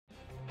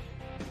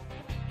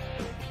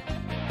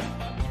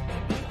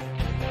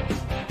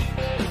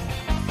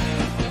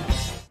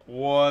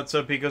What's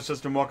up,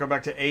 ecosystem? Welcome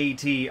back to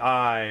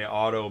ATI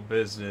Auto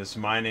Business.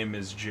 My name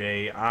is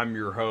Jay. I'm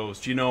your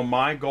host. You know,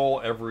 my goal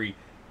every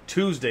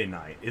Tuesday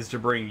night is to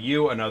bring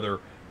you another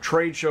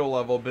trade show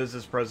level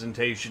business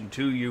presentation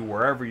to you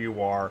wherever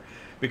you are,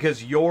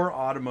 because your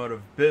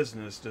automotive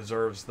business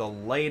deserves the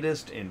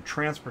latest in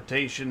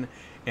transportation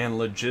and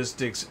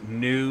logistics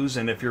news.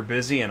 And if you're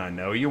busy, and I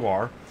know you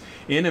are,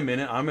 in a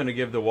minute I'm going to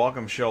give the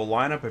welcome show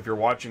lineup. If you're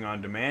watching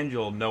on demand,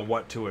 you'll know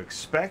what to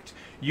expect.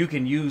 You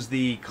can use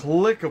the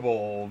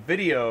clickable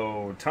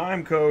video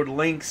time code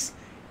links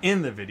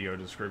in the video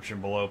description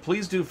below.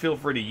 Please do feel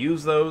free to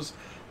use those.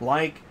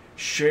 Like,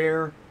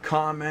 share,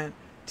 comment,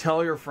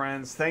 tell your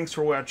friends. Thanks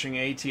for watching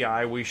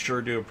ATI. We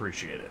sure do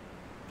appreciate it.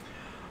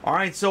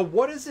 Alright, so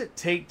what does it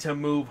take to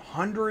move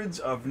hundreds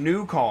of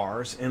new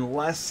cars in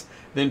less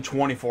than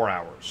 24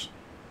 hours?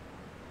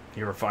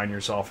 You ever find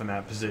yourself in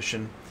that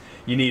position?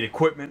 You need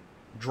equipment,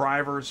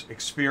 drivers,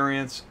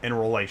 experience, and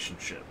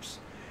relationships.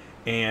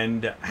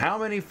 And how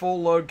many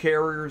full load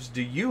carriers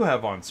do you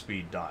have on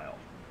speed dial,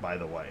 by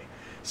the way?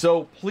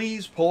 So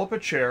please pull up a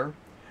chair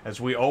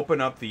as we open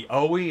up the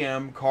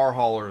OEM Car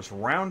Haulers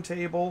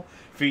Roundtable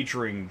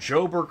featuring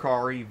Joe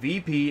Burkari,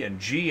 VP and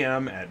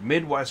GM at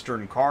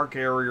Midwestern Car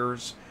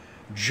Carriers,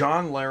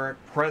 John Larrick,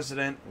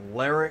 President,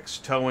 Larrick's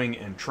Towing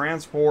and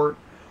Transport,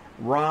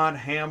 Rod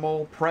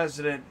Hamill,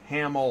 President,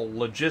 Hamill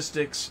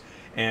Logistics,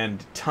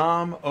 and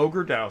Tom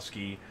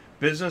Ogrodowski,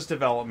 Business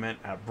Development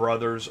at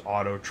Brothers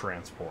Auto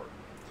Transport.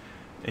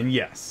 And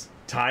yes,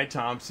 Ty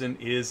Thompson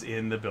is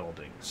in the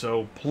building.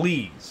 So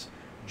please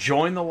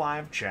join the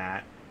live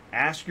chat,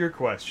 ask your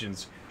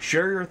questions,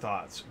 share your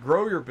thoughts,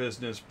 grow your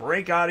business,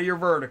 break out of your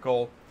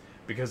vertical,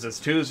 because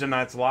it's Tuesday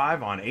nights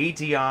live on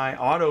ATI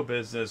Auto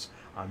Business.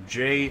 I'm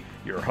Jay,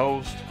 your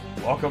host.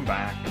 Welcome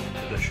back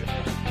to the show.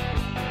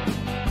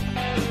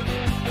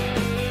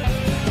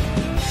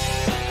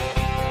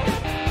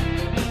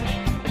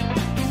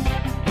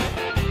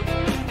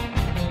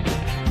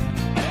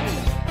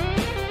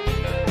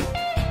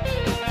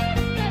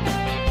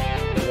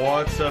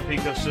 What's up,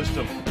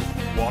 ecosystem?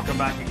 Welcome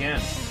back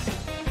again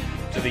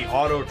to the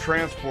auto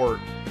transport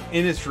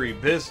industry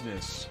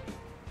business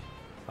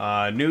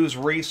news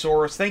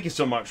resource. Thank you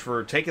so much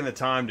for taking the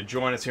time to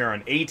join us here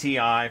on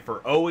ATI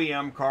for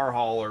OEM Car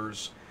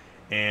Haulers,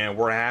 and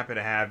we're happy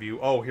to have you.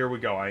 Oh, here we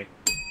go. I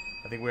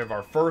think we have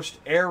our first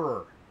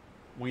error.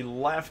 We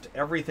left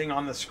everything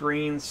on the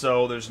screen,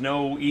 so there's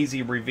no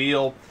easy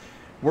reveal.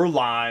 We're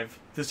live.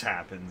 This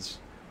happens.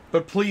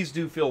 But please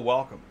do feel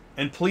welcome,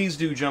 and please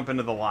do jump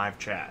into the live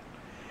chat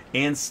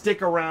and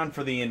stick around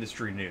for the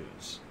industry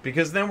news,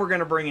 because then we're going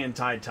to bring in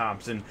Ty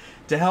Thompson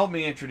to help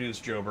me introduce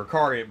Joe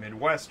Burkari at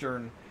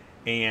Midwestern,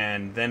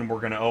 and then we're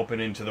going to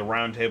open into the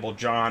roundtable.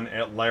 John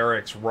at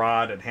Larrick's,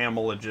 Rod at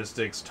Hamill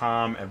Logistics,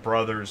 Tom at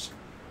Brothers.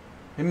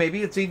 And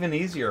maybe it's even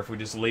easier if we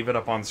just leave it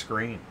up on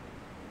screen.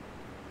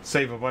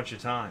 Save a bunch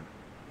of time.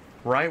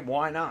 Right?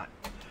 Why not?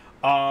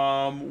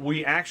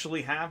 We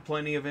actually have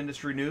plenty of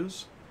industry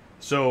news,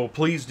 so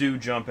please do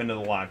jump into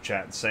the live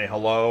chat and say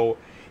hello.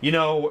 You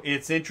know,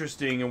 it's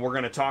interesting, and we're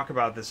going to talk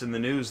about this in the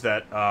news,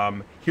 that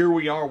here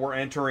we are, we're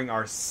entering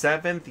our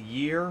 7th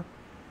year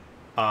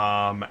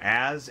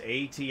as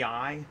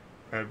ATI.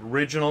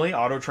 Originally,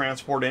 Auto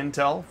Transport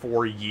Intel,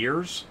 4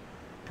 years,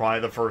 probably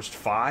the first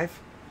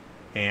 5.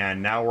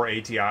 And now we're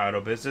ATI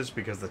Auto Business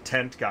because the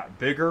tent got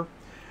bigger.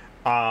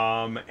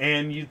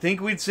 And you'd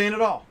think we'd seen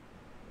it all.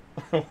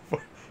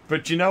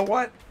 But you know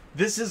what?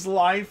 This is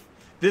life.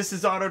 This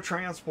is auto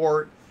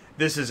transport.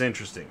 This is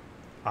interesting.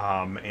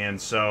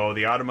 And so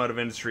the automotive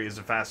industry is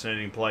a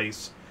fascinating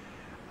place.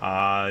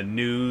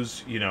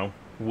 News, you know,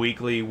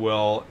 weekly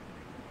will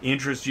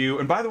interest you.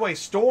 And by the way,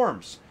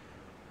 storms.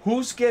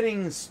 Who's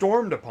getting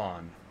stormed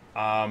upon?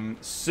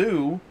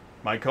 Sue,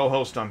 my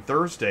co-host on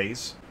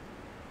Thursdays,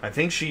 I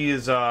think she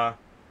is,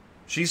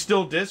 she's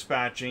still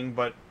dispatching,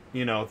 but,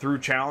 you know, through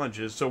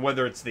challenges. So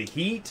whether it's the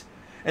heat,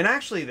 and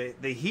actually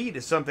the heat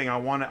is something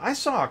I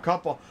saw a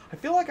couple, I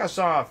feel like I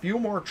saw a few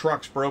more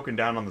trucks broken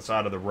down on the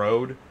side of the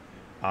road.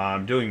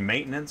 Doing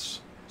maintenance.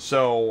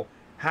 So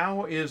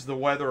how is the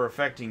weather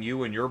affecting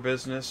you and your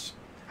business?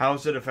 How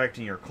is it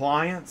affecting your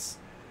clients?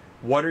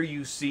 What are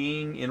you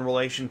seeing in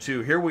relation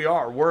to, here we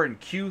are, we're in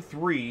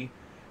Q3,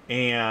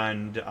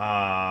 and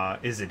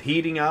is it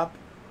heating up?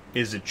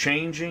 Is it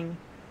changing?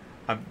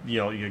 You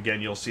know, again,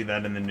 you'll see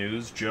that in the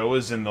news. Joe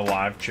is in the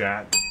live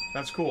chat.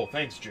 That's cool.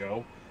 Thanks,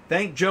 Joe.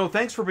 Joe,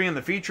 thanks for being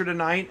the feature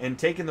tonight and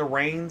taking the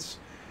reins.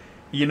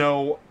 You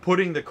know,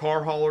 putting the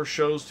car hauler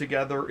shows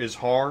together is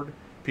hard.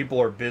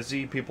 People are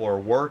busy, people are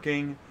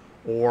working,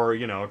 or,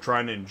 you know,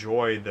 trying to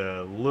enjoy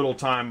the little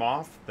time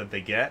off that they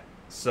get.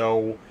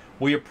 So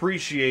we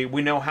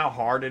know how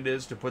hard it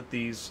is to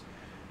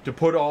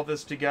put all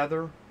this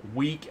together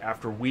week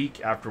after week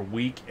after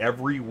week,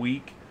 every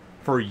week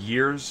for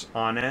years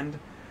on end.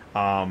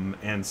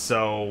 And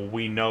so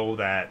we know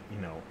that, you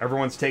know,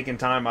 everyone's taking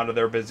time out of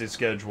their busy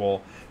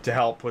schedule to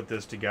help put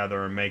this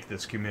together and make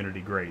this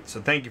community great. So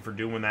thank you for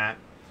doing that.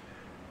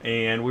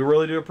 And we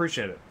really do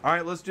appreciate it. All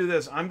right, let's do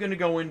this. I'm going to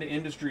go into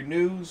industry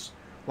news.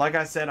 Like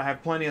I said, I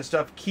have plenty of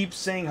stuff. Keep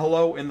saying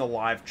hello in the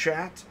live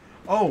chat.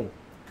 Oh,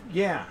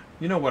 yeah.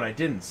 You know what I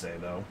didn't say,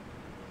 though?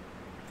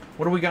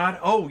 What do we got?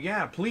 Oh,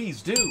 yeah,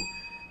 please do.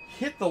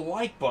 Hit the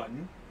like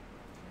button.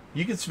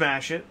 You can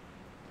smash it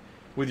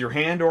with your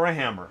hand or a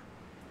hammer.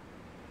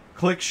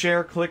 Click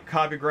share, click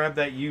copy, grab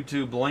that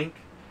YouTube link.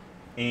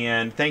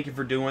 And thank you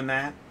for doing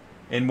that.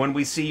 And when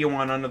we see you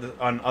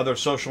on other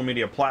social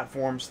media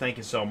platforms, thank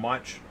you so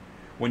much.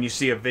 When you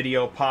see a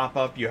video pop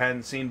up you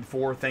hadn't seen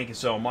before, thank you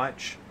so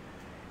much.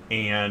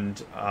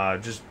 And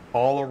just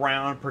all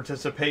around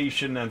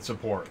participation and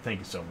support, thank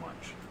you so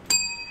much.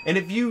 And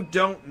if you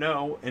don't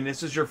know, and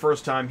this is your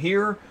first time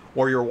here,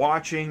 or you're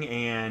watching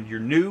and you're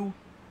new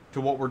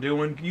to what we're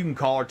doing, you can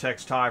call or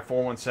text Ty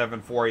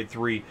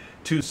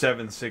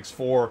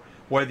 417-483-2764.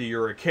 Whether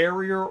you're a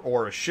carrier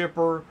or a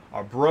shipper,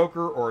 a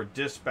broker or a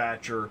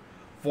dispatcher,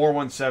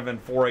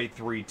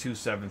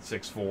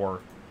 417-483-2764.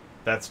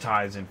 That's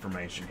Ty's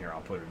information here.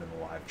 I'll put it in the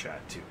live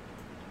chat too.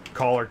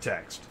 Call or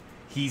text.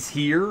 He's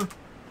here,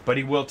 but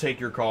he will take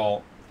your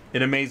call.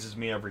 It amazes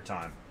me every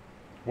time.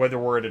 Whether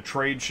we're at a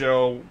trade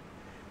show,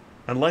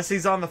 unless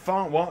he's on the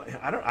phone. Well,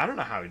 I don't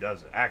know how he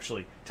does it.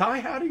 Actually, Ty,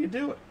 how do you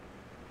do it?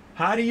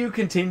 How do you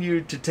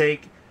continue to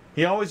take...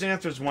 He always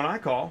answers when I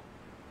call.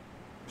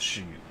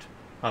 Shoot.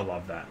 I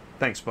love that.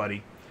 Thanks,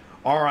 buddy.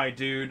 All right,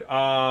 dude.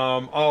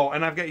 Oh,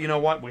 and I've got... You know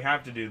what? We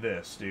have to do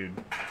this, dude.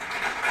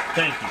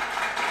 Thank you.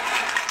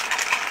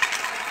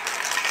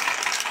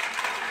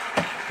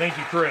 Thank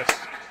you, Chris.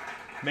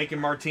 Making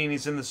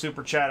martinis in the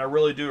super chat. I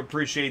really do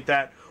appreciate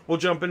that. We'll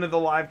jump into the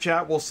live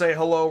chat. We'll say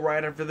hello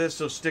right after this,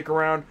 so stick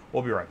around.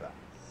 We'll be right back.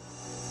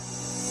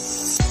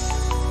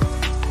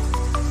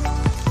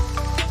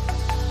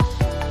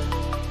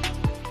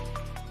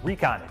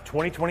 Recon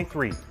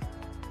 2023.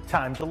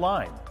 Time to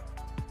line.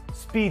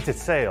 Speed to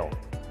sale.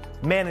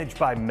 Managed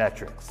by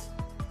metrics.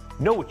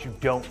 Know what you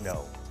don't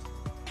know.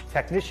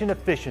 Technician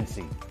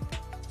efficiency.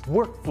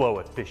 Workflow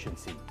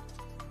efficiency.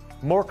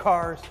 More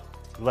cars,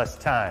 less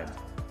time.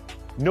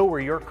 Know where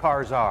your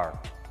cars are.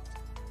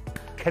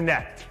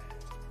 Connect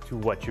to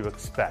what you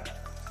expect.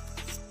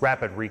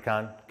 Rapid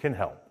Recon can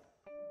help.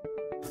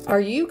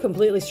 Are you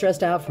completely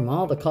stressed out from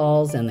all the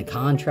calls and the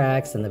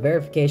contracts and the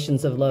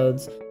verifications of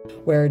loads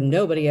where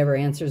nobody ever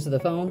answers the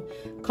phone?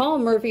 Call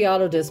Murphy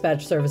Auto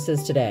Dispatch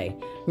Services today.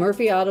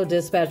 Murphy Auto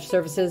Dispatch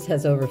Services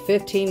has over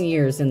 15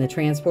 years in the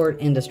transport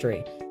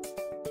industry.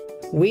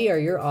 We are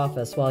your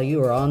office while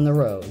you are on the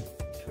road.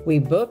 We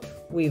book,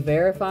 we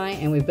verify,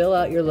 and we bill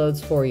out your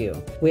loads for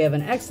you. We have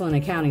an excellent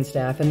accounting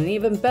staff and an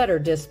even better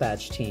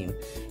dispatch team.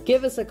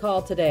 Give us a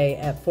call today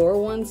at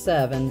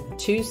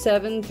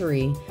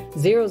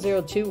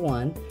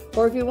 417-273-0021,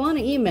 or if you want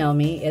to email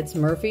me, it's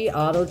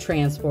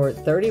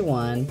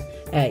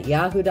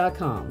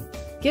murphyautotransport31@yahoo.com.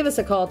 Give us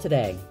a call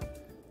today.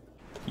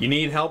 You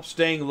need help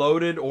staying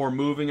loaded or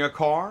moving a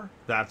car?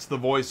 That's the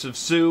voice of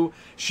Sue.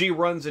 She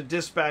runs a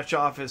dispatch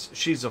office.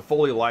 She's a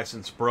fully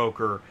licensed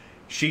broker.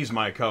 She's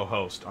my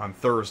co-host on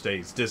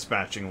Thursdays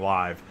Dispatching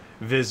Live.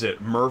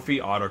 Visit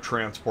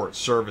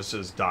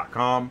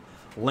murphyautotransportservices.com.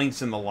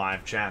 Links in the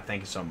live chat.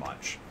 Thank you so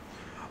much.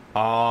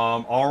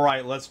 All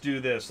right, let's do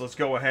this. Let's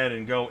go ahead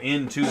and go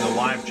into the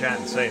live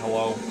chat and say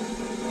hello.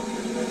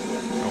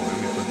 Oh,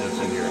 let me put this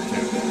in here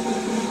too.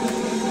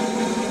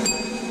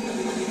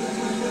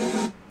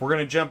 We're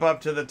going to jump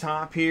up to the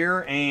top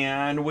here,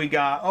 and we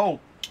got... Oh,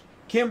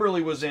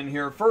 Kimberly was in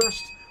here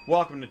first.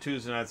 Welcome to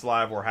Tuesday Nights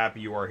Live. We're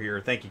happy you are here.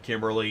 Thank you,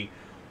 Kimberly.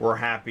 We're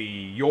happy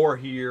you're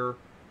here,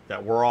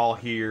 that we're all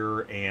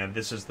here, and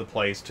this is the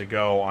place to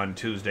go on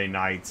Tuesday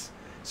nights.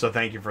 So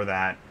thank you for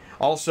that.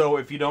 Also,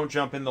 if you don't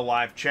jump in the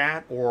live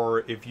chat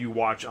or if you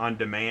watch on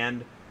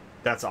demand,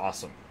 that's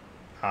awesome.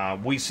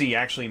 We see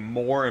actually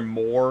more and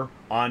more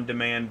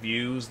on-demand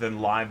views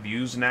than live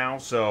views now,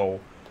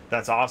 so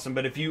that's awesome.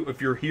 But if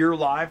you're here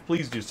live,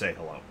 please do say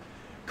hello.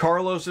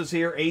 Carlos is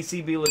here.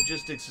 ACB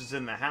Logistics is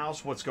in the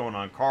house. What's going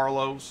on,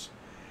 Carlos?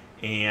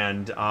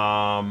 And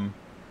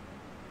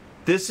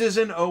this is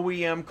an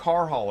OEM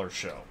car hauler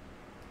show,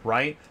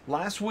 right?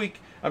 Last week,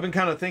 I've been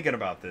kind of thinking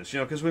about this,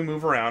 because we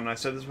move around, and I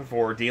said this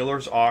before,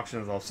 dealers,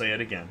 auctions, I'll say it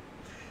again.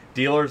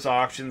 Dealers,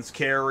 auctions,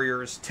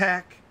 carriers,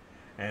 tech,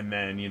 and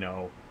then,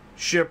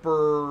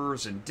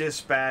 shippers and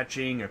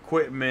dispatching,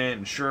 equipment,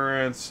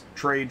 insurance,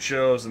 trade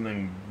shows, and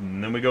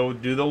then we go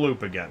do the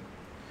loop again.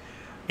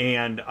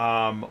 And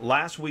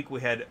last week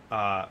we had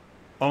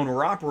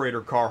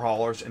owner-operator car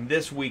haulers, and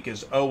this week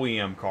is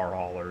OEM car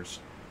haulers.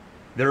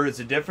 There is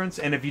a difference,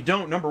 and if you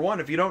don't, number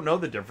one, if you don't know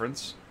the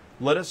difference,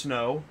 let us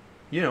know.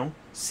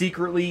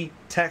 Secretly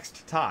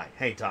text Ty.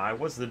 Hey, Ty,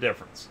 what's the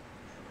difference?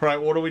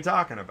 Right, what are we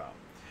talking about?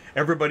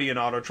 Everybody in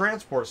auto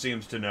transport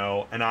seems to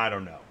know, and I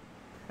don't know.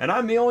 And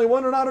I'm the only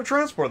one in auto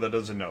transport that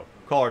doesn't know.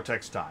 Call or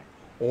text Ty.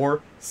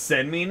 Or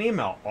send me an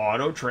email,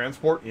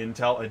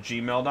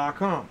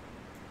 autotransportintel@gmail.com.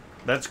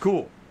 That's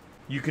cool.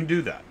 You can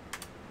do that.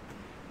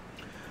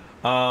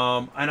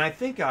 And I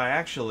think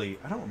I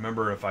don't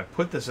remember if I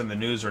put this in the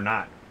news or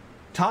not.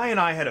 Ty and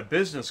I had a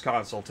business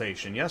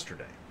consultation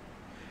yesterday.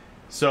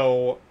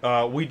 So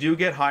we do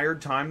get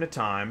hired time to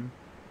time.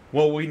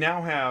 Well, we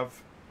now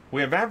have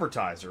we have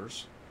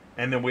advertisers,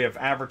 and then we have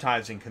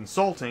advertising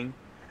consulting,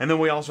 and then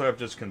we also have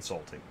just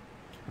consulting.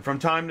 And from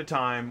time to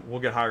time, we'll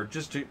get hired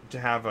just to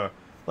have a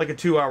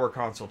 2-hour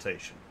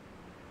consultation.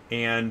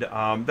 And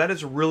that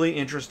is really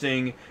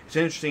interesting. It's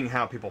interesting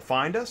how people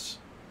find us.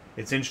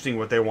 It's interesting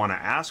what they want to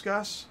ask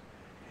us.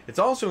 It's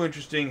also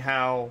interesting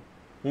how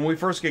when we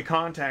first get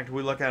contacted,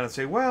 we look at it and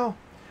say, well,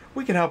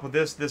 we can help with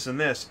this, this, and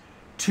this.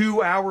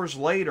 2 hours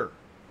later,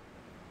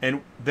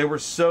 and they were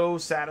so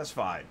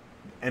satisfied,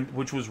 and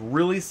which was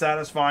really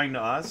satisfying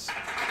to us,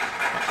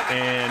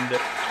 and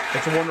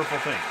it's a wonderful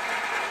thing.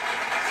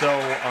 So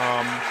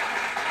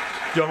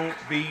don't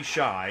be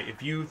shy.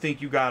 If you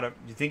think you got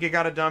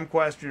a dumb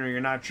question, or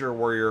you're not sure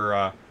where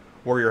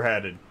you're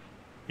headed,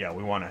 yeah,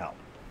 we want to help,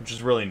 which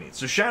is really neat.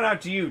 So shout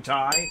out to you,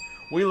 Ty.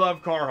 We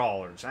love car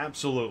haulers,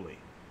 absolutely.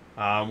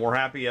 We're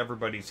happy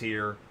everybody's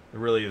here. It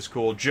really is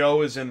cool.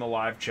 Joe is in the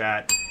live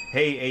chat.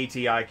 Hey,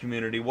 ATI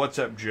community. What's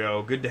up,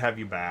 Joe? Good to have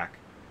you back.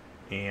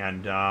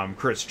 And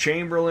Chris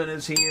Chamberlain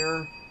is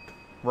here,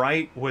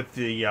 right, with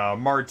the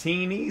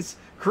martinis.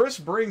 Chris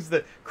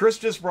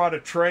just brought a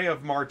tray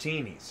of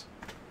martinis.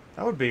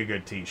 That would be a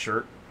good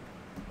t-shirt.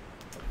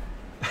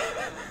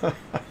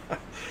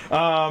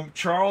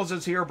 Charles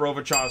is here.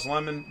 Brovachaz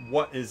Lemon.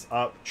 What is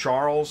up,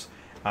 Charles?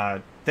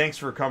 Thanks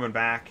for coming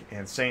back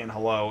and saying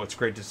hello. It's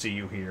great to see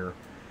you here.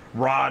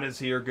 Rod is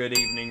here. Good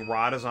evening.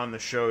 Rod is on the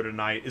show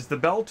tonight. Is the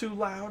bell too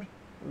loud,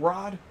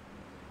 Rod?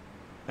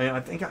 I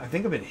think I've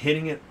been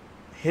hitting it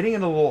a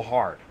little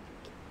hard.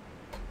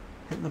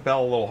 Hitting the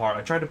bell a little hard.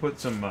 I tried to put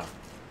some. So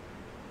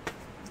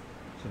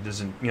it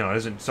doesn't,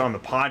 it's on the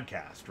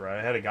podcast, right?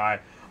 I had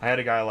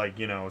a guy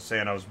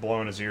saying I was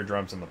blowing his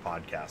eardrums on the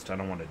podcast. I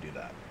don't want to do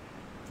that.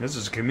 This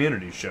is a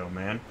community show,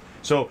 man.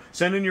 So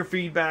send in your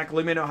feedback.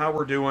 Let me know how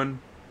we're doing.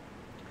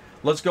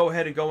 Let's go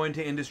ahead and go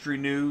into industry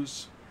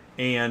news.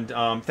 And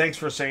thanks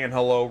for saying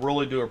hello.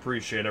 Really do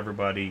appreciate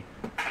everybody.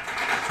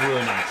 It's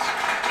really nice.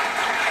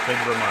 Thank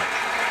you very much.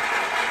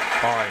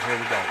 All right, here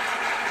we go.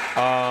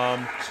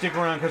 Stick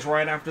around, because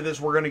right after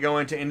this, we're going to go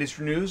into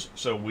industry news.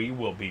 So we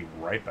will be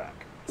right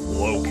back.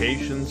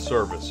 Location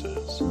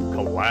Services.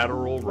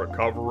 Collateral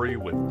recovery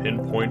with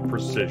pinpoint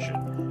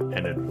precision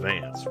and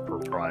advanced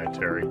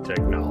proprietary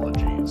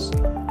technologies.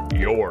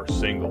 Your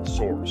single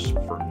source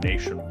for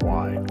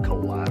nationwide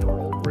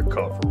collateral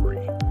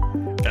recovery.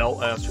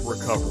 LS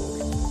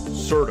Recovery,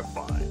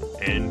 certified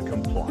and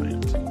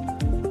compliant.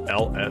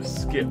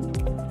 LS Skip,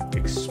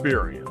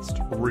 experienced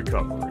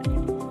recovery.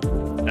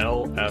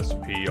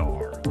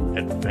 LSPR,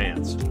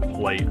 advanced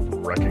plate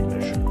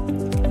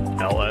recognition.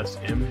 LS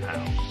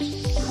Impound,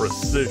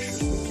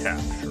 precision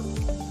capture.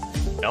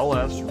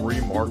 LS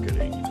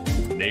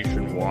Remarketing,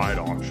 nationwide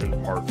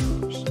auction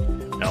partners.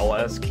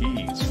 LS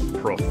Keys,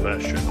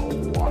 professional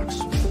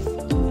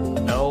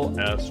locksmith.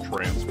 LS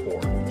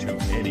Transport to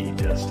any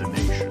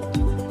destination.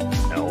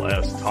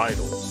 LS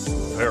Titles,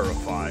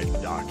 verified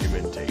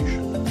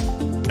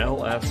documentation.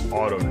 LS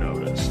Auto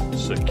Notice,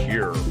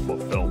 secure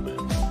fulfillment.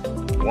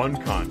 One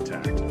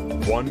contact,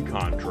 one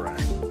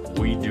contract.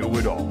 We do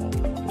it all.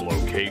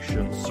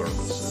 Location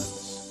Services.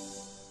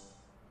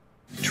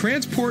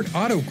 Transport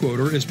Auto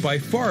Quoter is by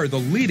far the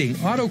leading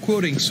auto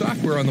quoting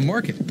software on the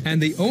market,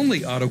 and the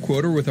only auto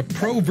quoter with a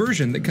pro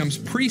version that comes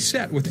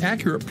preset with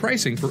accurate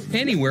pricing for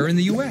anywhere in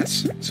the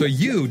U.S. So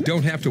you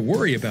don't have to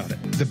worry about it.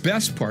 The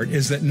best part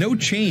is that no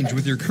change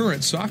with your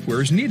current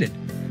software is needed.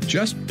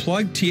 Just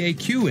plug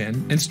TAQ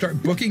in and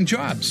start booking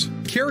jobs.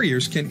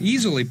 Carriers can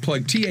easily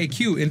plug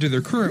TAQ into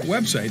their current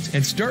websites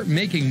and start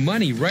making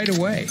money right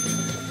away.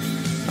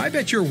 I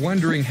bet you're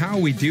wondering how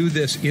we do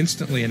this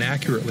instantly and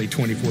accurately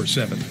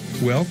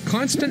 24/7. Well,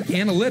 constant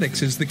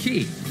analytics is the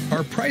key.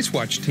 Our Price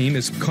Watch team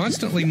is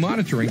constantly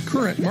monitoring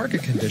current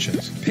market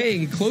conditions,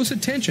 paying close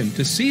attention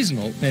to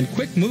seasonal and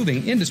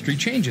quick-moving industry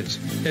changes.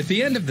 At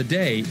the end of the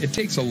day, it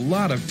takes a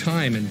lot of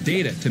time and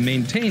data to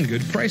maintain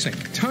good pricing,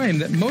 time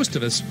that most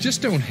of us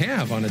just don't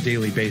have on a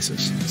daily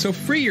basis. So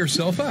free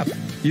yourself up.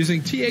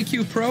 Using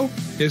TAQ Pro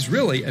is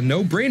really a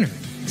no-brainer.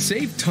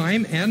 Save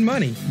time and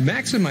money,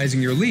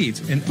 maximizing your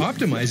leads and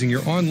optimizing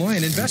your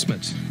online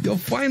investments. You'll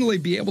finally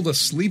be able to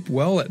sleep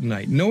well at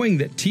night knowing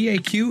that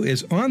TAQ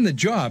is on the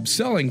job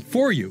selling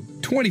for you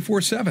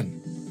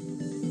 24/7.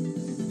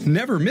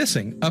 Never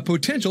missing a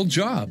potential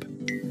job.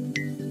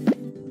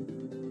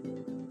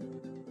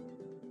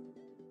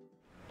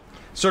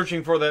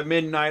 Searching for that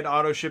midnight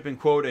auto shipping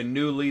quote and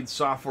new lead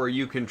software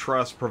you can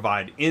trust.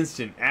 Provide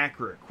instant,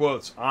 accurate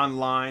quotes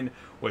online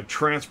with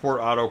Transport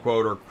Auto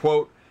Quoter.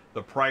 Quote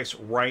the price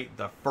right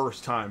the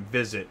first time.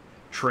 Visit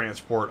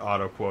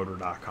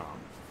transportautoquoter.com.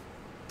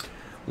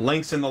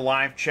 Links in the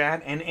live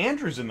chat, and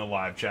Andrew's in the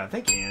live chat.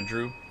 Thank you,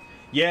 Andrew.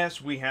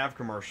 Yes, we have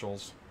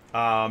commercials.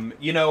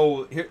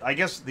 Here, I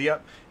guess the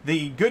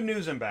good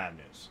news and bad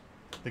news.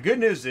 The good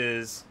news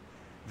is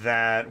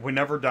that we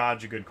never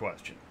dodge a good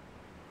question.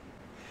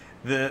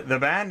 The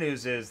bad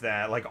news is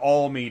that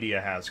all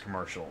media has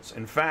commercials.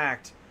 In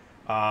fact,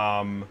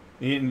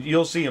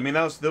 you'll see. I mean,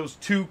 those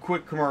two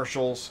quick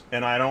commercials,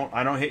 and I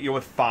don't hit you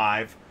with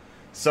 5.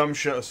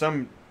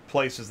 Some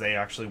places they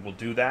actually will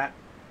do that.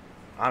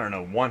 I don't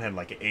know, one had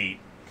like 8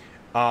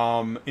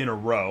 in a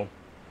row.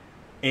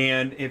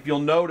 And if you'll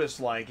notice,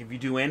 like, if you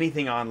do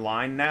anything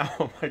online now,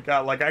 oh my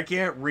God, like, I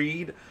can't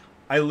read.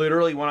 I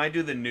literally, when I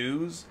do the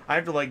news, I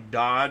have to, like,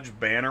 dodge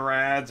banner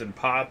ads and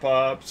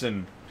pop-ups,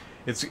 and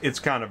it's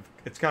kind of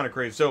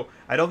crazy. So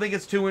I don't think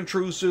it's too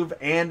intrusive,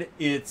 and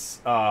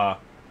it's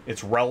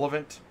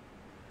relevant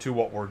to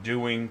what we're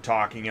doing,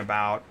 talking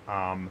about.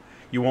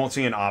 You won't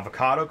see an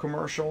avocado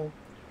commercial,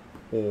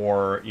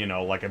 or, you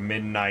know, like a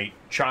midnight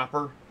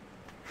chopper,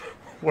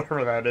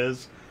 whatever that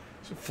is.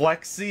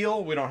 Flex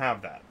Seal, we don't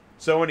have that.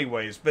 So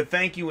anyways, but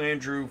thank you,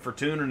 Andrew, for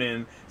tuning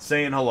in,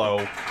 saying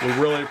hello. We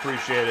really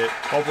appreciate it.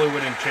 Hopefully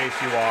we didn't chase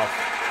you off.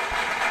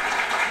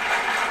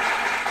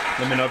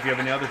 Let me know if you have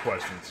any other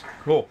questions.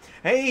 Cool.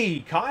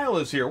 Hey, Kyle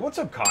is here. What's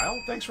up, Kyle?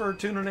 Thanks for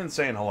tuning in and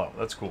saying hello.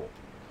 That's cool.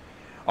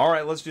 All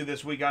right, let's do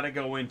this. We got to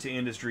go into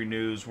industry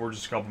news. We're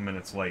just a couple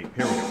minutes late.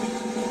 Here we go.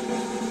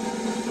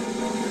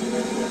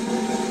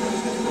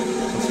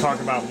 Let's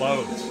talk about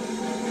loads.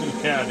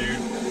 Yeah, dude.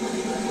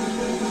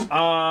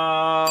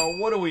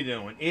 What are we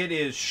doing? It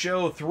is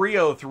show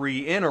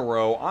 303 in a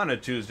row on a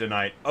Tuesday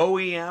night.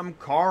 OEM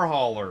car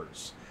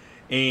haulers.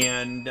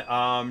 And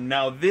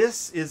now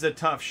this is a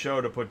tough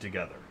show to put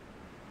together.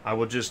 I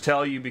will just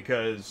tell you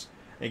because,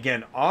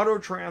 again, auto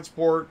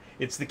transport,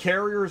 it's the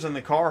carriers and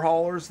the car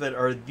haulers that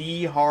are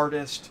the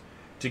hardest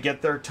to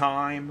get their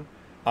time.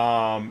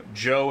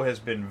 Joe has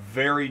been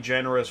very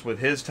generous with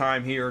his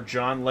time here.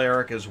 John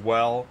Larrick as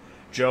well.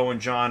 Joe and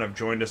John have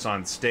joined us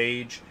on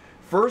stage.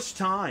 First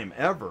time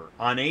ever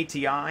on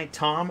ATI,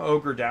 Tom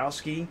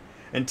Ogrodowski.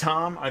 And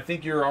Tom, I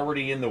think you're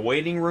already in the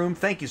waiting room.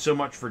 Thank you so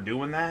much for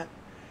doing that.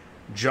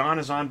 John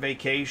is on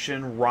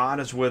vacation. Rod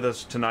is with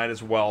us tonight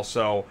as well.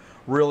 So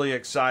really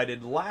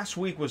excited. Last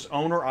week was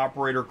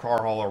Owner-Operator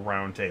Car Hauler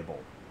Roundtable.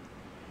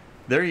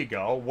 There you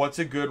go. What's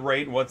a good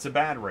rate and what's a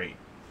bad rate?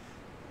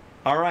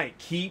 All right,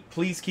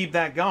 please keep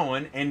that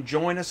going and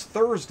join us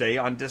Thursday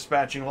on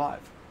Dispatching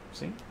Live.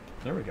 See?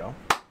 There we go.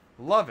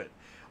 Love it.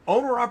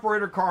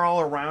 Owner-Operator Car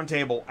Hauler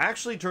Roundtable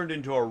actually turned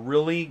into a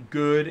really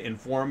good,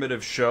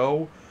 informative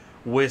show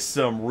with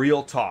some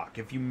real talk.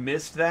 If you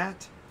missed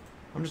that,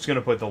 I'm just going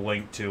to put the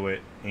link to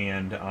it,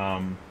 and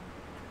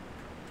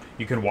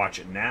you can watch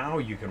it now,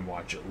 you can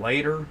watch it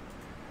later,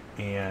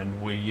 and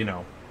we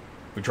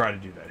try to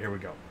do that. Here we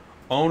go.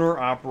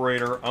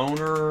 Owner-Operator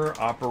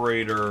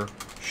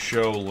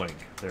show link.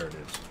 There it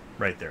is,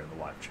 right there in the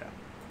live chat.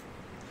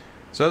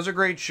 So that was a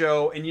great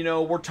show, and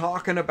we're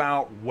talking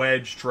about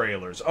wedge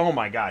trailers. Oh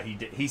my God,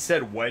 he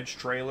said wedge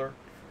trailer.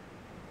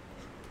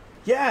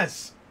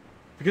 Yes,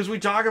 because we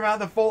talk about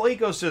the full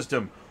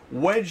ecosystem.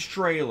 Wedge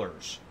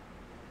trailers,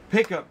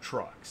 pickup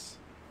trucks,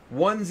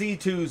 onesie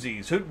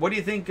twosies. What do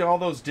you think all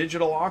those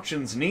digital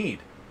auctions need?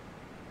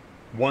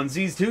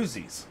 Onesies,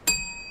 twosies.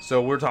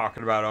 So we're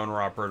talking about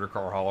Owner-Operator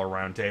Car Hauler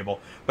Roundtable.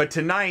 But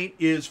tonight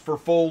is for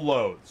full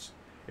loads.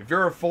 If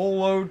you're a full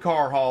load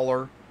car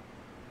hauler,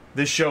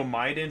 this show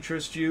might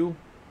interest you.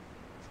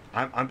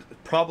 I'm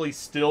probably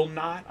still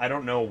not. I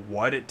don't know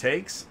what it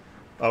takes.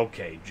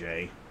 Okay,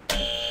 Jay.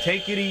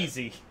 Take it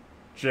easy,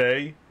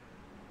 Jay.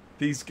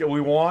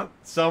 We want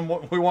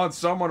someone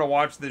to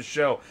watch this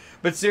show.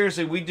 But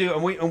seriously, we do,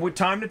 and we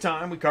time to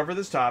time we cover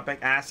this topic.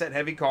 Asset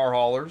heavy car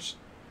haulers,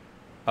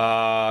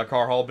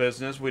 car haul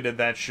business. We did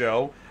that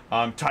show.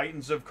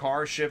 Titans of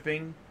car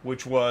shipping,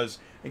 which was,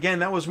 again,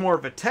 that was more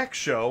of a tech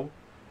show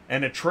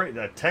and a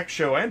tech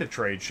show and a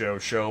trade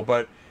show.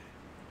 But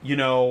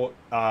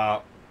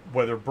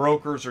whether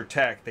brokers or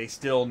tech, they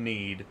still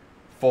need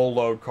full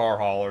load car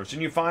haulers.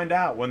 And you find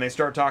out when they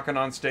start talking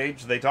on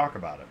stage, they talk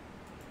about it.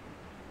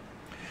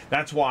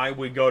 That's why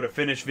we go to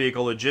Finished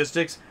Vehicle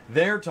Logistics.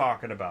 They're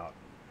talking about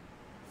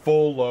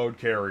full load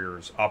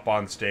carriers up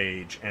on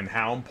stage and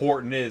how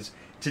important it is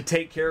to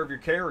take care of your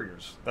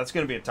carriers. That's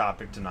going to be a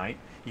topic tonight.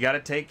 You got to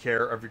take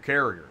care of your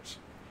carriers.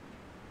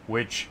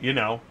 Which,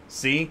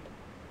 see?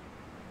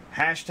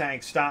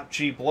 Hashtag stop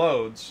cheap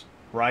loads,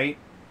 right?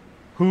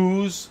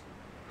 Who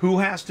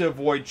has to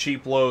avoid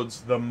cheap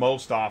loads the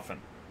most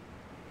often?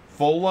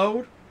 Full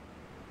load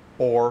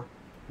or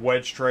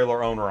wedge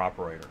trailer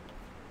owner-operator?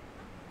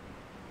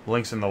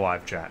 Links in the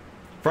live chat.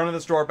 Front of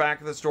the store,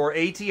 back of the store,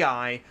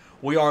 ATI,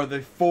 we are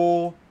the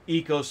full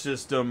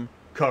ecosystem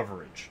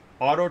coverage.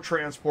 Auto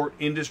transport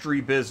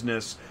industry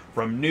business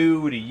from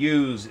new to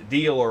used,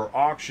 dealer,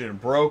 auction,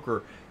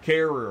 broker,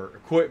 carrier,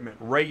 equipment,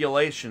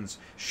 regulations,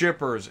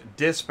 shippers,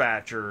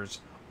 dispatchers,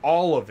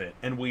 all of it.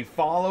 And we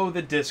follow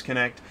the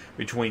disconnect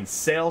between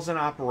sales and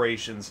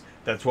operations.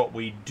 That's what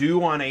we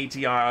do on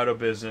ATI Auto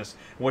Business.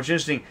 And what's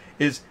interesting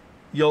is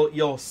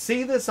you'll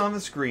see this on the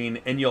screen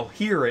and you'll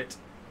hear it.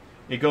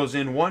 It goes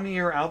in one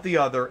ear, out the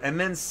other, and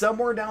then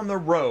somewhere down the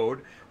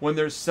road, when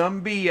there's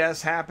some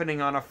BS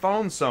happening on a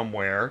phone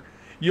somewhere,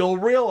 you'll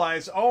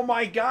realize, oh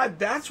my God,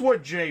 that's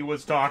what Jay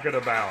was talking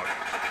about.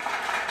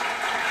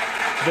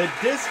 The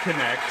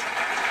disconnect,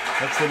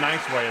 that's the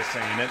nice way of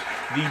saying it,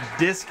 the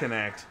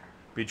disconnect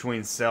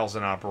between sales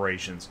and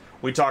operations.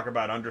 We talk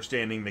about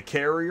understanding the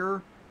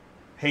carrier.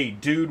 Hey,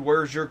 dude,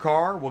 where's your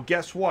car? Well,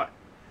 guess what?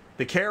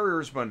 The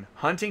carrier's been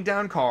hunting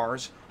down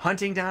cars,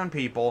 hunting down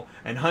people,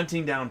 and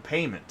hunting down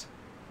payment.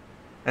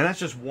 And that's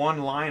just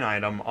one line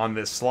item on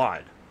this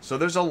slide. So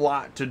there's a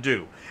lot to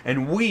do.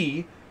 And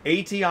we,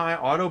 ATI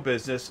Auto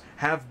Business,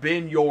 have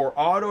been your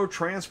auto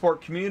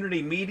transport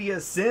community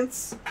media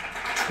since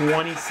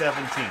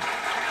 2017.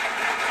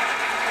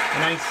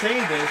 And I say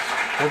this,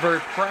 we're very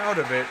proud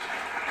of it,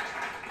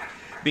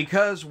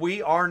 because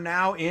we are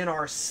now in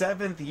our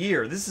 7th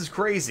year. This is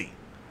crazy.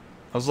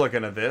 I was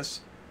looking at this.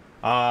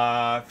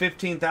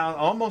 15,000,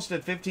 almost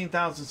at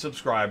 15,000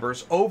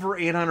 subscribers, over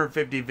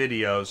 850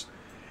 videos,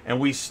 and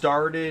we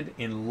started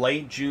in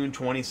late June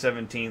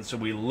 2017. So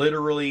we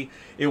literally,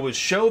 it was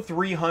show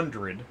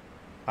 300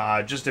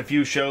 just a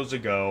few shows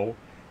ago,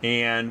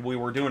 and we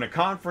were doing a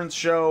conference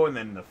show, and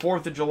then the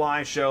 4th of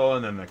July show,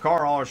 and then the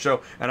car hauler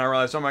show, and I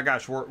realized, oh my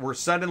gosh, we're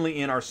suddenly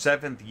in our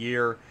 7th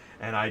year,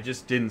 and I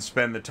just didn't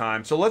spend the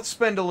time. So let's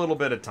spend a little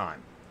bit of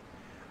time.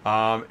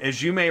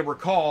 As you may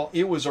recall,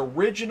 it was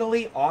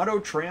originally Auto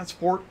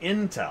Transport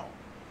Intel.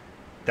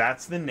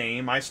 That's the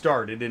name I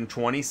started in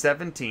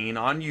 2017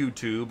 on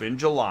YouTube in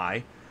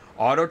July.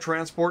 Auto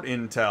Transport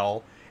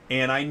Intel.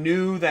 And I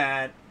knew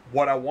that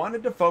what I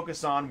wanted to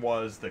focus on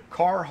was the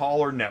car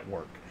hauler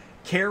network.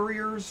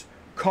 Carriers,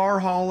 car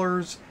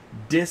haulers,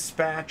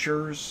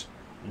 dispatchers,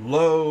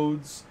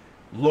 loads,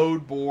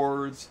 load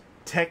boards,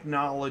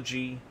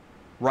 technology,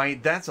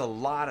 right? That's a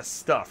lot of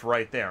stuff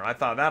right there. I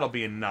thought that'll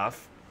be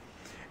enough.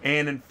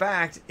 And in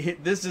fact,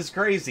 this is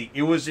crazy.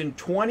 It was in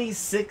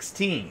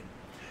 2016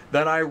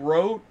 that I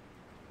wrote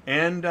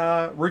and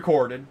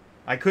recorded,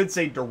 I could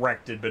say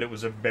directed, but it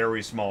was a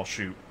very small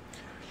shoot,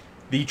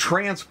 The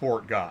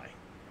Transport Guy.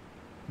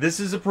 This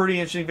is a pretty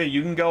interesting video.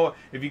 You can go,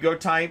 if you go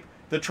type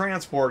The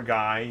Transport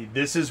Guy,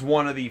 this is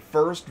one of the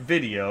first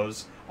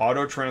videos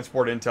Auto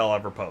Transport Intel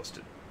ever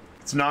posted.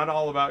 It's not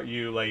all about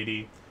you,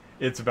 lady.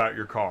 It's about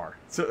your car.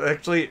 So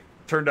actually, it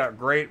turned out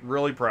great.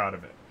 Really proud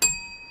of it.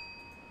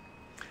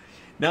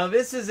 Now,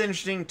 this is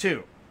interesting,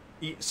 too.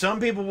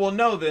 Some people will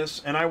know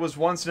this, and I was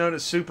once known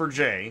as Super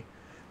J.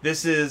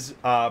 This is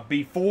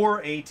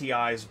before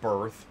ATI's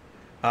birth.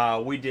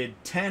 We did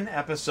 10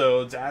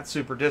 episodes at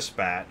Super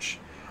Dispatch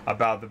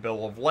about the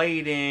bill of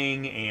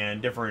lading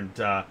and different...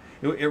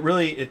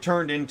 It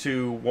turned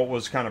into what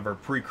was kind of a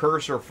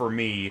precursor for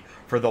me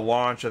for the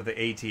launch of the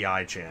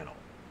ATI channel.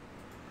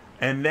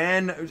 And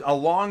then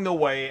along the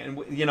way,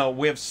 and you know,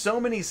 we have so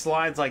many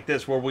slides like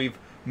this where we've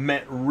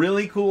met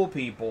really cool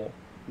people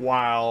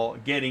while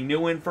getting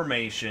new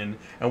information,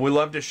 and we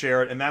love to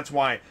share it. And that's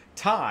why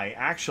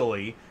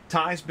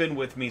Ty's been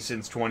with me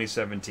since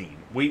 2017.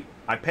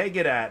 I peg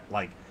it at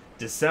like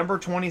December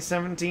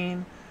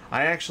 2017.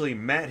 I actually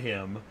met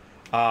him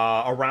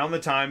around the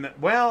time that,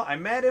 I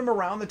met him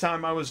around the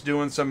time I was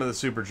doing some of the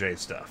Super J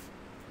stuff.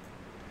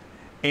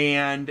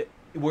 And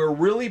we're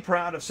really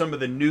proud of some of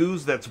the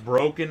news that's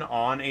broken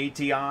on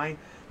ATI.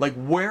 Like,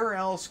 where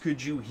else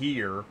could you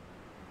hear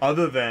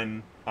other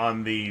than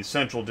on the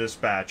Central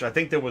Dispatch? I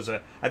think there was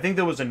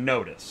a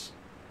notice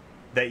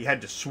that you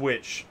had to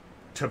switch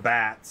to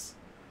bats,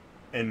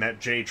 and that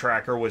J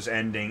Tracker was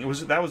ending.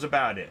 That was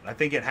about it. I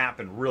think it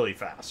happened really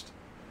fast.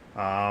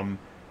 You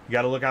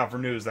got to look out for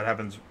news that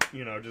happens,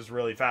 you know, just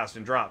really fast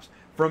and drops.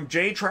 From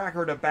J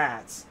Tracker to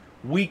bats,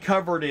 we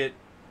covered it,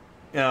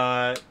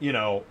 you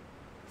know,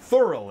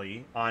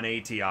 thoroughly on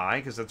ATI,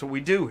 because that's what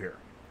we do here.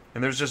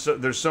 And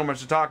there's so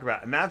much to talk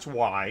about. And that's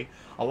why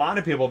a lot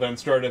of people then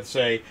started to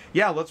say,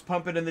 yeah, let's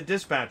pump it in the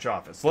dispatch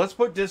office. Let's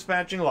put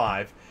dispatching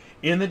live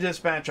in the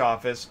dispatch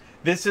office.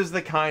 This is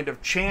the kind of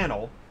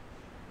channel.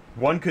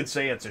 One could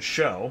say it's a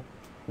show.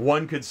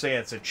 One could say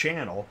it's a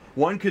channel.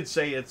 One could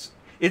say it's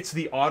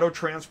the auto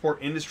transport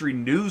industry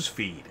news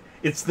feed.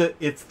 It's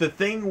the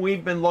thing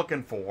we've been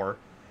looking for.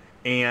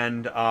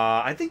 And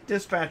I think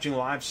Dispatching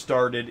Live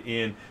started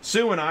in...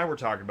 Sue and I were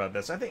talking about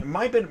this. I think it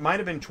might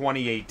have been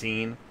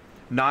 2018.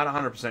 Not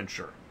 100%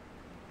 sure.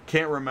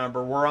 Can't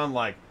remember. We're on,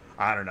 like,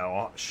 I don't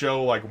know,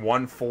 show like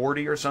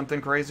 140 or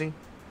something crazy.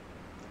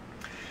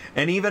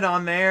 And even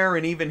on there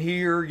and even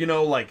here, you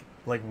know, like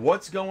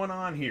what's going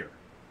on here?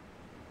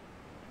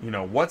 You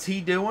know, what's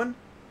he doing?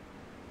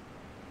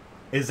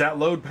 Is that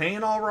load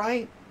paying all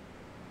right?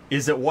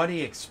 Is it what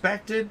he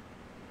expected?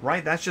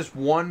 Right? That's just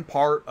one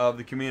part of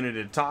the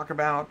community to talk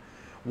about.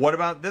 What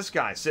about this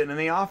guy sitting in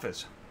the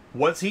office?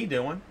 What's he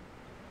doing?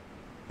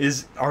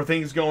 Are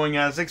things going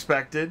as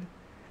expected?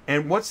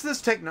 And what's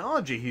this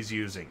technology he's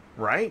using,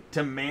 right?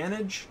 To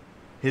manage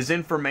his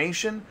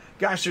information?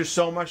 Gosh, there's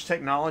so much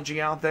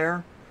technology out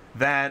there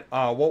that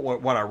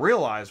what I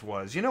realized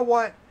was, you know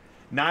what?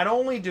 Not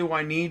only do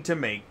I need to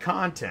make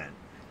content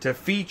to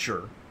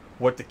feature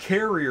what the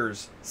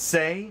carriers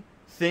say,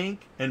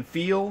 think, and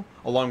feel,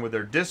 along with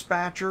their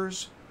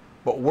dispatchers,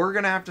 but we're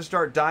going to have to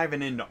start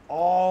diving into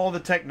all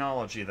the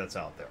technology that's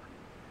out there.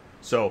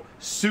 So,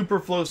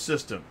 Superflow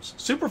Systems.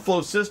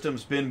 Superflow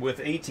Systems been with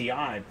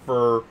ATI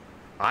for,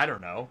 I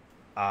don't know,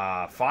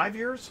 5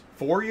 years?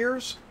 4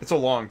 years? It's a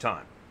long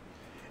time.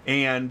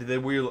 And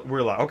then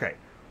we're like, okay,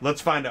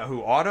 let's find out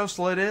who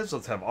AutoSled is.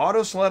 Let's have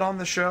AutoSled on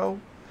the show.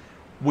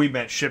 We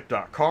met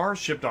Ship.Cars.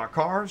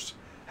 Ship.Cars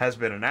has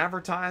been an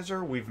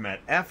advertiser. We've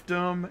met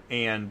FDM,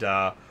 and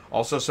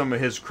also some of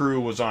his crew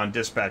was on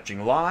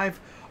Dispatching Live.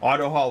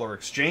 Auto Hauler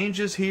Exchange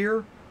is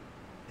here,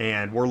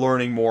 and we're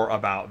learning more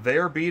about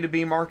their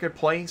B2B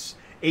marketplace.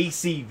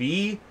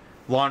 ACV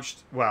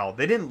launched, well,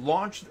 they didn't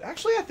launch,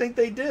 actually I think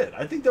they did.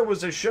 I think there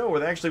was a show where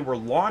they actually were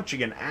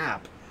launching an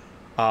app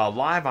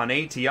live on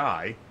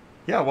ATI.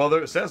 Yeah, well,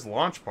 there, it says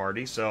launch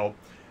party, so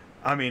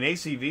I mean,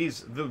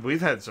 ACV's,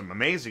 we've had some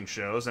amazing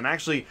shows, and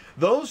actually,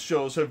 those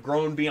shows have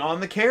grown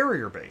beyond the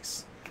carrier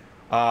base.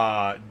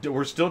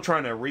 We're still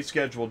trying to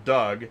reschedule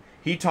Doug.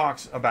 He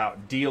talks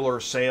about dealer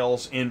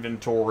sales,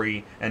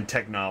 inventory, and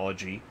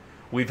technology.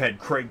 We've had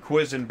Craig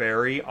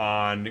Quisenberry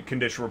on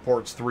Condition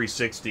Reports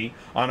 360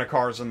 on A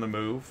Cars on the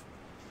Move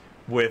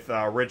with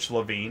Rich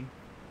Levine.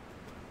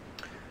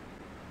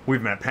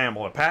 We've met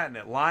Pamela Patton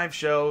at live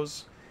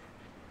shows.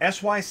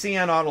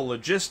 SYCN Auto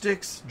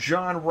Logistics,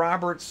 John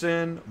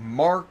Robertson,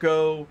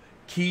 Marco,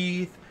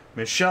 Keith,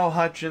 Michelle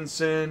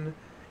Hutchinson,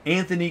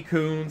 Anthony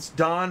Coons,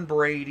 Don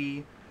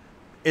Brady.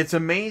 It's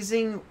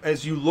amazing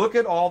as you look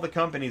at all the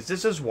companies.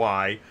 This is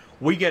why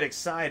we get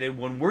excited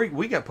when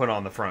we get put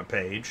on the front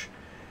page,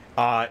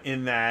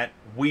 in that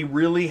we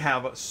really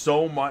have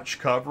so much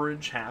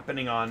coverage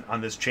happening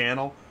on this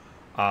channel.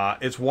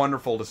 It's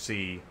wonderful to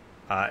see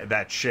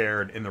that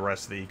shared in the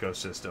rest of the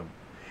ecosystem.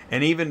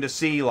 And even to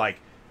see, like,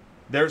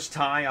 there's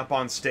Ty up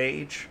on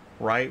stage,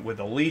 right, with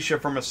Alicia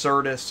from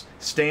Assertus,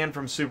 Stan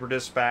from Super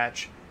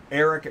Dispatch,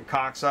 Eric at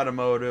Cox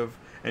Automotive,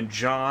 and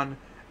John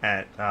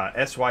at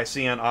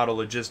SYCN Auto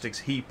Logistics.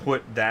 He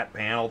put that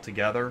panel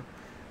together.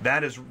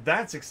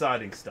 That's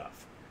exciting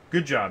stuff.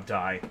 Good job,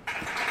 Ty.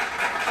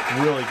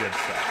 Really good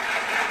stuff.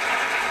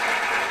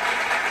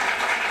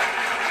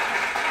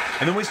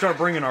 And then we start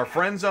bringing our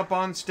friends up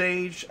on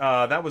stage.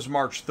 That was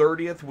March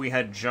 30th. We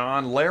had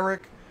John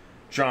Larrick,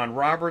 John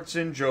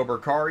Robertson, Joe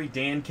Bercari,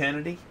 Dan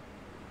Kennedy,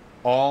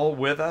 all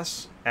with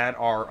us at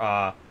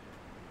our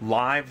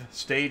live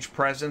stage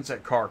presence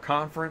at Car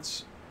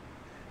Conference.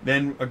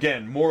 Then,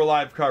 again, more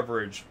live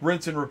coverage,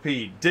 rinse and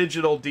repeat,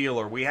 Digital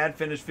Dealer. We had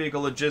Finished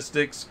Vehicle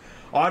Logistics,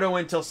 Auto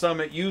Intel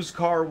Summit, Used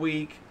Car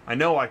Week. I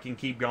know I can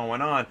keep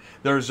going on.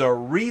 There's a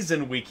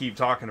reason we keep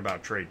talking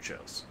about trade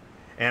shows.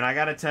 And I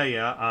got to tell you,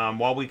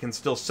 while we can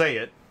still say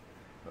it,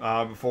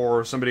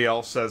 before somebody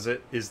else says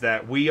it, is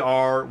that we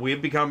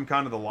have become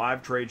kind of the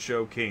live trade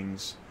show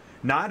kings,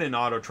 not in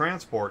auto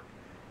transport,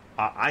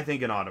 I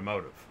think in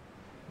automotive.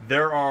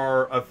 There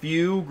are a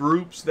few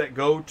groups that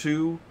go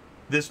to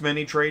this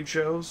many trade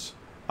shows,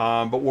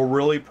 but we're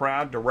really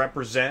proud to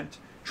represent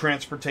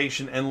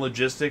transportation and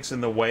logistics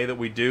in the way that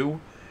we do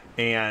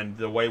and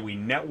the way we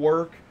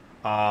network.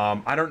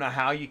 I don't know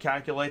how you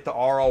calculate the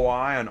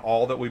ROI on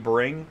all that we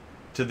bring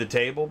to the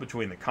table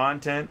between the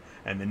content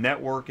and the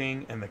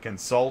networking and the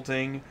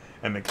consulting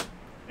and the,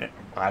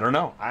 I don't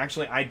know.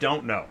 Actually, I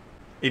don't know.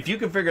 If you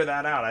can figure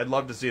that out, I'd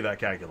love to see that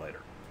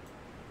calculator.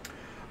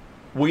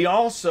 We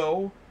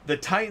also, the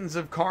Titans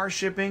of car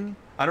shipping,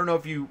 I don't know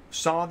if you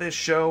saw this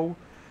show,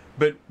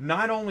 but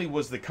not only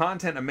was the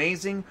content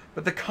amazing,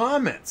 but the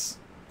comments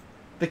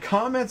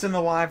in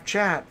the live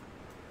chat,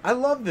 I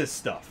love this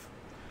stuff.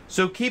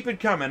 So keep it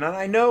coming. And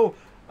I know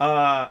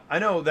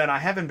that I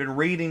haven't been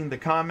reading the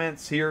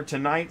comments here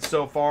tonight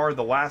so far,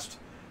 the last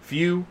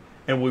few,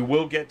 and we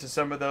will get to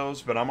some of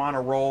those, but I'm on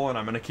a roll and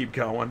I'm going to keep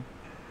going.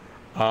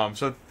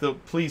 So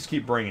please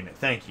keep bringing it.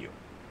 Thank you.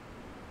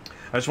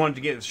 I just wanted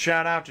to give a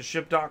shout out to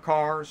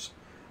Ship.Cars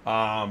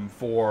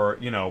for,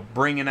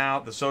 bringing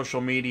out the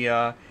social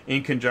media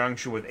in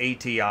conjunction with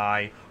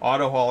ATI,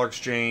 Auto Hauler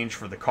Exchange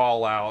for the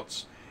call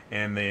outs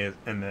and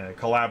the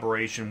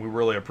collaboration. We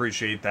really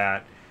appreciate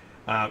that.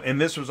 And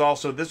this was a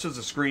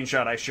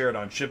screenshot I shared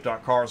on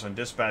Ship.Cars on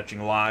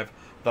Dispatching Live.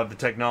 Thought the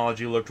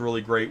technology looked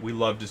really great. We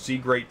love to see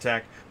great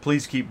tech.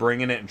 Please keep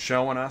bringing it and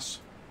showing us.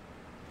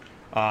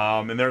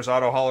 And there's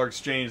Auto Hauler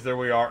Exchange. There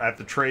we are at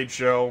the trade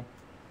show.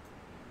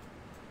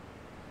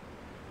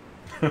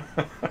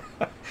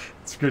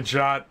 It's a good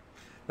shot.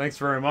 Thanks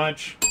very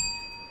much.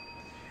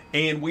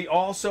 And we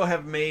also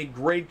have made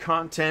great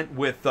content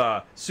with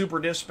Super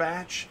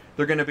Dispatch.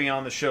 They're going to be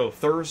on the show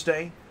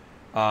Thursday.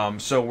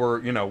 So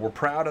we're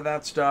proud of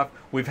that stuff.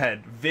 We've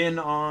had Vin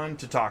on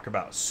to talk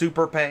about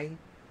SuperPay.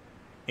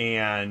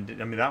 And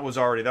I mean, that was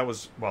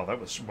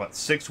what,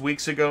 6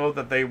 weeks ago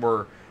that they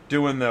were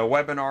doing the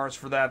webinars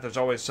for that. There's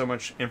always so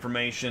much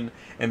information.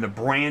 And the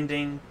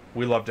branding,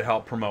 we love to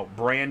help promote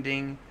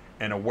branding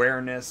and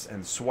awareness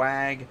and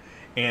swag.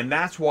 And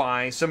that's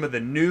why some of the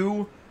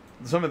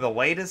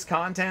latest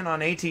content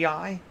on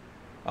ATI,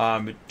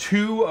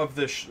 two of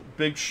the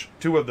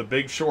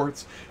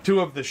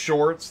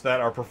shorts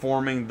that are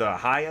performing the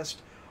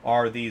highest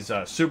are these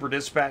Super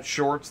Dispatch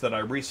shorts that I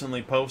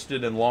recently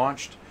posted and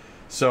launched.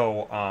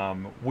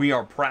 So we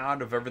are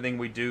proud of everything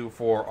we do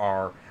for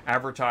our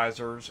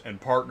advertisers and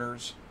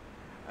partners.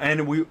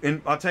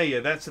 And I'll tell you,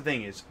 that's the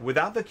thing, is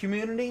without the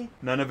community,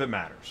 none of it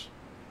matters,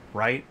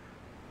 right?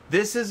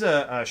 This is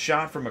a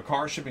shot from a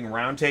car shipping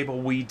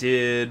roundtable we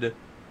did,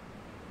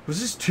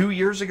 was this 2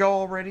 years ago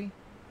already?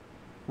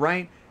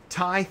 Right?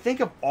 Ty, think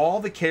of all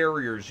the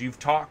carriers you've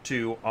talked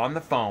to on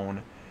the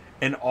phone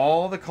and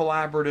all the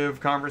collaborative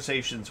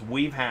conversations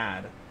we've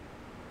had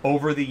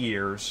over the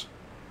years.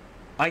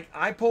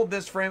 I pulled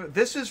this frame.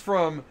 This is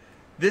from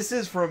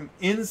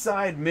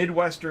inside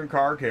Midwestern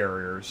car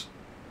carriers,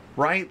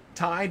 right?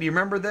 Ty, do you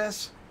remember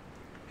this?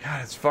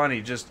 God, it's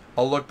funny. Just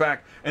I'll look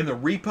back, and the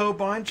repo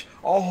bunch,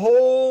 a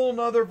whole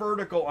nother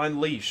vertical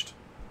unleashed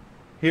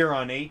here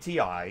on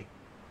ATI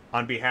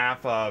on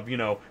behalf of, you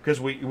know,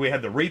 because we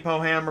had the repo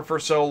hammer for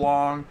so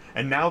long,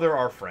 and now they're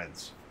our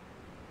friends.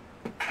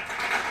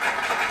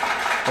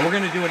 And we're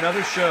going to do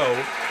another show.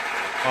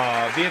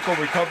 Vehicle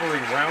Recovery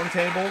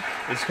Roundtable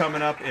is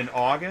coming up in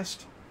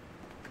August.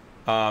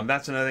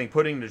 That's another thing,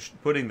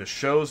 putting the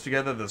shows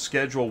together, the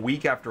schedule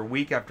week after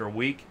week after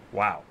week.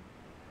 Wow.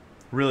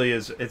 Really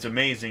is, it's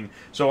amazing.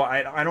 So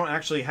I don't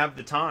actually have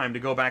the time to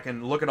go back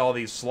and look at all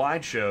these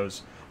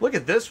slideshows. Look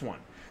at this one.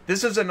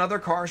 This is another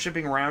car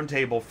shipping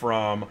roundtable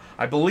from,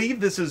 I believe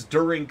this is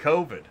during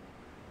COVID.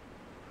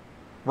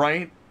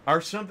 Right?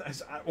 Or something,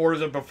 or is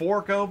it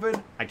before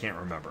COVID? I can't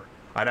remember.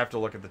 I'd have to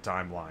look at the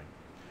timeline.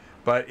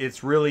 But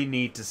it's really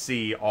neat to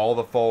see all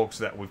the folks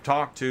that we've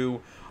talked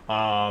to,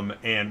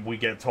 and we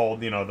get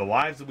told, you know, the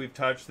lives that we've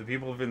touched, the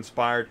people who've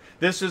inspired.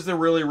 This is the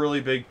really,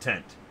 really big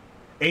tent.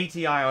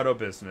 ATI Auto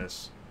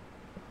Business,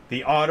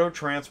 the auto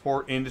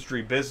transport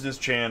industry business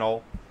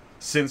channel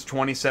since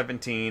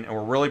 2017, and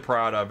we're really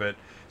proud of it.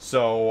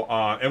 So,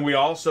 and we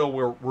also,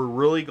 we're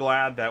really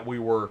glad that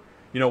we're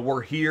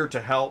here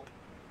to help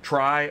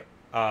try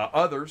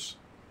others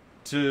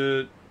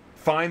to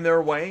find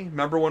their way.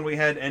 Remember when we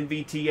had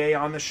NVTA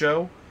on the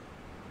show?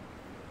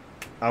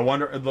 I'd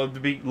love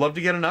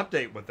to get an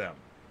update with them.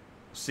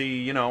 See,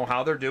 you know,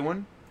 how they're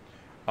doing.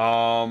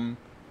 I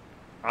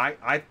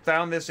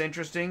found this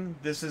interesting.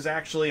 This is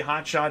actually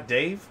Hotshot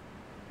Dave.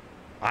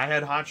 I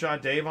had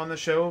Hotshot Dave on the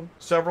show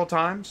several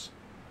times,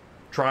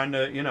 trying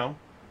to, you know,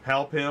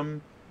 help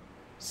him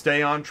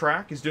stay on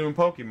track. He's doing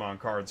Pokemon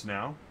cards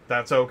now.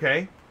 That's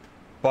okay.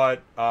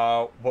 But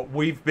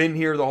we've been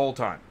here the whole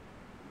time.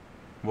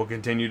 We'll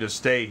continue to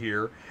stay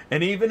here.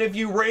 And even if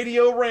you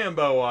Radio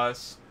Rambo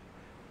us,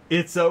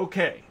 it's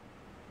okay.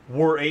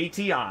 We're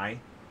ATI.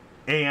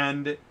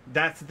 And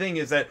that's the thing,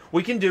 is that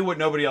we can do what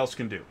nobody else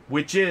can do,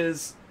 which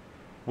is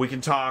we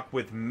can talk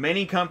with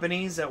many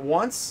companies at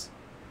once,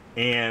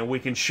 and we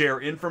can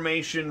share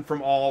information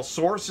from all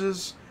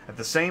sources at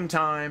the same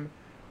time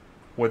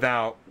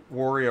without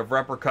worry of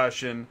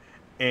repercussion.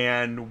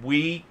 And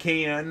we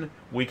can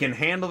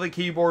handle the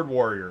keyboard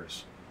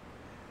warriors.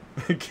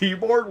 The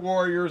keyboard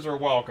warriors are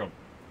welcome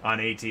on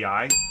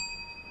ATI.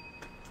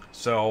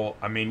 So,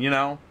 I mean, you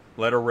know,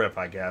 let her rip,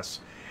 I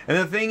guess. And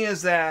the thing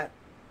is that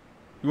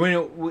we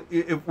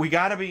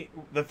gotta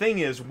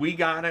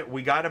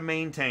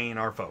maintain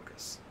our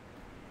focus.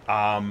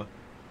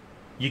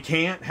 You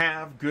can't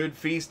have good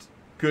feast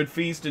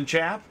and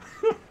chap.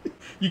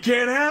 You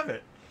can't have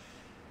it.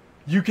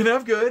 You can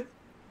have good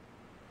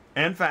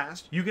and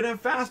fast. You can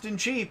have fast and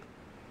cheap.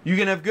 You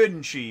can have good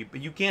and cheap,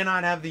 but you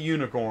cannot have the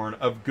unicorn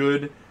of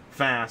good,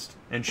 fast,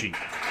 and cheap.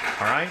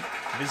 All right?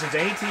 This is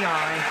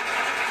ATI.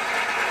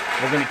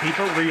 We're going to keep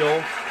it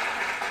real.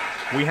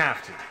 We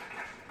have to.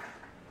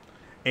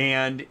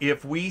 And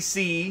if we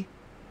see,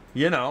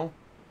 you know,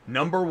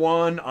 number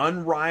one,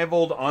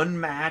 unrivaled,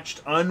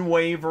 unmatched,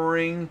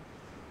 unwavering,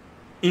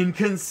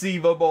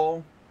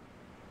 inconceivable,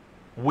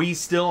 we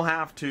still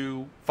have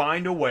to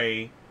find a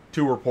way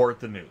to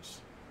report the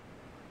news.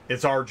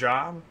 It's our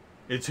job.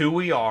 It's who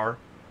we are.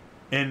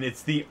 And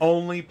it's the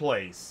only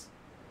place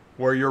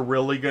where you're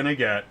really going to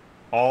get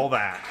all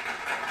that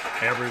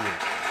every week.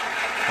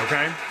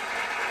 Okay?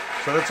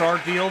 So that's our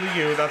deal to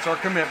you. That's our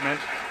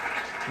commitment.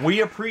 We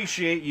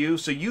appreciate you.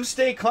 So you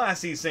stay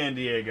classy, San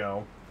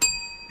Diego.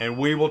 And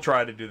we will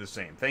try to do the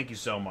same. Thank you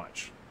so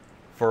much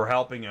for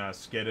helping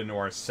us get into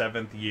our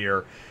 7th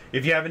year.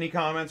 If you have any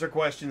comments or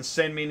questions,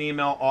 send me an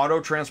email,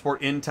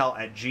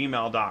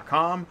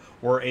 autotransportintel@gmail.com.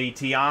 We're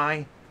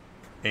ATI,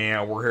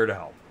 and we're here to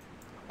help.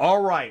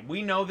 All right,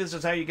 we know this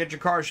is how you get your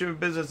car shipping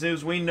business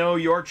news. We know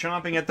you're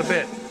chomping at the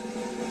bit.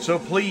 So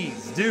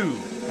please do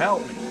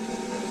help me.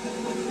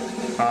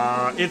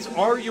 It's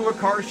Are You a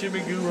Car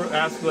Shipping Guru?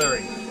 Ask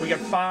Larry. We got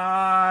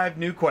 5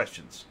 new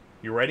questions.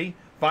 You ready?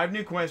 5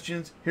 new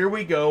questions. Here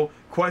we go.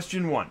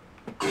 Question 1.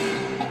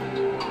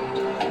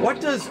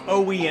 What does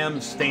OEM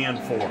stand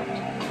for?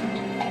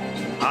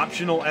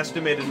 Optional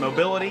Estimated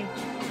Mobility,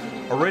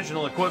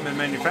 Original Equipment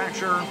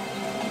Manufacturer,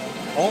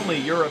 Only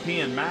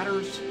European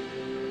Matters,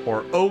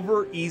 or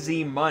Over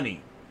Easy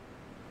Money?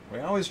 We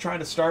always try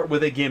to start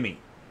with a gimme.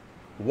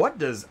 What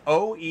does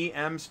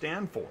OEM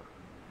stand for?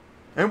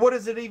 And what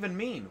does it even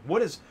mean?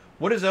 What is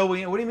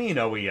OEM? What do you mean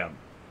OEM?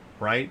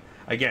 Right?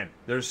 Again,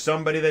 there's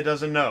somebody that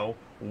doesn't know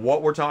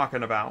what we're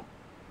talking about,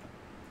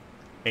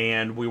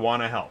 and we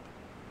want to help.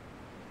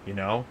 You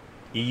know,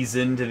 ease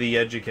into the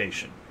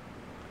education.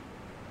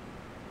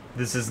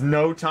 This is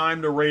no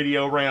time to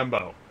Radio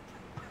Rambo.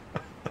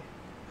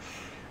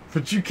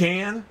 But you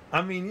can.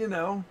 I mean, you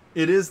know,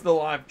 it is the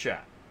live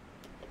chat.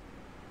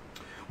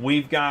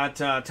 We've got,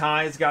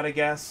 Ty's got a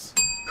guess.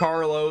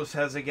 Carlos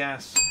has a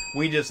guess.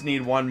 We just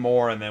need one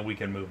more, and then we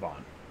can move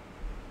on,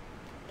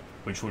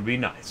 which would be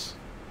nice.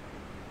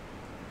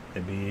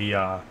 It'd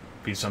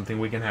be something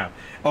we can have.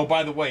 Oh,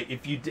 by the way,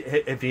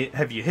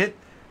 have you hit?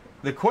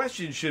 The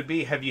question should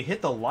be, have you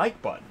hit the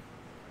like button?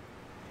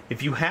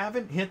 If you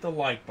haven't hit the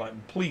like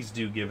button, please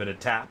do give it a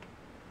tap.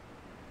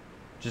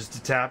 Just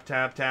a tap,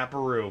 tap,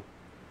 taparoo.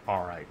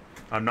 All right.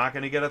 I'm not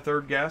going to get a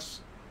third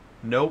guess.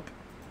 Nope.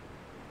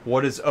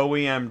 What is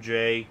OEM,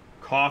 Jay?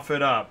 Cough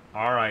it up.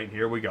 All right,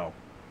 here we go.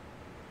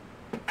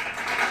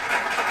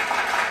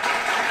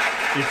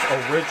 It's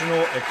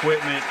original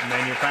equipment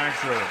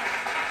manufacturer.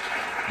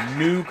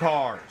 New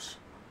cars.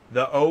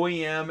 The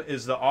OEM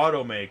is the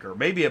automaker.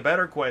 Maybe a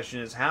better question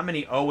is, how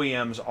many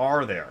OEMs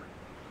are there?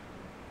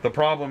 The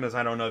problem is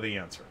I don't know the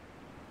answer.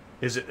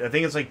 I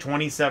think it's like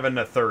 27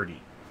 to 30.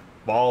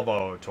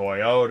 Volvo,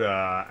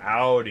 Toyota,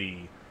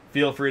 Audi.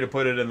 Feel free to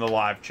put it in the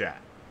live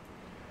chat.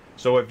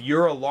 So if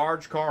you're a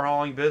large car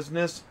hauling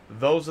business,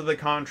 those are the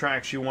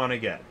contracts you want to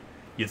get.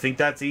 You think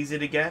that's easy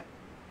to get?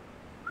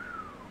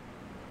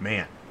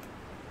 Man.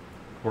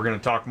 We're going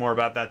to talk more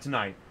about that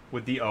tonight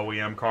with the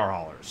OEM car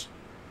haulers.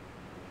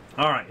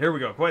 All right, here we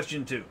go.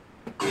 Question 2.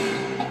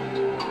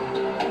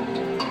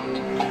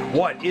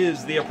 What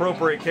is the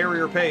appropriate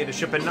carrier pay to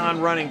ship a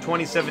non-running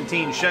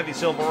 2017 Chevy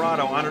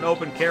Silverado on an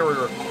open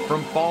carrier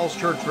from Falls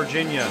Church,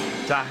 Virginia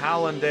to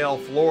Hallandale,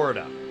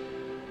 Florida?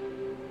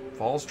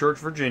 Falls Church,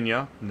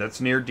 Virginia.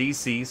 That's near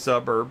D.C.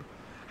 suburb.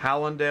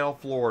 Hallandale,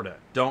 Florida.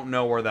 Don't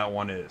know where that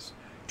one is.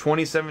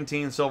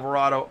 2017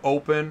 Silverado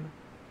open.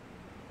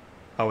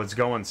 Oh, it's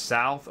going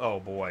south? Oh,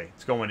 boy.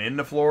 It's going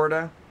into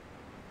Florida?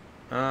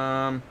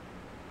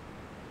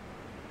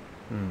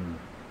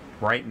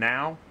 Right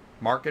now,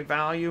 market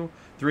value,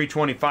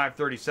 $325,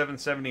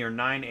 $37.70, or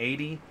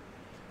 $980.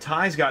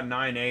 Ty's got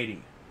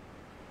 $980.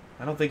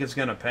 I don't think it's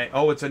going to pay.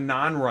 Oh, it's a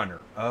non-runner.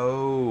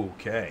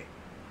 Okay.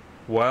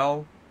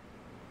 Well,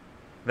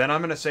 then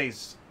I'm going to say...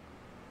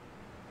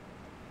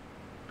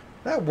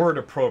 That word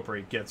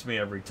appropriate gets me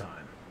every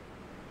time.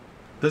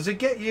 Does it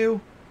get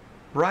you?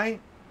 Right?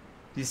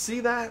 Do you see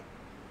that?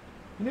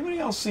 Anybody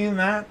else seeing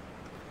that?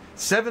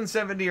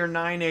 $770 or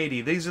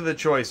 $980. These are the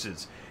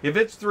choices. If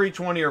it's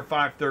 $320 or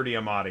 $530,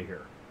 I'm out of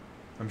here.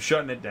 I'm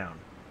shutting it down.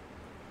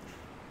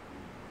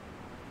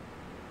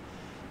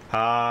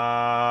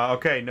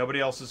 Okay, nobody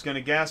else is going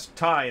to guess.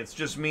 Ty, it's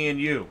just me and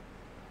you.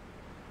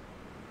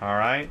 All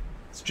right?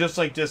 It's just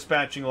like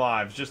dispatching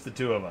live. It's just the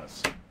two of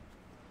us.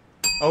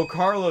 Oh,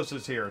 Carlos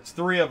is here. It's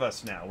 3 of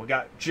us now. We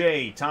got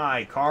Jay,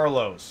 Ty,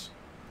 Carlos.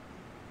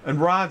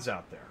 And Rod's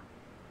out there.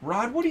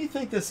 Rod, what do you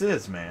think this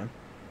is, man?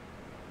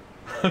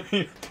 I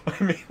mean,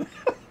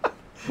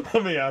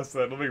 let me ask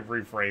that. Let me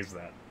rephrase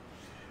that.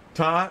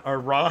 Ty or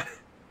Rod?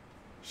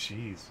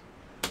 Jeez.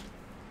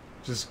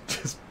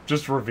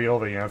 Just reveal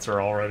the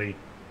answer already.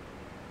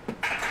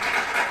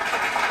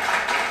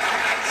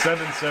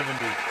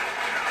 770.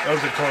 That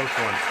was a close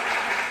one.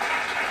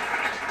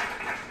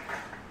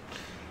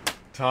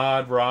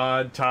 Todd,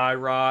 Rod, Ty,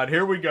 Rod.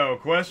 Here we go.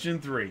 Question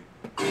 3.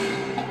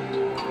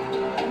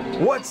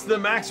 What's the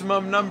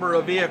maximum number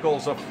of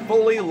vehicles a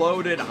fully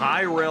loaded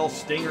high-rail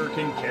Stinger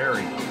can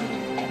carry?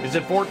 Is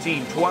it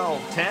 14,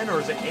 12, 10,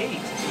 or is it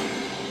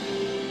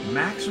 8?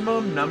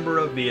 Maximum number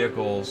of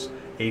vehicles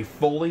a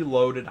fully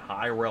loaded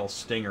high-rail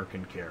Stinger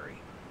can carry.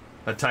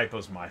 That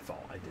typo's my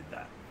fault. I did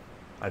that.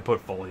 I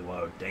put fully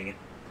load. Dang it.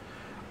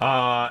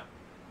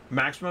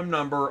 Maximum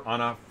number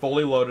on a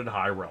fully loaded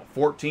high-rail.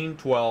 14,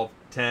 12,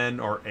 10,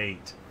 or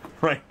 8.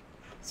 Right.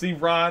 See,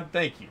 Rod,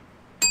 thank you.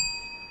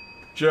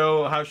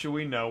 Joe, how should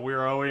we know? We're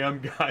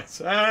OEM guys.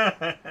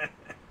 That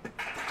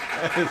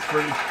is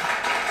pretty...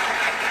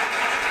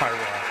 Hi,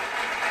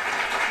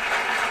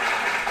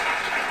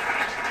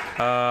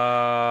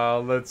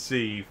 Rod. Let's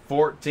see.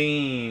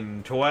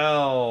 14,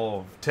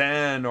 12,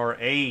 10, or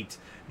 8.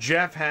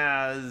 Jeff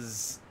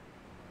has...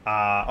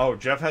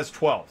 Jeff has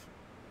 12.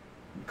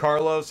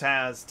 Carlos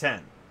has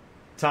 10.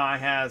 Ty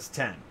has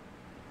 10.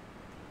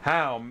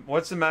 How?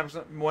 What's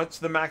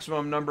the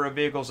maximum number of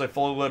vehicles a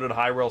fully loaded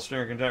high-rail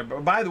Stinger can carry?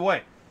 By the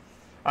way,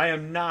 I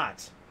am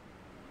not.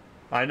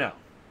 I know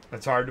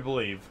it's hard to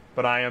believe,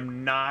 but I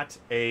am not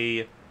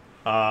a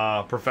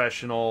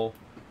professional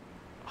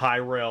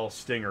high-rail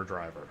Stinger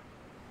driver.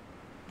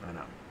 I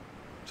know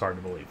it's hard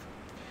to believe.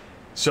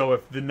 So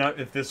if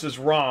this is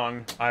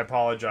wrong, I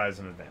apologize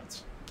in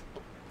advance.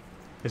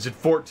 Is it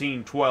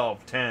 14,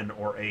 12, 10,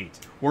 or 8?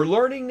 We're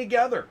learning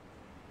together.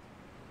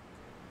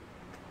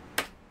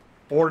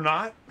 Or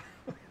not?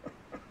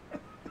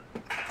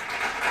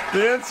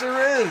 The answer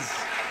is,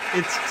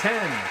 it's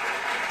 10.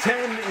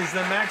 10 is the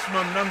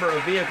maximum number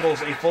of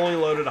vehicles a fully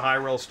loaded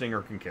high-rail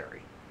Stinger can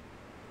carry.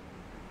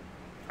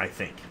 I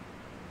think.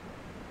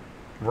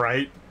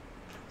 Right?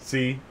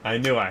 See? I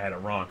knew I had it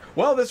wrong.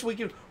 Well, this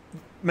week,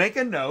 make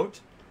a note,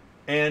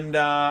 and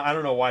I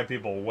don't know why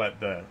people wet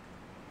the...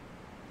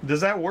 Does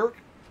that work?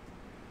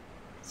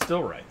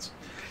 Still writes.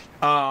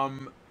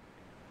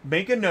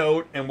 Make a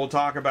note, and we'll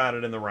talk about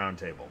it in the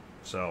roundtable.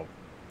 So,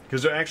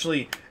 because they're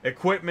actually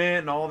equipment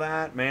and all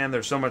that, man,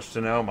 there's so much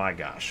to know. My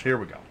gosh. Here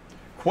we go.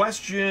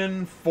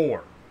 Question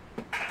 4.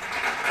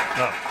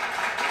 Oh.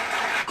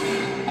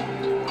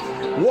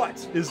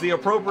 What is the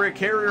appropriate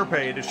carrier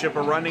pay to ship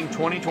a running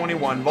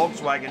 2021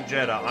 Volkswagen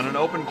Jetta on an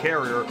open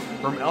carrier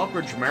from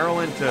Elkridge,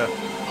 Maryland to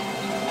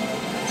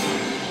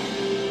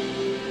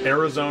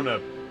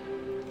Arizona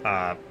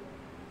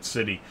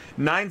City?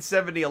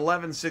 $970,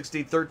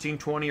 $1160,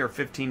 $1320, or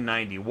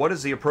 $1590. What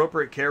is the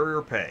appropriate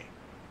carrier pay?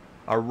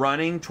 A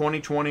running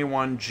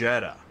 2021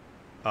 Jetta.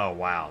 Oh,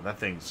 wow. That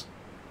thing's...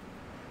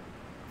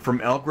 From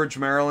Elkridge,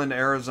 Maryland to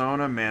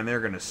Arizona, man,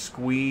 they're going to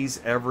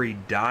squeeze every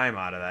dime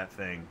out of that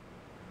thing.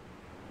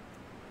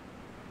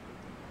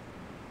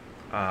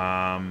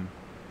 I'm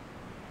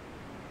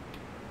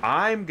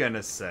going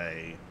to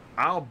say,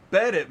 I'll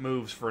bet it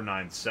moves for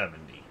 $970.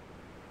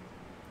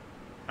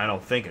 I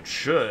don't think it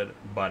should,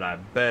 but I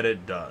bet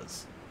it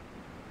does.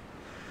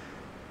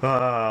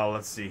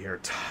 Let's see here.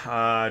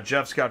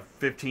 Jeff's got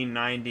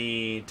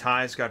 $1590.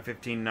 Ty's got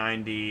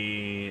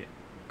 $1590.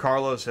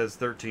 Carlos has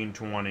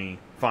 $1320.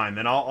 Fine,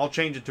 then I'll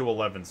change it to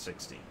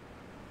 $1160.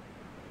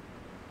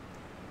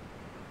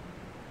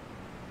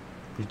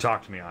 You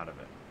talked me out of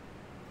it.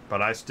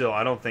 But I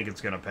don't think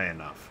it's going to pay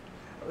enough.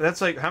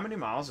 That's like, how many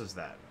miles is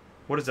that?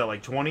 What is that,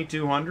 like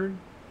 2,200?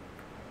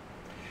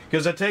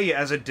 Because I tell you,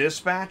 as a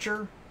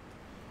dispatcher,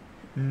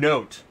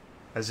 note,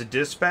 as a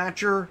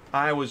dispatcher,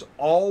 I was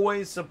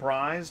always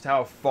surprised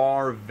how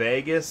far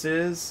Vegas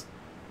is,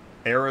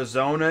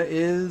 Arizona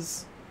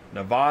is,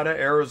 Nevada,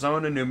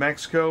 Arizona, New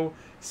Mexico.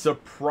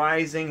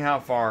 Surprising how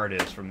far it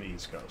is from the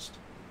East Coast.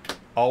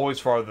 Always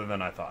farther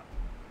than I thought.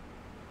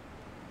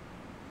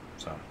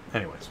 So,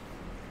 anyways,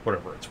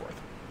 whatever it's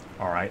worth.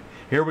 All right,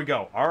 here we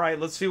go. All right,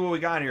 let's see what we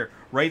got here.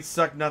 Rates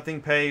suck,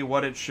 nothing pay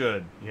what it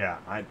should. Yeah,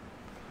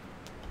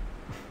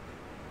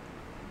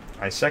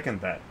 I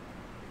second that.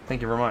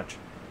 Thank you very much.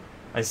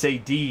 I say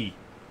D.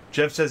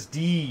 Jeff says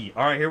D.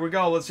 All right, here we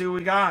go. Let's see what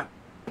we got.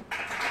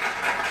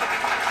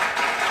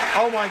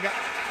 Oh my God.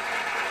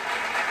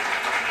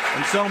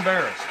 I'm so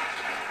embarrassed.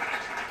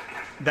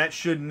 That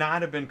should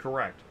not have been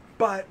correct.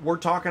 But we're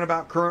talking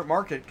about current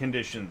market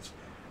conditions.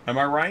 Am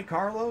I right,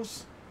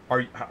 Carlos?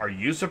 Are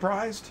you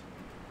surprised?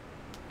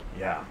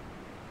 Yeah.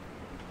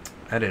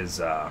 That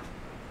is,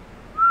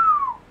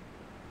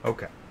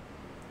 okay.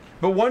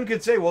 But one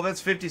could say, well, that's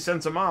 50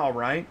 cents a mile,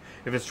 right?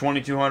 If it's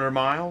 2,200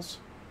 miles.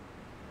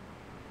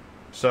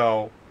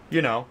 So,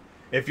 you know,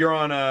 if you're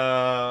on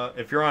a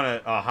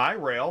high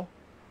rail,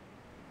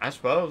 I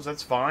suppose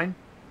that's fine.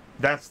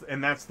 That's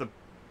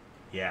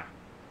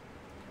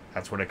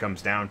what it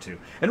comes down to.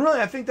 And really,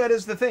 I think that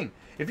is the thing.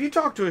 If you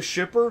talk to a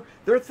shipper,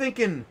 they're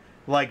thinking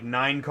like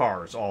 9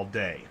 cars all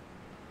day.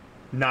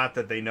 Not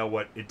that they know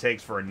what it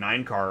takes for a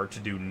 9 car to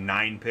do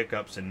 9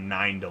 pickups and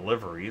 9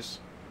 deliveries.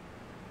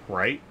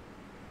 Right?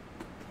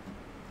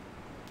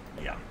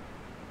 Yeah.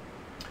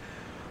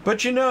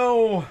 But you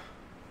know,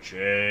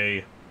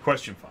 Jay,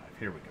 question 5.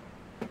 Here we go.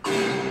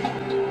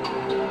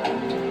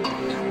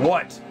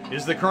 What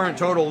is the current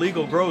total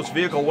legal gross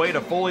vehicle weight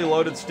a fully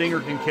loaded Stinger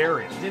can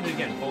carry? I did it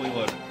again, fully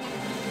loaded.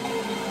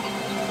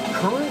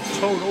 Current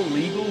total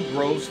legal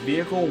gross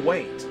vehicle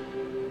weight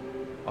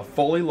a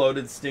fully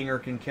loaded Stinger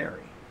can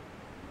carry.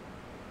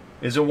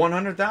 Is it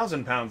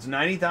 100,000 pounds,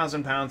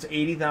 90,000 pounds,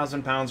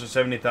 80,000 pounds, or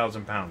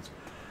 70,000 pounds?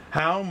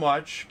 How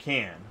much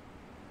can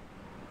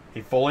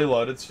a fully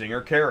loaded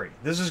Stinger carry?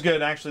 This is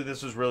good. Actually,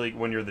 this is really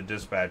when you're the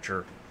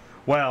dispatcher.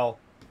 Well,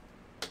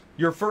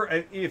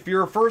 if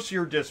you're a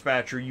first-year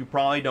dispatcher, you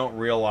probably don't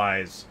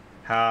realize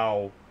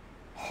how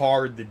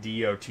hard the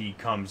DOT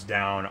comes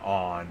down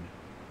on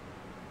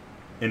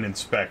an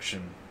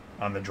inspection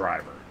on the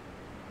driver.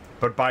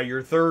 But by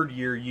your 3rd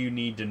year, you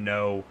need to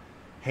know,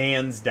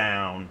 hands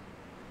down,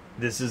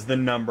 this is the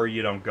number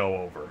you don't go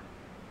over.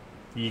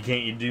 You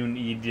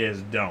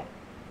just don't.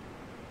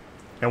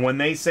 And when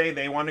they say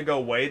they want to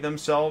go weigh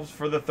themselves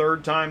for the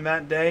 3rd time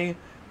that day,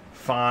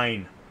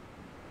 fine.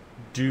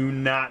 Do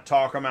not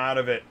talk them out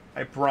of it.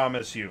 I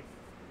promise you.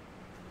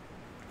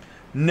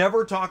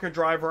 Never talk a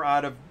driver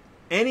out of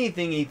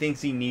anything he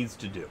thinks he needs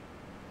to do.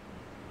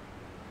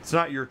 It's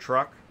not your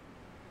truck.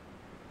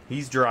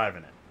 He's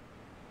driving it.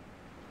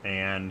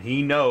 And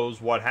he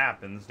knows what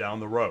happens down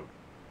the road.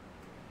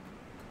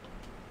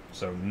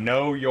 So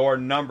know your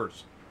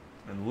numbers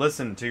and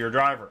listen to your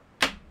driver.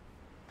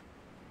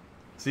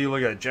 See,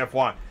 look at it, Jeff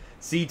Watt.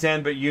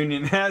 C10 but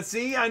union.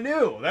 See, I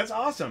knew. That's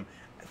awesome.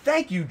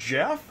 Thank you,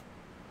 Jeff.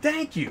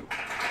 Thank you.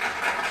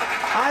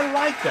 I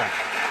like that.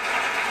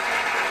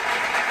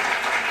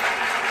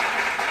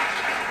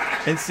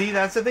 And see,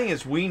 that's the thing,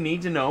 is we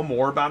need to know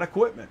more about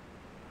equipment.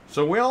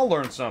 So we all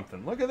learn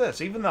something. Look at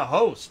this. Even the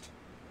host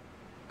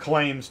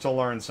claims to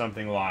learn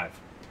something live.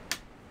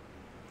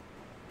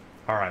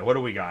 All right, what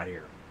do we got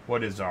here?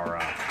 What is our...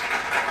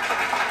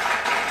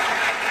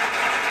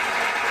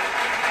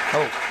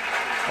 Oh,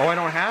 I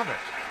don't have it.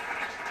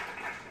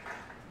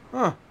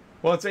 Huh.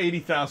 Well, it's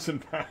 80,000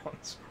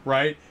 pounds,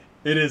 right?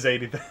 It is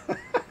 80,000.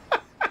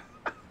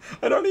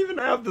 I don't even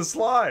have the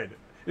slide.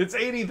 It's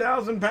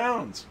 80,000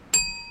 pounds.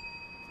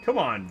 Come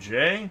on,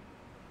 Jay.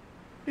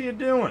 What are you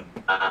doing?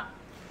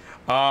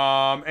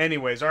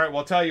 Anyways, all right, well,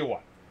 I'll tell you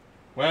what.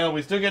 Well,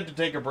 we still get to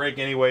take a break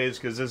anyways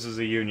because this is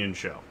a union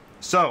show.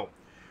 So,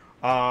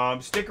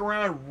 stick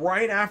around.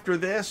 Right after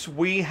this,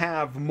 we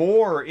have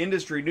more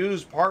industry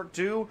news part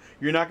 2.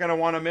 You're not going to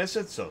want to miss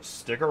it, so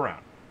stick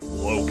around.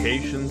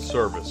 Location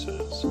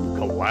Services,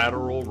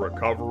 collateral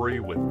recovery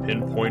with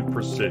pinpoint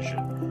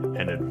precision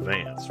and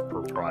advanced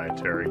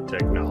proprietary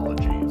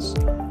technologies.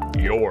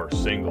 Your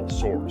single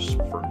source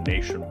for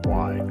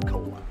nationwide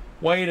collateral.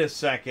 Wait a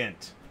second.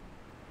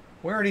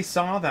 We already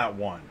saw that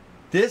one.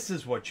 This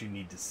is what you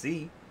need to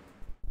see.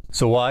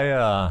 So why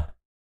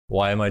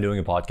am I doing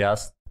a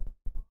podcast?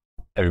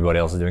 Everybody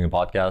else is doing a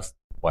podcast.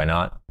 Why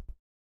not?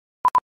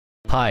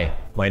 Hi,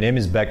 my name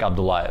is Bek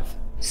Abdullayev,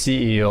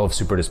 CEO of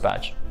Super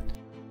Dispatch.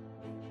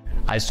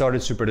 I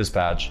started Super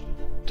Dispatch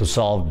to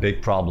solve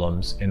big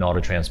problems in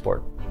auto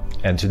transport.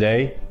 And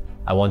today,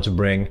 I want to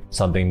bring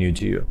something new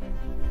to you.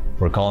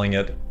 We're calling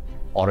it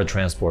Auto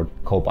Transport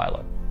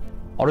Copilot.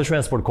 Auto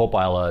Transport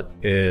Copilot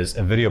is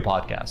a video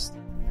podcast.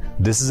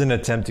 This is an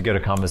attempt to get a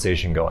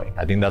conversation going.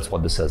 I think that's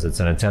what this is.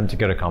 It's an attempt to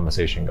get a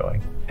conversation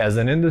going. As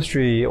an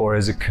industry or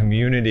as a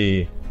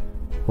community,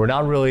 we're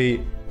not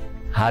really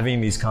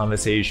having these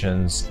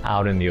conversations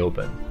out in the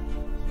open.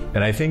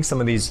 And I think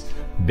some of these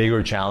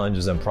bigger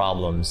challenges and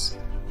problems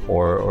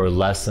or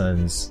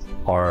lessons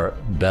are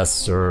best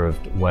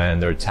served when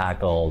they're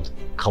tackled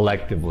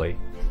collectively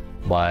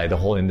by the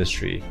whole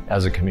industry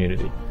as a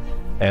community.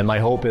 And my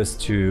hope is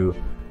to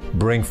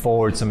bring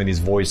forward some of these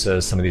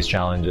voices, some of these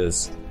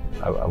challenges.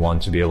 I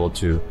want to be able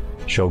to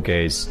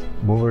showcase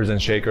movers and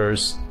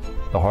shakers,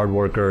 the hard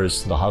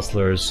workers, the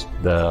hustlers,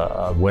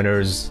 the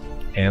winners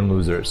and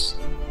losers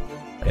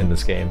in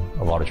this game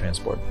of auto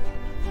transport.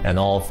 And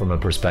all from a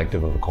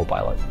perspective of a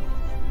co-pilot,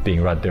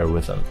 being right there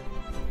with them.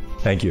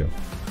 Thank you.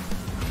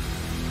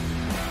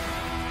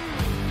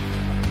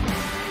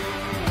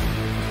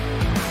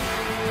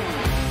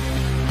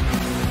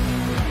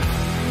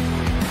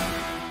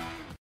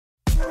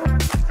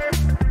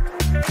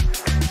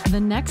 The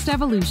next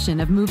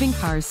evolution of moving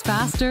cars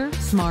faster,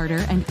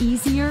 smarter, and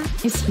easier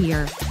is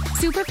here.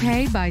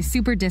 SuperPay by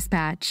Super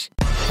Dispatch.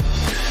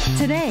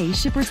 Today,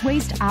 shippers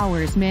waste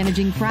hours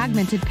managing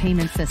fragmented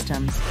payment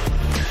systems.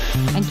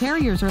 And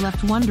carriers are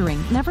left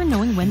wondering, never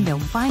knowing when they'll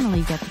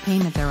finally get the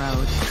payment they're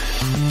owed.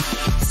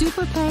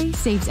 SuperPay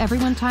saves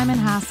everyone time and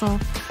hassle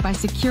by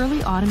securely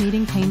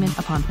automating payment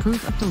upon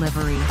proof of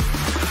delivery.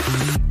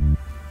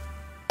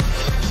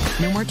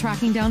 No more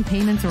tracking down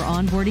payments or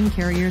onboarding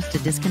carriers to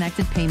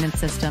disconnected payment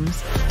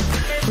systems.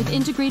 With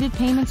integrated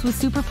payments with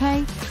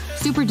SuperPay,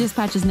 Super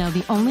Dispatch is now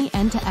the only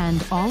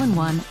end-to-end,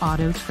 all-in-one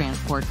auto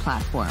transport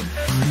platform.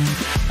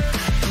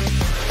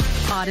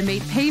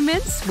 Automate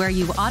payments where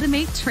you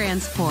automate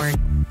transport.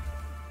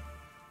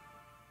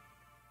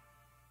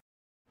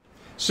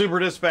 Super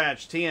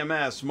Dispatch,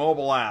 TMS,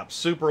 mobile apps,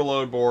 Super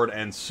Load Board,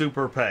 and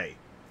SuperPay.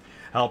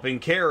 Helping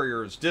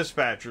carriers,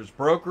 dispatchers,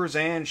 brokers,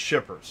 and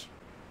shippers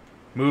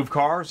move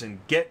cars and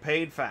get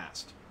paid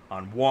fast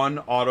on one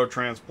auto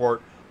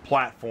transport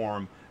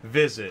platform.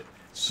 Visit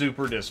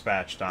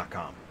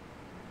superdispatch.com.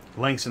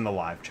 Links in the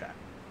live chat.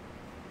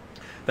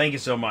 Thank you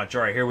so much.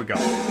 All right, here we go.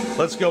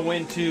 Let's go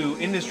into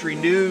industry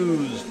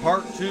news,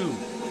 part 2.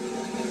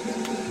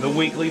 The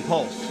Weekly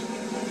Pulse,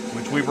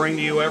 which we bring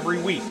to you every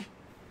week.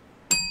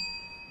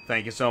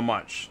 Thank you so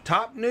much.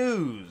 Top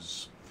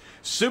news.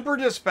 Super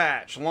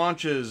Dispatch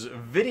launches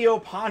video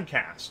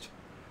podcast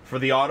for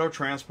the auto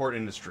transport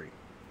industry.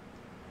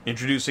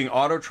 Introducing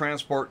Auto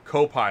Transport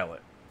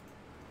Copilot.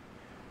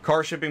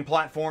 Car shipping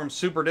platform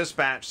Super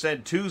Dispatch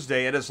said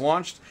Tuesday it has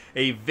launched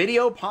a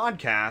video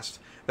podcast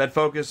that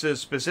focuses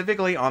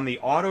specifically on the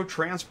auto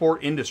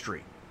transport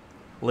industry.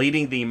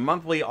 Leading the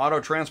monthly Auto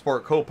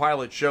Transport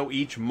Copilot show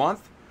each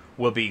month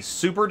will be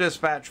Super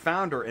Dispatch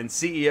founder and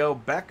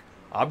CEO Bek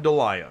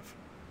Abdullayev.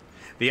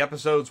 The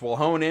episodes will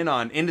hone in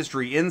on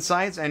industry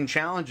insights and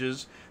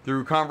challenges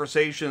through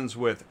conversations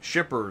with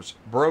shippers,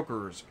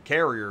 brokers,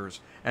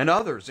 carriers, and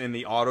others in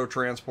the auto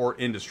transport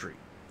industry.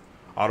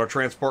 Auto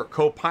Transport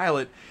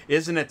Copilot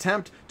is an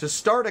attempt to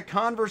start a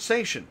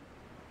conversation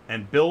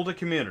and build a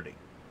community.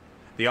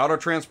 The auto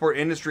transport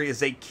industry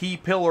is a key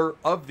pillar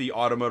of the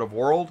automotive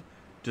world,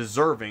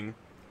 deserving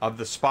of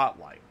the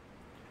spotlight.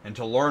 And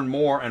to learn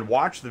more and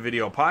watch the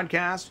video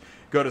podcast,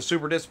 go to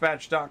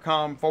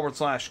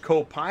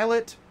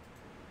superdispatch.com/copilot,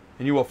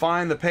 and you will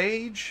find the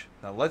page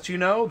that lets you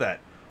know that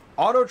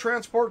Auto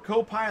Transport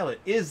Copilot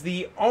is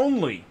the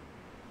only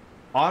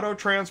auto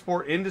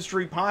transport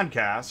industry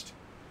podcast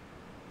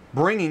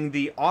bringing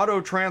the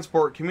auto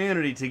transport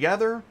community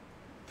together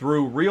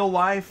through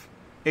real-life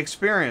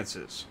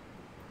experiences.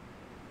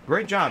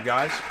 Great job,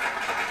 guys.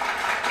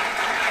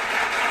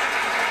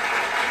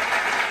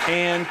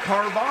 And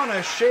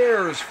Carvana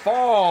shares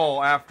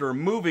fall after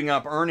moving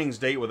up earnings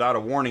date without a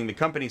warning. The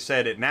company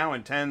said it now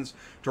intends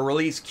to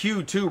release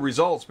Q2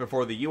 results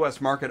before the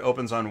U.S. market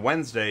opens on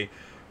Wednesday.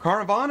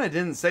 Carvana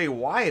didn't say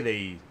why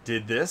they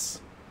did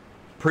this.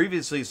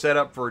 Previously set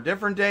up for a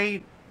different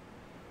date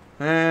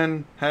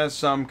and has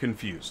some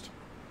confused.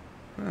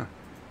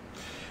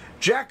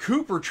 Jack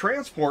Cooper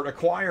Transport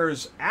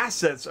acquires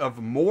assets of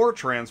More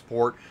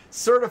Transport,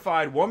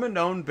 certified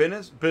woman-owned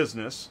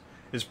business,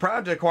 is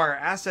proud to acquire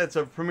assets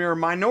of premier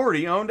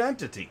minority-owned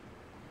entity.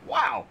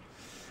 Wow.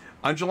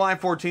 On July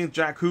 14th,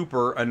 Jack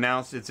Cooper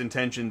announced its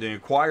intention to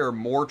acquire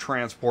More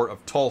Transport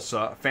of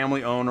Tulsa, a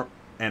family-owned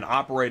and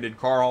operated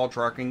car haul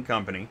trucking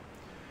company.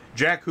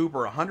 Jack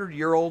Cooper, a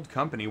 100-year-old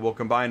company, will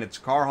combine its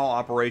car haul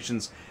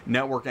operations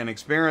network and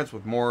experience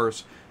with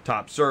Moore's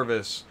top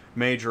service,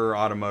 major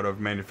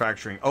automotive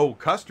manufacturing. Oh,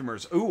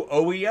 customers. Ooh,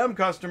 OEM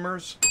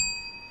customers.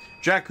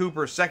 Jack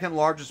Cooper's second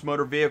largest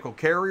motor vehicle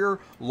carrier,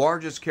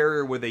 largest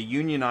carrier with a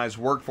unionized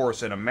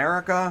workforce in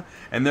America,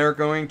 and they're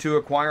going to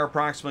acquire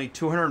approximately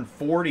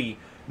 240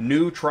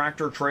 new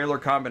tractor-trailer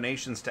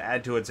combinations to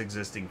add to its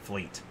existing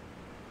fleet.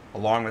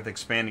 Along with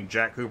expanding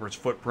Jack Cooper's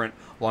footprint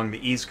along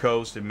the East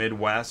Coast and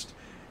Midwest,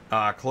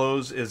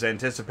 close is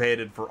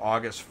anticipated for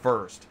August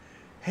 1st.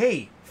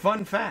 Hey,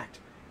 fun fact.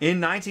 In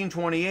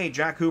 1928,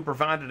 Jack Cooper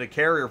founded a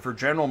carrier for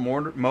General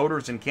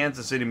Motors in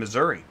Kansas City,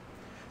 Missouri.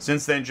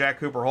 Since then, Jack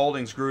Cooper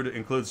Holdings grew to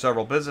include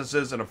several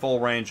businesses and a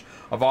full range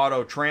of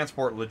auto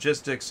transport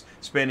logistics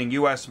spanning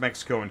U.S.,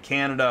 Mexico, and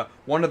Canada,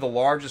 one of the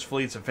largest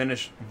fleets of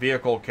finished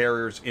vehicle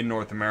carriers in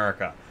North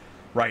America.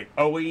 Right,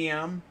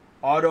 OEM,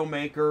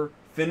 automaker,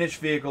 finished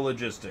vehicle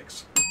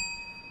logistics.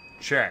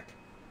 Check.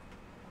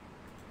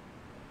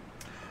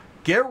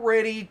 Get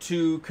ready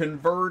to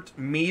convert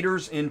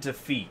meters into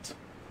feet.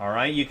 All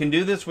right, you can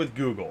do this with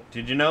Google.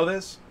 Did you know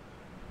this?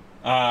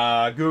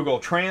 Google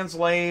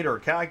Translate or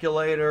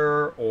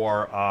Calculator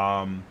or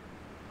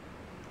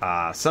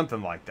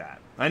something like that.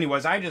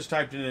 Anyways, I just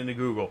typed it into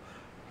Google.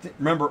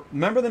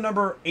 Remember the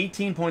number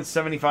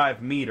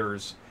 18.75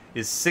 meters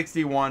is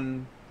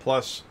 61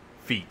 plus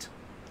feet.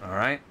 All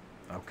right?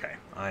 Okay,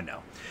 I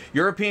know.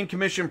 European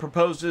Commission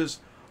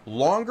proposes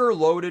longer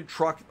loaded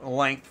truck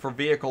length for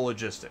vehicle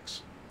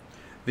logistics.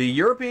 The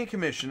European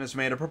Commission has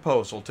made a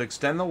proposal to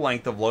extend the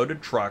length of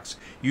loaded trucks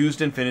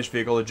used in finished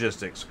vehicle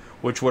logistics,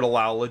 which would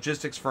allow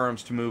logistics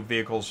firms to move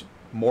vehicles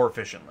more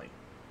efficiently.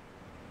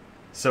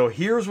 So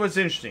here's what's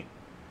interesting.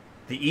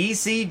 The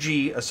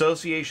ECG,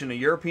 Association of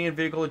European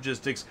Vehicle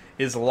Logistics,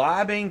 is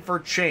lobbying for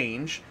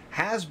change,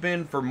 has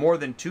been for more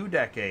than 2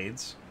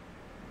 decades,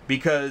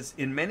 because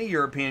in many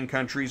European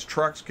countries,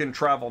 trucks can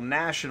travel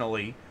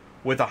nationally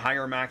with a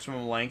higher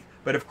maximum length,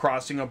 but if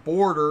crossing a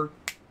border,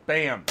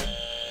 bam.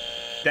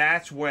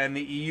 That's when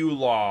the EU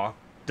law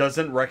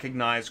doesn't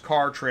recognize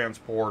car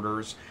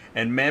transporters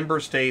and member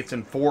states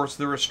enforce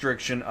the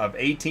restriction of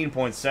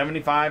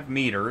 18.75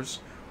 meters,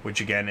 which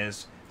again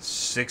is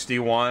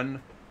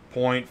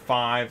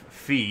 61.5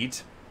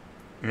 feet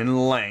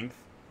in length,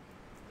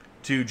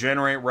 to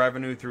generate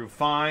revenue through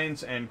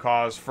fines and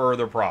cause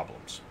further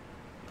problems.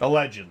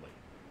 Allegedly.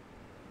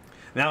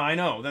 Now, I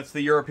know that's the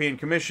European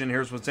Commission.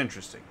 Here's what's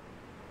interesting.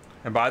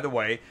 And by the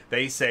way,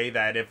 they say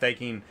that if they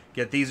can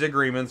get these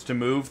agreements to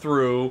move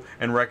through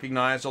and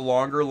recognize a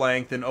longer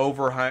length and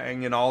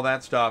overhang and all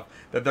that stuff,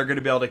 that they're going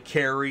to be able to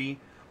carry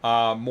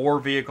more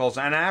vehicles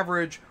on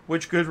average,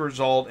 which could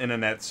result in a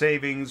net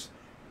savings,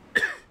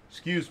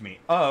 excuse me,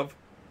 of,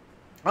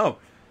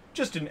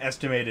 just an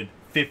estimated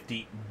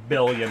 $50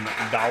 billion.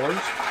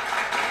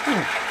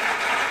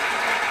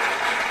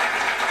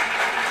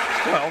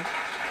 Well,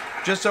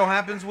 just so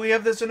happens we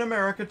have this in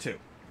America too.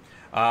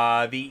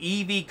 The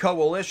EV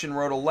Coalition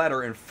wrote a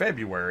letter in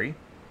February.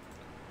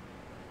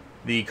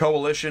 The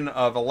Coalition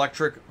of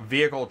Electric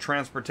Vehicle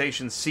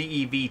Transportation,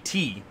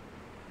 CEVT,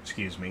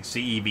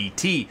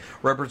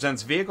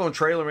 represents vehicle and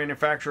trailer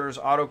manufacturers,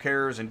 auto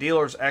carriers, and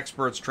dealers,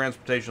 experts,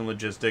 transportation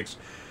logistics.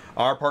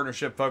 Our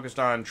partnership focused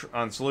on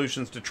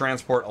solutions to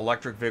transport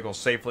electric vehicles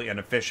safely and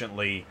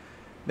efficiently.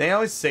 They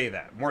always say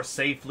that, more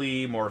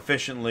safely, more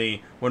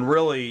efficiently, when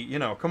really,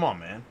 come on,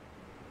 man.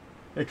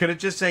 Could it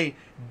just say,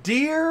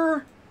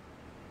 Dear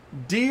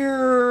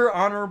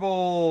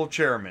Honorable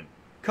Chairman,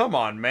 come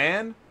on,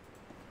 man.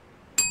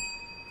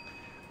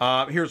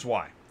 Here's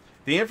why.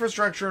 The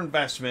Infrastructure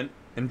Investment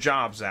and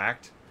Jobs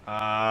Act,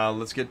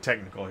 let's get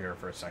technical here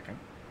for a second.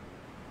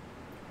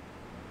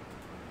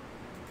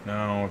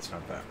 No, it's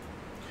not that.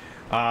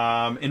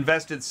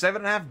 Invested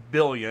 $7.5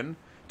 billion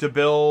to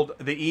build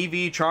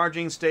the EV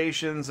charging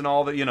stations and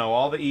all the,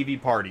 all the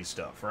EV party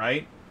stuff,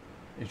 right?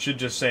 It should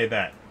just say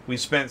that. We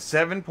spent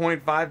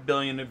 $7.5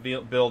 billion to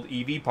build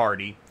EV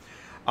party.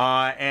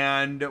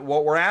 And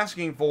what we're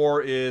asking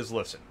for is,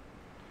 listen,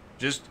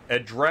 just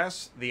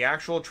address the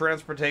actual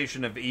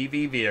transportation of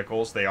EV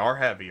vehicles. They are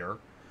heavier,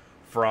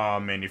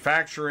 from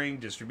manufacturing,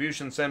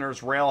 distribution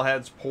centers,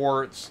 railheads,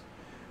 ports,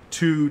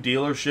 to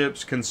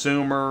dealerships,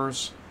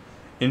 consumers.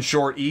 In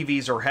short,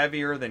 EVs are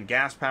heavier than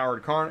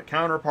gas-powered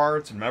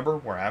counterparts. And remember,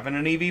 we're having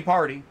an EV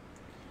party.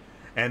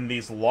 And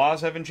these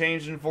laws haven't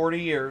changed in 40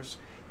 years.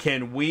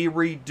 Can we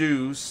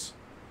reduce...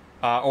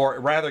 or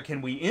rather,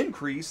 can we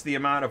increase the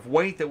amount of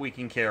weight that we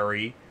can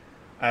carry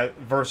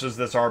versus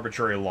this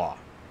arbitrary law?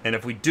 And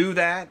if we do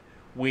that,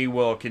 we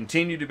will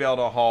continue to be able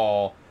to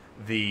haul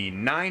the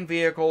 9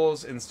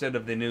 vehicles instead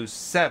of the new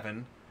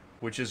 7,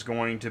 which is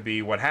going to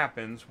be what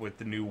happens with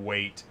the new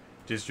weight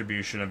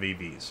distribution of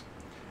EVs.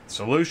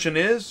 Solution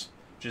is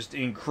just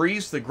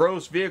increase the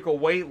gross vehicle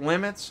weight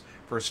limits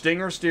for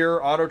Stinger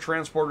steer auto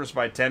transporters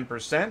by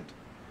 10%,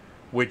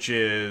 which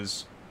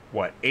is,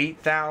 what,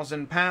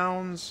 8,000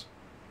 pounds?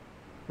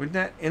 Isn't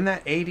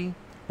that 80?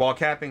 While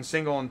capping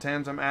single and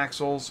tandem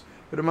axles.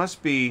 But it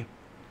must be,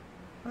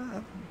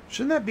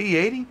 shouldn't that be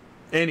 80?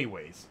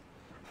 Anyways,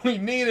 we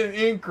need an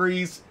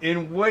increase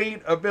in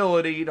weight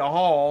ability to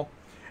haul,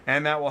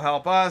 and that will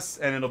help us,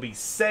 and it'll be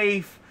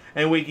safe,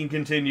 and we can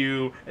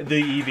continue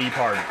the EV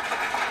party.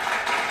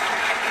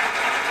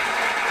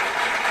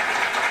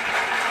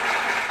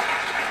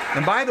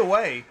 And by the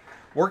way,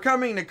 we're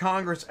coming to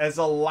Congress as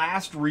a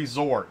last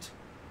resort.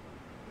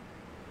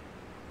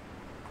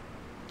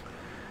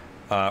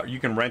 You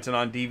can rent it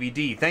on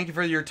DVD. Thank you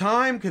for your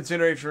time,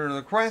 consideration, and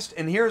request.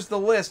 And here's the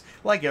list.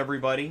 Like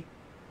everybody.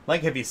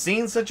 Like, have you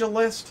seen such a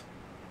list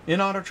in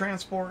auto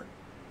transport?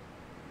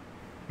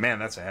 Man,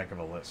 that's a heck of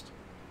a list.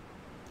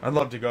 I'd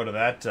love to go to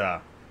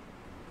that,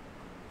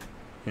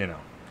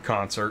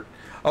 concert.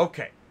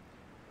 Okay.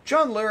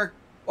 John Lyric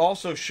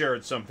also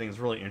shared something that's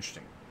really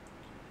interesting.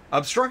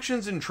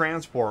 Obstructions in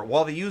transport.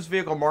 While the used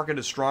vehicle market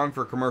is strong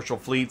for commercial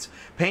fleets,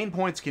 pain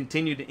points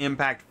continue to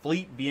impact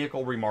fleet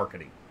vehicle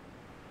remarketing.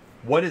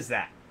 What is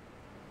that?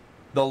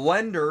 The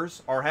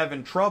lenders are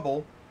having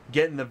trouble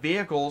getting the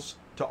vehicles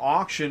to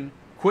auction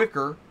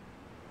quicker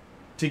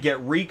to get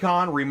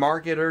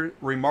remarketed,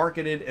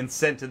 and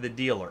sent to the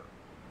dealer.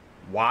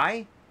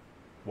 Why?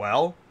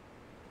 Well,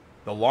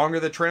 the longer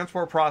the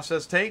transport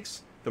process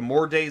takes, the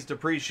more days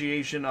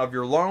depreciation of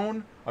your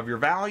loan, of your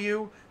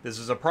value. This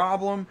is a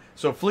problem.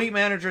 So fleet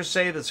managers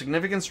say the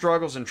significant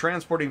struggles in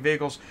transporting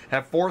vehicles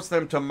have forced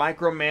them to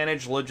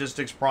micromanage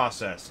logistics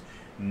process.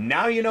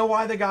 Now you know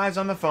why the guy's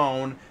on the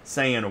phone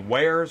saying,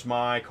 "Where's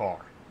my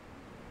car?"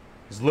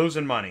 He's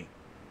losing money.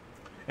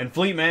 And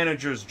fleet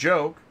managers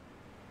joke,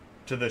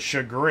 to the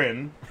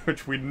chagrin,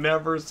 which we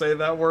never say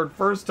that word,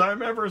 first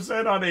time ever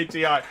said on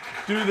ATI,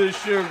 to the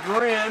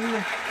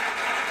chagrin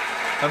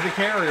of the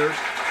carriers,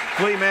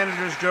 fleet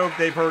managers joke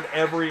they've heard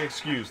every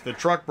excuse. The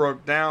truck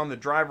broke down, the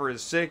driver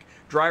is sick,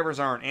 drivers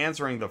aren't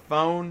answering the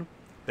phone.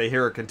 They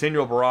hear a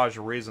continual barrage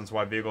of reasons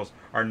why vehicles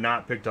are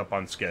not picked up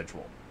on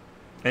schedule.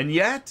 And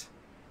yet,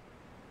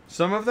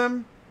 some of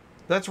them,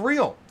 that's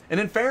real. And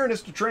in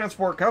fairness to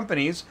transport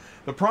companies,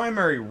 the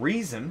primary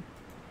reason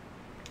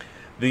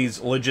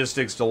these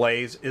logistics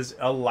delays is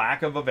a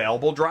lack of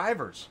available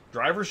drivers.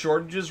 Driver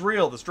shortage is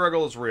real. The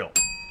struggle is real.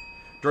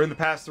 During the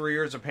past 3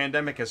 years, the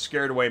pandemic has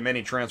scared away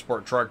many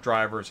transport truck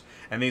drivers,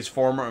 and these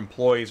former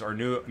employees are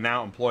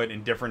now employed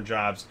in different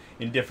jobs,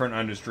 in different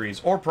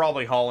industries, or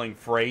probably hauling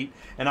freight.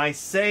 And I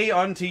say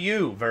unto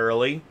you,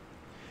 verily,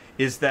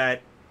 is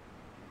that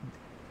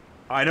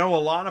I know a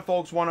lot of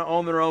folks want to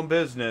own their own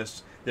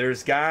business.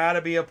 There's got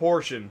to be a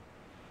portion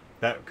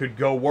that could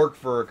go work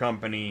for a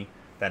company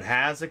that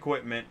has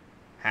equipment,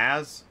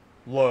 has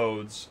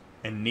loads,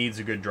 and needs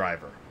a good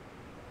driver.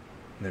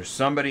 And there's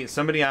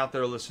somebody out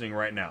there listening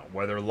right now,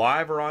 whether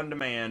live or on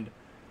demand,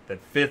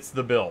 that fits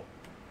the bill.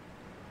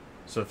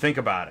 So think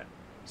about it.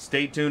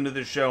 Stay tuned to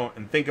the show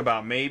and think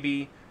about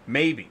maybe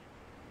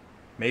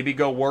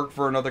go work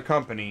for another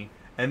company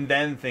and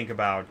then think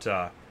about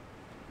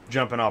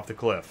jumping off the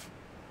cliff.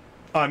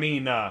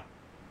 Into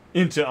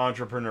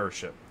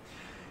entrepreneurship.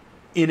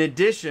 In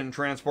addition,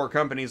 transport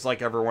companies,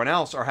 like everyone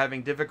else, are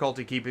having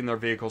difficulty keeping their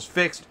vehicles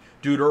fixed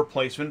due to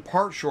replacement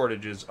part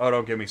shortages. Oh,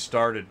 don't get me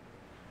started.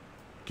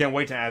 Can't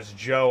wait to ask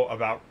Joe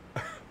about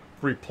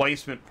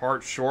replacement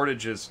part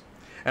shortages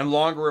and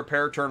longer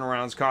repair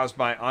turnarounds caused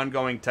by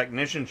ongoing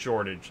technician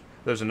shortage.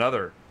 There's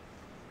another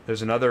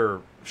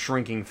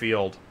shrinking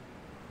field.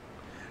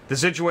 The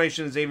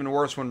situation is even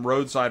worse when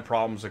roadside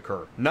problems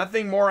occur.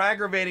 Nothing more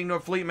aggravating to a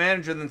fleet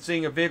manager than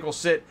seeing a vehicle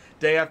sit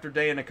day after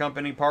day in a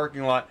company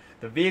parking lot.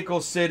 The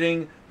vehicle's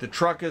sitting, the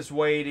truck is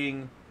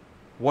waiting.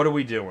 What are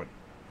we doing?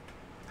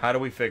 How do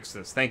we fix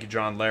this? Thank you,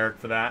 John Larrick,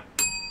 for that.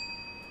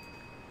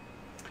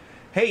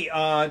 Hey,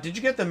 did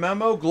you get the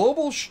memo?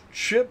 Global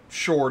chip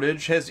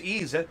shortage has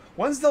eased.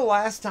 When's the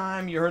last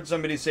time you heard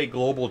somebody say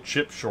global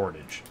chip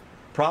shortage?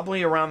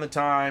 Probably around the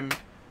time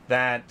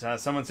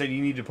that someone said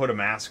you need to put a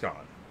mask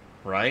on.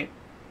 Right?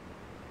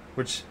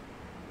 Which,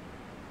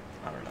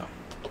 I don't know.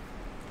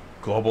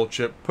 Global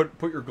chip. Put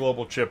your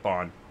global chip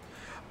on.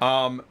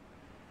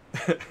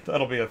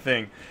 That'll be a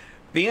thing.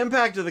 The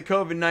impact of the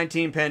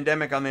COVID-19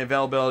 pandemic on the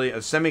availability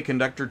of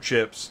semiconductor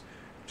chips.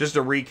 Just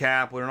a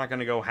recap, we're not going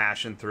to go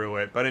hashing through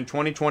it. But in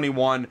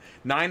 2021,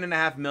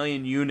 9.5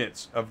 million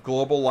units of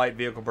global light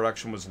vehicle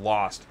production was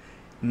lost.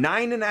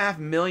 9.5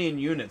 million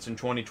units in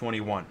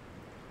 2021.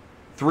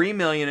 3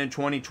 million in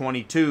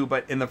 2022,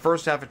 but in the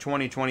first half of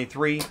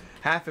 2023,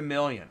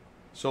 500,000.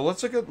 So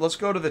let's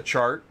go to the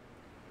chart,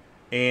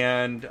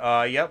 and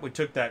we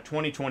took that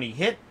 2020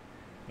 hit,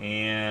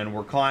 and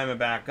we're climbing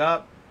back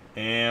up,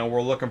 and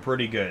we're looking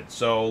pretty good.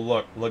 So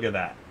look at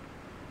that.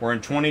 We're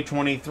in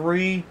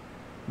 2023,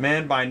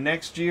 man. By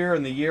next year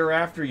and the year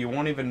after, you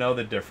won't even know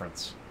the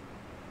difference,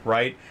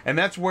 right? And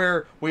that's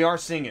where we are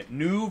seeing it.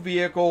 New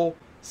vehicle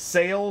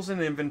sales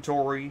and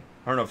inventory.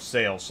 I don't know if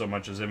sales so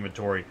much as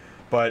inventory,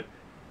 but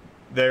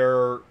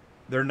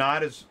they're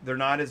not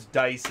as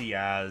dicey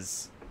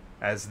as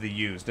the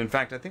used. In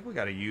fact, I think we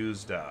got a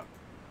used.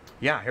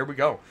 Yeah, here we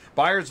go.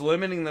 Buyers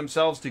limiting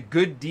themselves to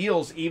good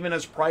deals even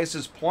as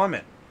prices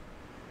plummet.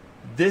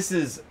 This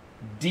is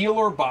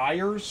dealer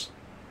buyers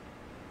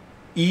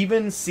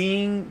even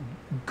seeing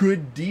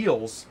good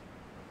deals.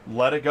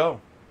 Let it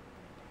go.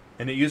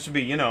 And it used to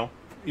be, it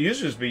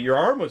used to just be your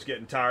arm was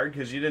getting tired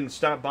because you didn't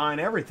stop buying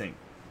everything.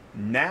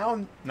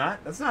 Now,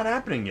 that's not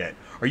happening yet.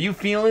 Are you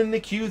feeling the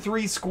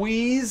Q3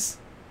 squeeze?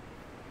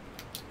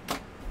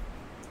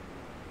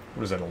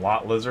 What is it, a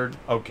lot lizard?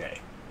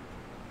 Okay.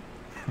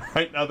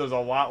 Right now there's a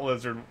lot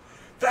lizard.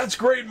 That's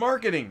great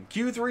marketing.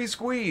 Q3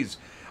 squeeze.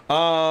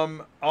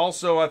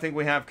 Also, I think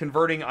we have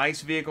converting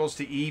ICE vehicles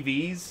to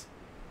EVs.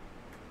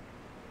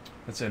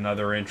 That's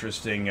another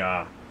interesting.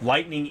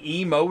 Lightning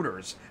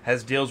E-Motors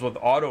has deals with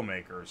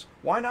automakers.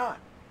 Why not?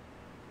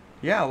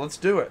 Yeah, let's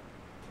do it.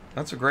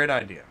 That's a great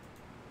idea.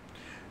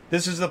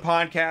 This is the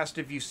podcast.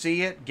 If you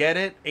see it, get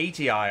it.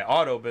 ATI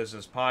Auto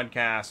Business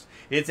Podcast.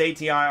 It's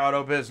ATI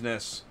Auto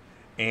Business.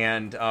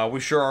 And we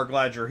sure are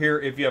glad you're here.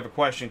 If you have a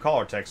question, call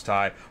or text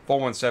Ty,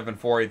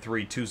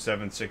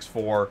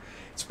 417-483-2764.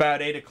 It's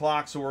about 8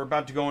 o'clock, so we're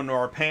about to go into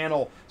our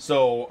panel.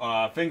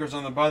 So fingers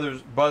on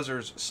the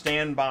buzzers,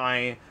 stand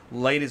by,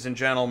 ladies and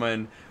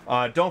gentlemen.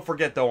 Don't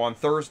forget, though, on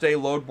Thursday,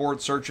 load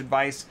board search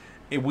advice.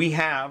 We're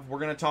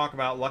going to talk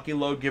about Lucky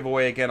Load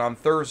giveaway again on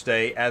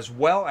Thursday, as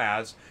well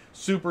as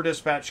Super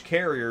Dispatch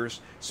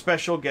Carriers.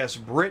 Special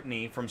guest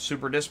Brittany from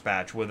Super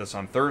Dispatch with us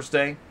on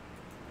Thursday.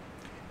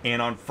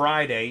 And on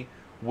Friday,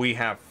 we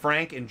have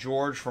Frank and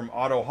George from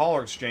Auto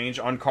Hauler Exchange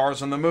on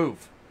Cars on the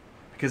Move.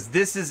 Because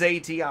this is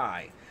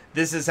ATI.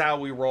 This is how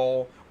we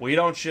roll. We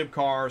don't ship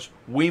cars.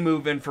 We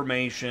move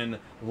information.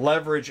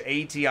 Leverage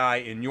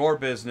ATI in your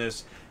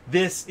business.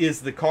 This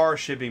is the Car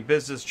Shipping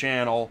Business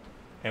Channel,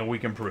 and we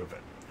can prove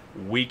it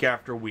week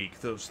after week.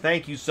 So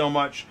thank you so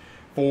much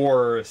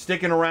for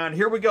sticking around.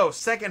 Here we go.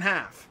 Second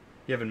half.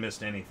 You haven't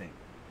missed anything.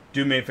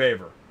 Do me a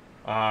favor.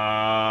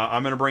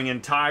 I'm going to bring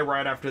in Ty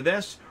right after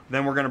this.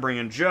 Then we're going to bring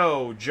in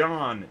Joe,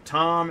 John,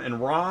 Tom,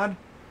 and Rod.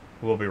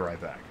 We'll be right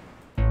back.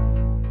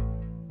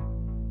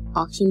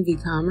 Auction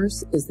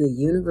V-Commerce is the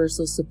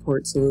universal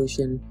support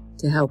solution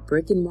to help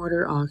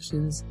brick-and-mortar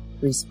auctions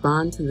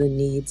respond to the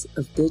needs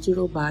of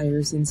digital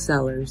buyers and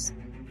sellers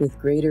with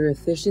greater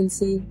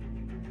efficiency,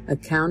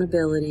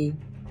 accountability,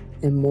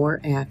 and more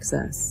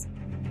access.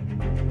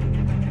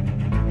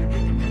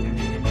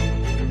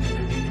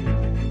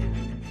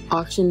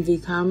 Auction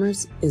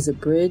V-Commerce is a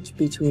bridge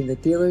between the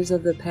dealers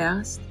of the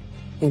past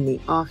and the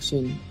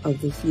auction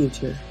of the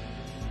future.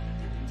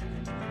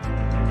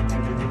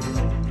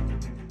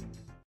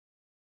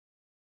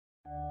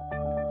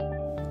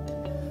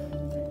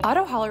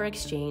 Auto Hauler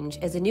Exchange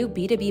is a new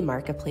B2B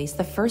marketplace,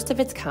 the first of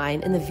its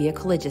kind in the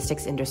vehicle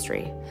logistics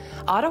industry.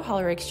 Auto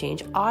Hauler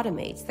Exchange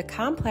automates the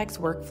complex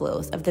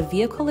workflows of the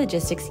vehicle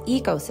logistics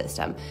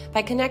ecosystem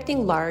by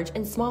connecting large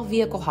and small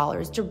vehicle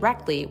haulers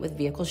directly with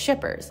vehicle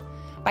shippers.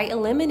 By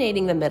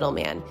eliminating the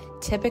middleman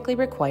typically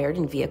required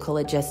in vehicle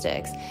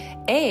logistics,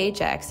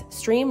 AHX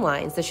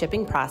streamlines the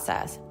shipping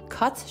process,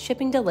 cuts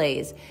shipping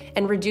delays,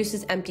 and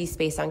reduces empty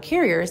space on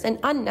carriers and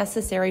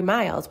unnecessary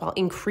miles while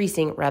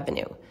increasing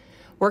revenue.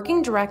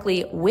 Working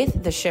directly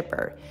with the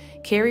shipper,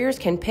 carriers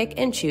can pick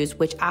and choose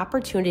which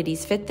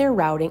opportunities fit their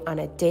routing on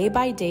a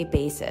day-by-day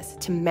basis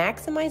to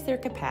maximize their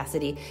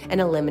capacity and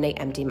eliminate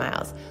empty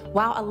miles,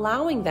 while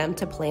allowing them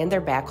to plan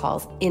their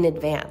backhauls in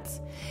advance.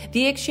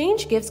 The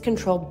exchange gives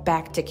control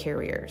back to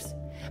carriers.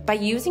 By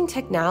using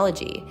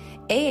technology,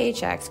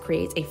 AHX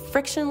creates a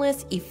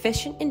frictionless,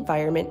 efficient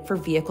environment for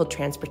vehicle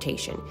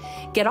transportation.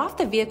 Get off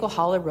the vehicle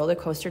hauler roller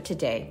coaster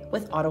today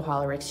with Auto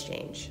Hauler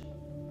Exchange.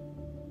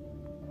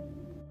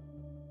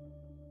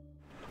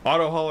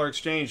 Auto Hauler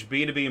Exchange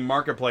B2B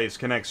marketplace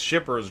connects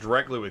shippers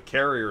directly with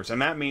carriers, and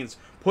that means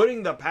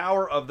putting the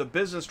power of the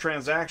business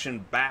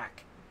transaction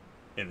back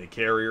in the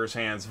carrier's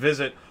hands.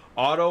 Visit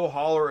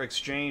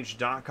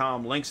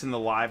autohaulerexchange.com. Links in the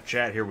live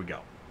chat. Here we go.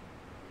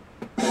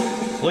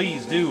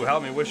 Please do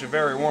help me wish a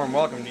very warm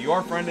welcome to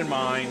your friend and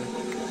mine.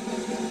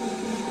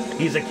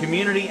 He's a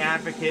community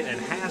advocate and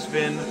has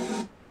been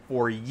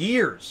for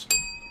years.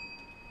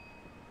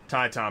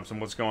 Ty Thompson,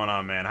 what's going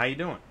on, man? How you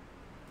doing?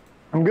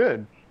 I'm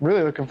good.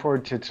 Really looking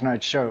forward to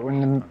tonight's show.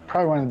 And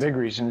probably one of the big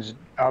reasons,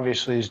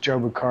 obviously, is Joe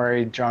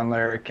Bucari, John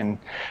Larrick, and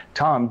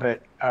Tom.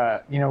 But,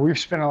 we've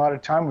spent a lot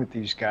of time with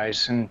these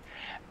guys. And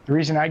the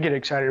reason I get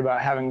excited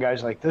about having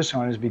guys like this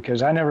on is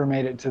because I never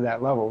made it to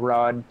that level.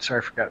 Rod,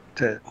 sorry, I forgot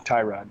to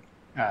Ty Rod.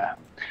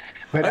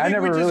 But I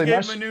never really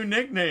gave him a new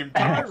nickname,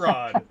 Ty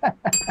Rod.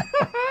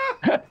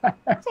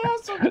 That's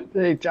awesome.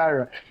 Hey, Ty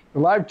Rod. The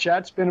live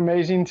chat's been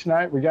amazing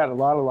tonight. We got a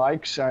lot of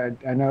likes. I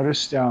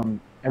noticed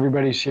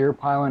everybody's here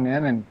piling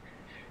in, and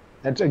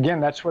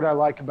that's what I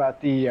like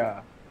about the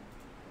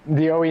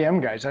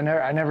OEM guys.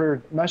 I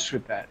never messed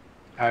with that.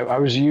 I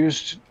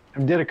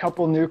did a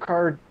couple new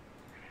car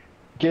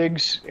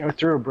gigs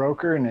through a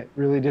broker, and it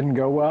really didn't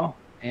go well.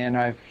 And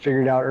I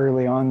figured out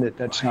early on that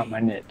that's not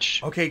my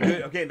niche. Okay,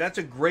 good. Okay, that's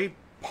a great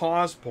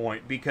pause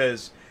point,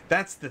 because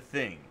that's the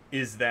thing,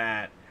 is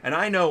that, and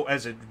I know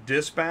as a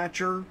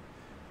dispatcher,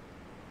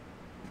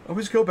 I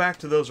always go back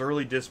to those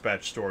early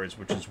dispatch stories,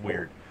 which is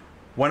weird.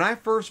 When I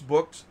first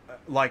booked,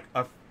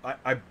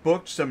 I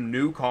booked some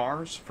new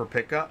cars for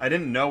pickup. I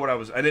didn't know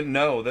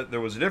that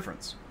there was a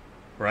difference,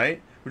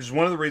 right? Which is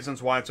one of the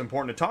reasons why it's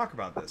important to talk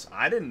about this.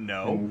 I didn't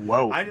know.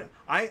 Whoa.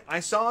 I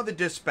saw the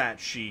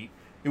dispatch sheet.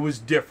 It was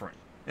different.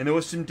 And there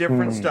was some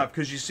different stuff,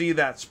 because you see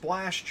that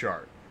splash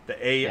chart.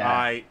 The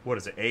AI, what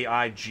is it,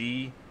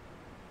 AIG,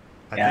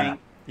 I think?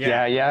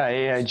 Yeah,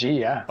 AIG,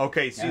 yeah.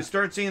 Okay, so you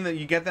start seeing that,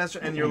 you get that,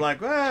 and you're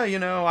like, well,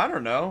 I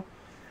don't know.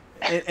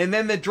 And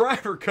then the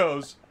driver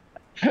goes,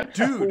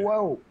 dude,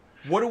 whoa,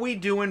 what are we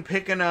doing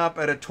picking up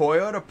at a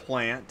Toyota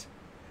plant,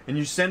 and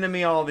you're sending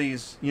me all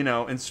these,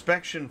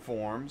 inspection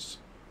forms?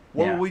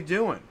 What are we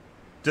doing?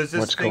 Does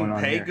this thing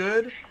pay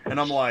good? And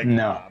I'm like,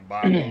 no.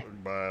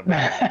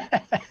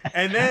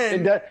 And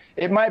then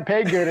it might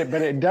pay good,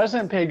 but it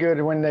doesn't pay good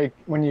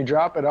when you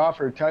drop it off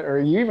or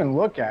you even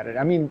look at it.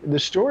 I mean, the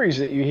stories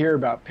that you hear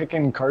about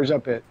picking cars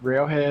up at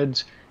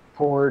railheads,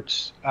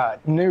 ports,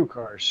 new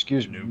cars,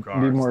 excuse me,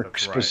 be more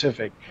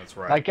specific. Right. That's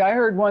right. Like I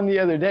heard one the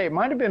other day. It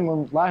might have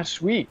been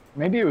last week.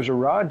 Maybe it was a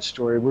Rod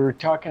story. We were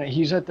talking.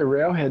 He's at the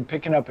railhead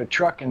picking up a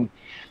truck, and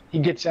he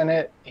gets in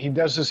it. He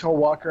does this whole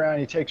walk around.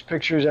 He takes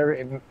pictures.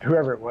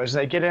 Whoever it was,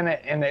 they get in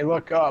it and they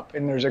look up,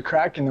 and there's a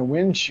crack in the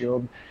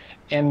windshield,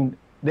 and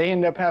they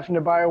end up having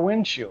to buy a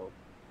windshield.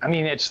 I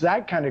mean, it's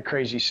that kind of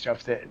crazy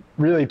stuff that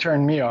really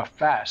turned me off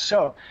fast.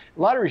 So a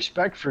lot of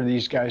respect for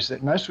these guys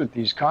that mess with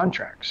these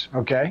contracts,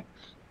 okay?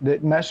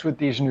 That mess with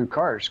these new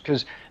cars,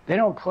 because they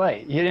don't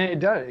play. It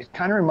does. It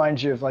kind of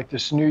reminds you of like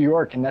this New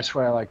York, and that's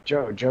why I like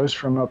Joe. Joe's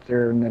from up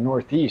there in the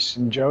Northeast,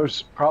 and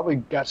Joe's probably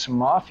got some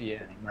mafia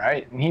in him,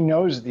 right? And he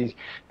knows the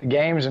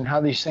games and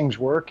how these things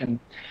work. And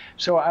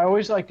so I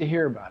always like to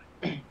hear about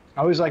it.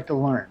 I always like to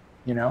learn,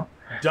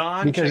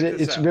 Don, because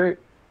it's very,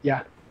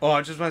 Oh,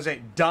 I just want to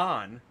say,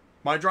 Don,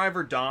 my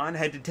driver Don,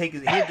 he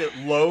had to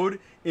load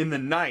in the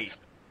night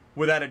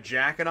without a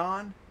jacket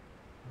on,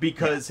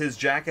 because his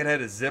jacket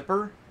had a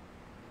zipper.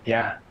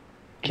 Yeah.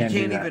 You can't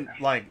even,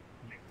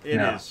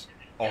 is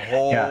a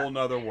whole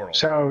nother world.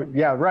 So,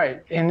 yeah,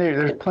 right. And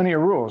there's plenty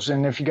of rules.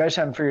 And if you guys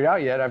haven't figured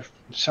out yet, I've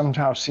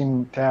somehow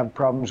seemed to have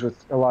problems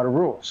with a lot of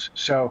rules.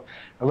 So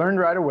I learned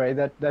right away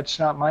that that's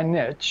not my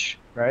niche,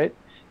 right?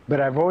 But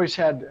I've always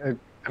had,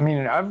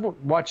 I've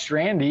watched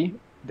Randy,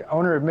 the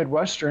owner of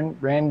Midwestern,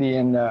 Randy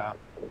and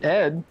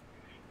Ed.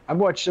 I've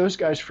watched those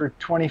guys for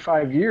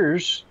 25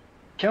 years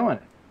killing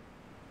it.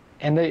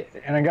 And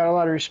I got a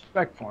lot of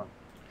respect for them.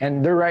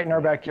 And they're right in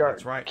our backyard.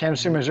 That's right.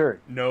 Kansas City, Missouri.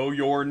 Know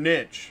your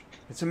niche.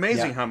 It's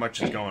amazing how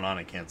much is going on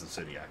in Kansas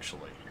City,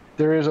 actually.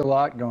 There is a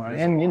lot going on.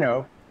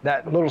 And,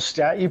 that little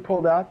stat you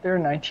pulled out there,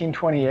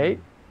 1928,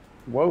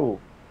 whoa,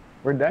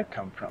 where'd that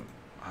come from?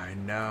 I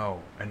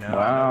know.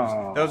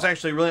 Wow. That was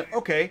actually really...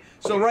 Okay,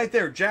 so right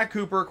there, Jack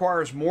Cooper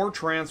acquires more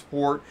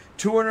transport,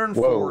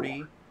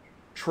 240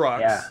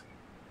 trucks.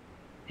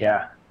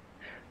 Yeah.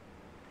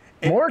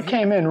 More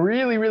came in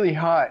really, really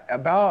hot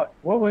about,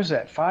 what was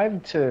that,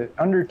 5 to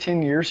under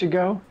 10 years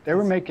ago? They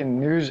were making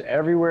news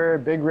everywhere,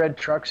 big red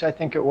trucks, I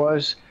think it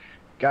was.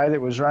 Guy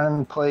that was running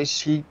the place,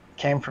 he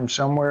came from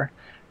somewhere.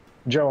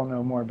 Joe will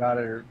know more about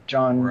it, or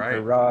John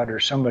or Rod or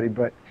somebody,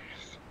 but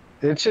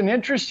it's an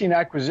interesting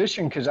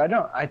acquisition, because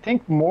I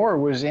think Moore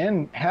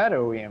had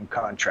OEM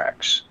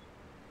contracts.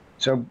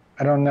 So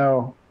I don't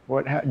know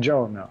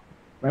Joe will know.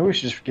 Maybe we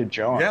should just get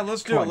Joe on. Yeah,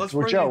 let's do it. Let's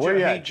bring Joe.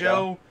 Hey,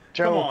 Joe.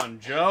 Come on,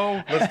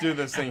 Joe. Let's do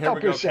this thing. Here we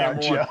go,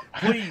 camera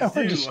one.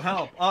 Please do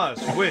help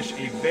us wish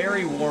a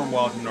very warm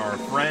welcome to our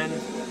friend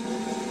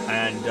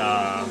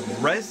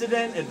and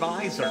resident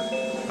advisor.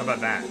 How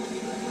about that?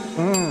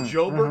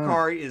 Joe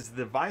Bercari is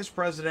the Vice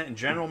President and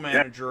General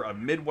Manager of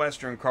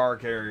Midwestern Car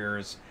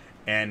Carriers,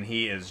 and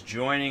he is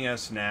joining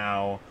us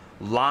now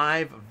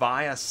live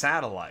via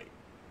satellite.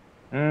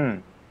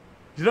 You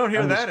don't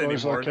hear that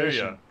anymore, do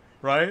you?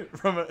 Right?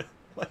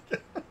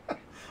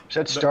 Is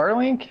that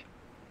Starlink?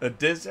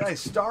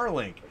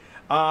 Starlink.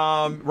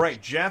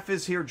 Right, Jeff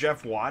is here.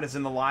 Jeff Watt is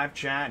in the live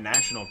chat.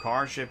 National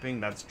Car Shipping.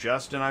 That's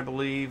Justin, I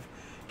believe.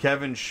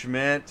 Kevin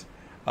Schmidt.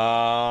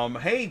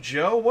 Hey,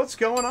 Joe, what's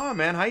going on,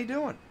 man? How you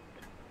doing?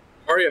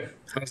 How are you?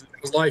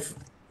 How's life?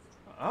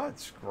 Oh,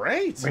 it's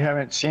great. We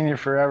haven't seen you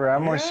forever.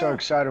 I'm always so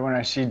excited when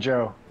I see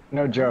Joe.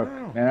 No joke.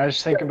 Man, I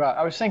was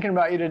thinking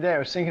about you today. I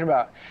was thinking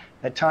about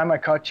that time I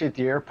caught you at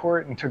the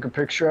airport and took a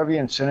picture of you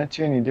and sent it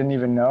to you, and you didn't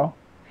even know.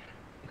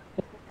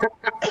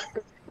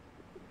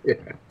 You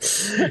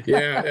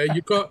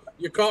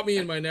caught me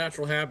in my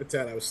natural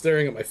habitat. I was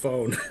staring at my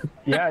phone.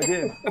 Yeah, I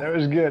did. That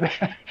was good.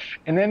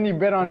 And then you've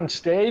been on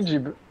stage.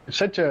 You've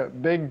such a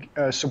big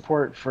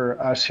support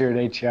for us here at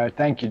ATI.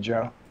 Thank you,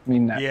 Joe. I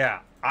mean that. Yeah,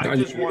 I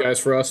just want you guys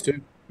for us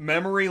too.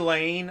 Memory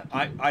lane.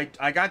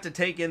 I got to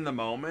take in the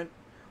moment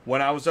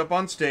when I was up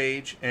on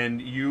stage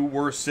and you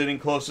were sitting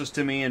closest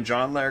to me and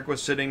John Larrick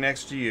was sitting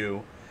next to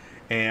you.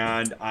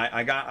 And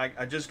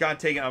I just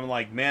got taken. I'm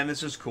like, man,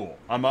 this is cool.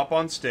 I'm up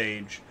on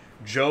stage.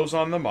 Joe's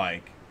on the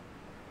mic.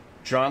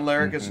 John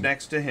Larrick is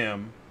next to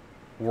him.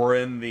 were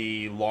in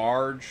the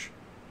large.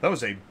 That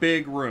was a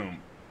big room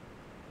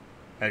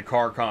at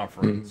Car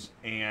Conference,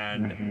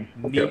 and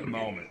neat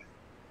moment.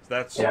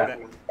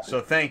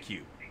 So thank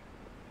you,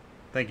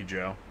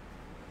 Joe.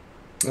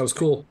 That was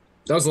cool.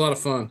 That was a lot of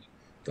fun.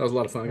 I got a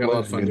lot of fun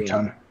doing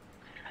it.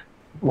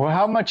 Well,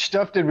 how much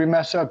stuff did we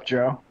mess up,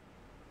 Joe?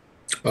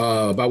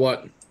 By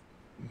what?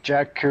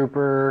 Jack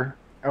Cooper,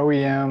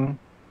 OEM,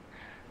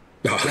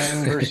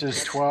 10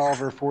 versus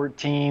 12 or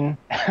 14.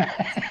 Yeah,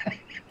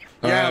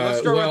 let's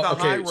start with the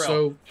high rail.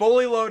 So,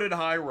 fully loaded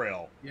high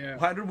rail. Yeah.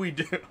 How did we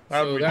do?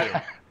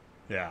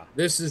 Yeah.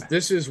 This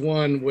is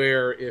one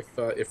where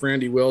if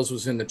Randy Wills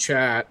was in the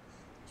chat,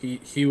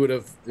 he would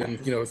have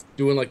been,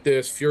 doing like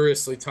this,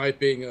 furiously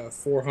typing a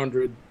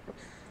 400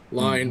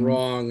 line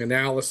wrong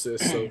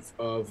analysis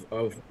of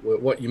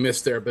what you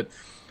missed there. But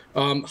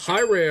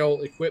high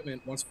rail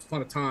equipment once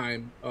upon a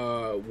time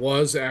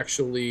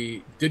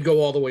did go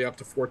all the way up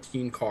to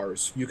 14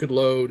 cars. You could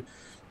load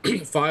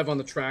 5 on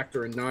the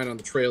tractor and 9 on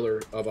the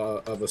trailer of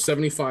a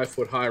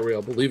 75-foot high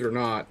rail. Believe it or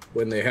not,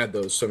 when they had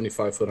those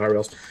 75-foot high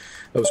rails,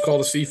 it was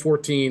called a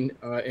C14,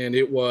 and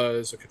it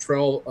was a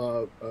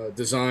Cottrell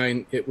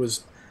design. It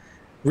was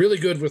really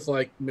good with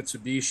like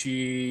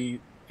Mitsubishi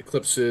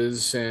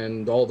Eclipses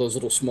and all those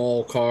little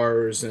small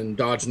cars and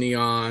Dodge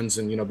Neons,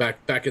 and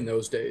back in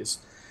those days,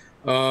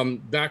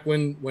 back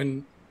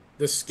when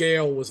the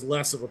scale was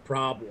less of a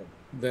problem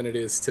than it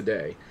is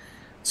today.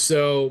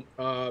 So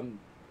a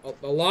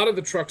lot of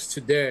the trucks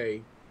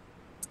today,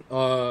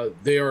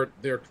 they're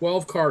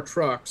 12-car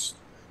trucks,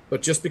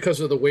 but just because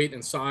of the weight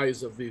and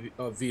size of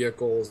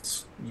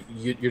vehicles,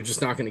 you're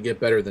just not going to get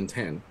better than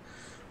 10.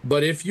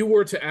 But if you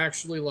were to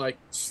actually like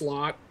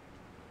slot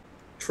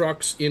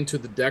trucks into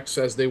the decks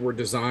as they were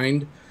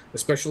designed,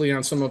 especially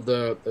on some of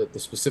the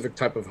specific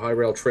type of high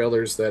rail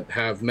trailers that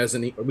have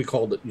mezzanine, we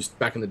called it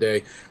back in the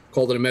day,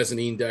 called it a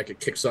mezzanine deck.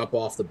 It kicks up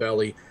off the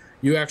belly.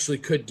 You actually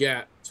could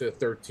get to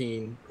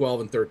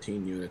 12 and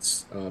 13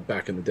 units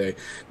back in the day.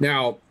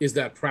 Now, is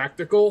that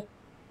practical?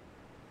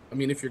 I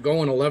mean, if you're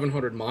going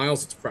 1,100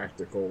 miles, it's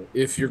practical.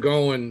 If you're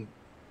going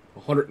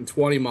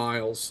 120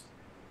 miles,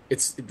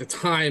 the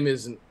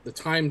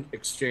time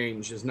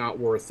exchange is not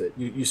worth it.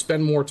 You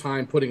spend more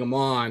time putting them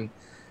on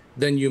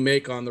than you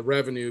make on the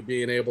revenue,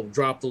 being able to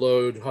drop the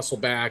load, hustle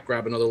back,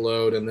 grab another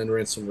load, and then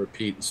rinse and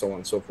repeat, and so on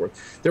and so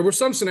forth. There were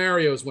some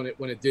scenarios when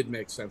it did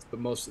make sense, but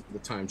most of the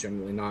time,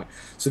 generally not.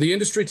 So the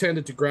industry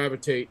tended to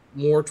gravitate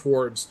more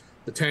towards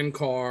the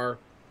 10-car,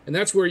 and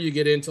that's where you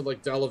get into,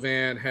 like,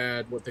 Delavan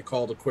had what they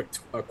called a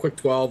quick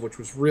 12, which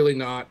was really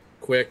not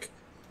quick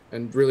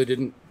and really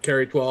didn't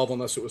carry 12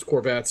 unless it was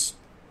Corvettes.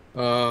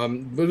 But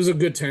it was a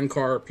good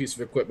 10-car piece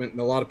of equipment, and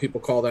a lot of people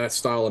call that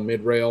style a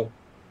mid-rail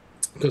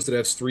because it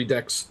has 3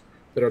 decks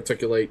that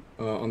articulate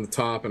on the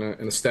top and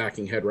a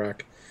stacking head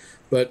rack.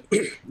 But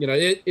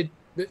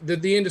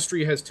the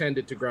industry has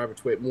tended to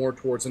gravitate more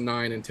towards a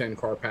 9 and 10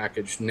 car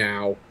package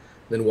now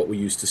than what we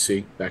used to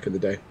see back in the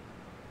day.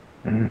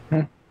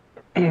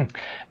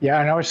 Yeah,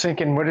 and I was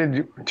thinking,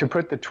 to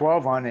put the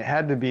 12 on, it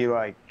had to be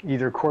like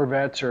either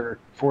Corvettes or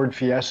Ford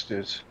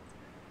Fiestas.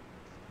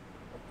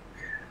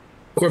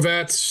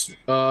 Corvettes,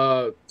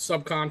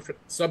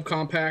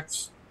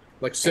 subcompacts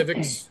like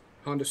Civics,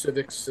 Honda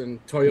Civics, and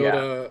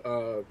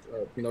Toyota,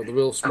 the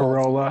real small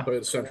Corolla,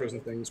 Toyota Sentras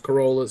and things.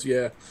 Corollas,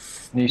 yeah.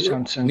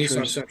 Nissan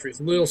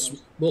Sentras,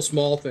 little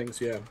small things,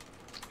 yeah.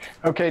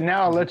 Okay,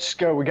 now let's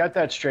go. We got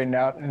that straightened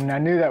out, and I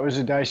knew that was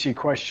a dicey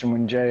question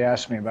when Jay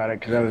asked me about it,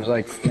 because I was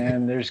like,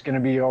 man, there's going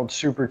to be old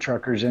super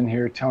truckers in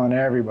here telling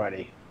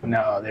everybody,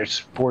 no, there's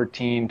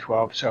 14,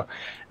 12. So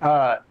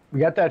we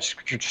got that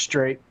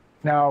straight.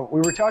 Now, we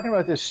were talking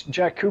about this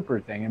Jack Cooper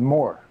thing and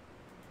more.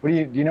 Do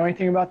you know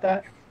anything about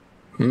that?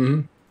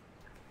 Mm-hmm.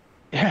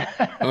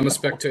 I'm a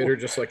spectator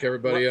just like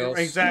everybody else.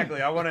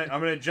 Exactly. I'm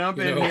gonna jump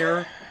in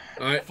here.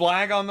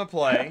 Flag on the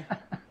play.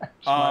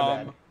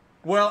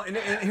 Well, and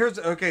here's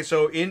okay.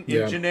 So in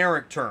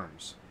generic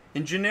terms,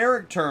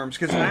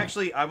 because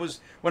actually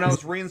when I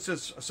was reading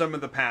some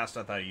of the past,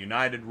 I thought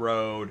United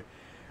Road.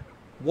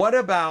 What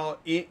about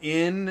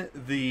in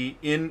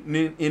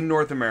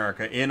North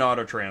America in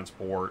auto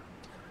transport?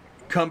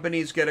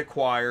 Companies get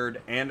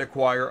acquired and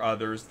acquire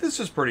others. This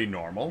is pretty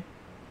normal.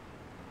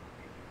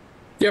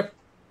 Yep.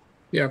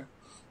 Yeah.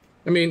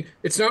 I mean,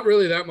 it's not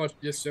really that much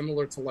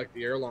dissimilar to like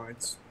the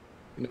airlines.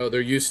 There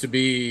used to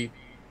be,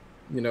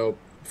 5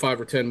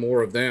 or 10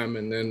 more of them,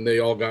 and then they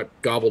all got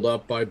gobbled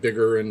up by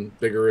bigger and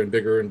bigger and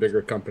bigger and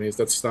bigger companies.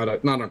 That's not a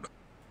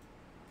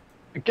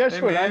I guess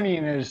what I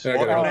mean is...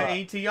 Welcome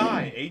to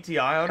ATI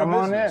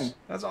Auto Business.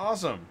 That's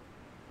awesome.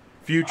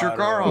 Future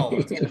car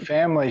haulers. It's a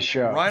family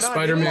show. Right on.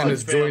 Spider-Man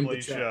has joined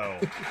the show.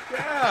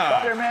 Yeah.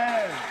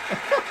 Spider-Man.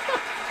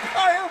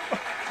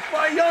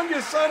 My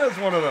youngest son is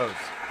one of those.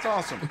 It's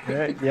awesome.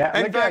 Yeah.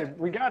 In fact,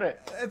 we got it.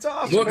 It's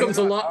awesome. Welcome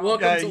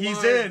to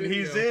He's in.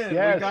 He's in.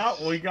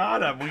 Yes. We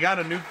got him. We got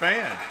a new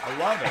fan. I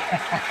love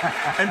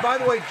it. And by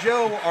the way,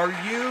 Joe, are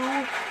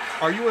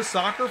you a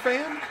soccer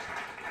fan?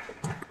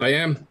 I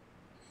am.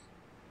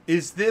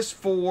 Is this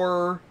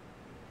for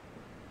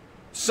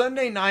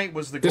Sunday night?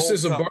 Was the This Gold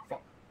is a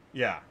Cup?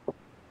 Yeah.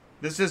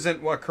 This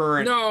isn't what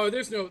current. No,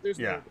 there's no,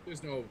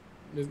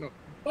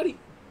 buddy.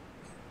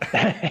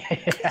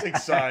 It's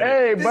exciting.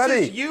 Hey, this buddy.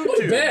 is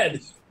YouTube.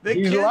 Bed. The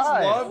He's kids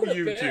live. love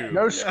YouTube.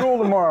 No school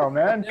tomorrow,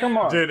 man. Come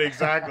on. Dude,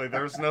 exactly.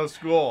 There's no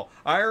school.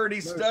 I already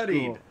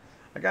studied. school.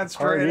 I got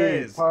straight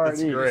A's.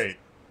 That's great.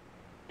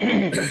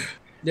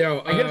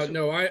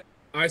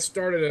 I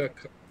started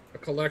a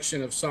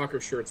collection of soccer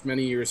shirts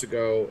many years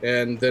ago,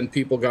 and then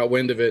people got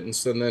wind of it, and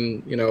so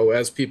then, you know,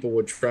 as people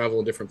would travel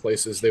in different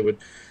places, they would,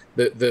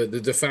 the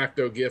de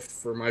facto gift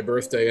for my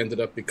birthday ended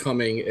up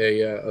becoming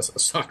a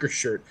soccer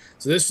shirt.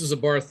 So this is a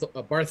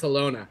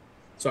Barcelona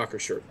soccer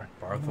shirt.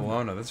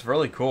 Barcelona. That's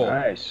really cool.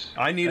 Nice.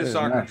 I need That a is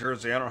soccer nice.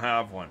 jersey. I don't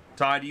have one.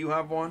 Ty, do you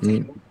have one?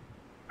 No.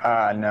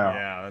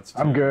 Yeah, that's.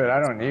 I'm good.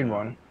 I don't need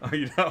one. Oh,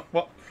 you know.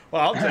 Well,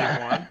 I'll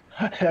take one.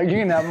 You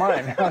can have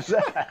mine. How's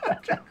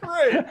that?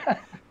 Great.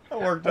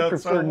 That worked I out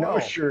prefer so no well.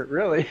 shirt,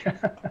 really.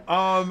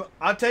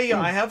 I'll tell you,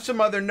 I have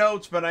some other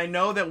notes, but I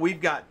know that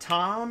we've got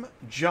Tom,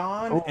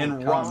 John,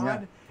 and Tom,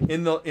 Rod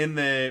in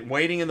the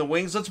waiting in the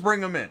wings. Let's bring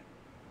them in.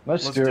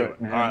 Let's do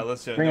it, man. All right,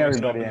 let's do it. Bring Then we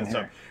can everybody open in this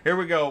here. up. Here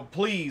we go.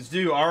 Please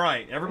do. All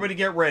right, everybody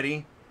get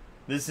ready.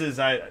 This is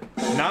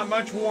not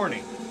much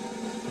warning.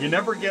 You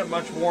never get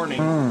much warning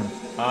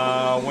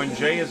when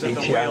Jay is at the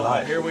ATI wheel.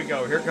 live. Here we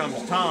go. Here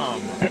comes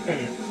Tom,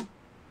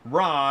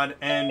 Rod,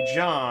 and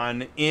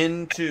John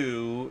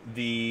into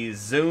the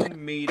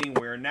Zoom meeting.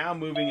 We're now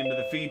moving into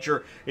the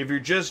feature. If you're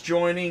just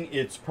joining,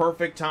 it's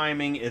perfect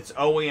timing. It's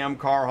OEM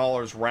Car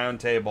Haulers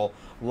Roundtable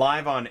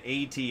live on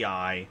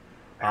ATI.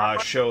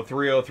 Show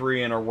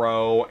 303 in a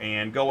row,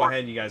 and go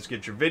ahead, you guys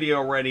get your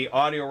video ready,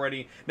 audio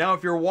ready. Now,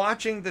 if you're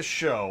watching the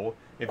show,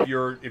 if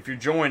you're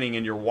joining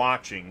and you're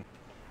watching,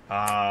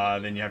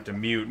 then you have to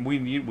mute.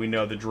 We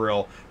know the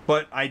drill.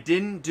 But I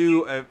didn't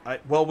do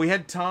well. We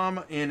had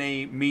Tom in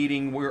a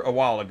meeting a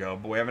while ago,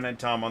 but we haven't had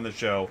Tom on the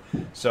show.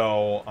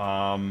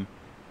 So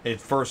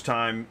it's first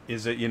time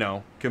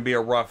can be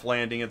a rough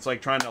landing. It's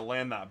like trying to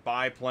land that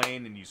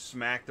biplane and you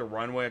smack the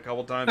runway a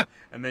couple times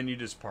and then you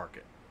just park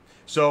it.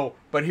 So,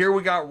 but here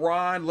we got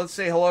Rod. Let's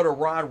say hello to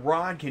Rod.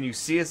 Rod, can you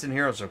see us and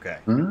hear us okay?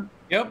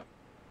 Yep.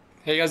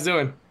 How you guys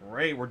doing?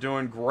 Great. We're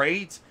doing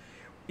great.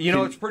 You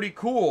know, it's pretty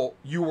cool.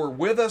 You were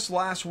with us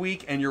last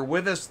week and you're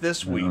with us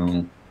this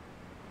week.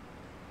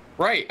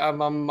 Right.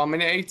 I'm in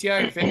the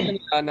ATI fan,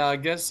 and I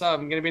guess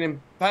I'm going to be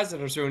an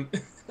ambassador soon.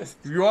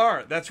 You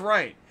are. That's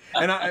right.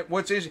 And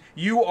what's interesting,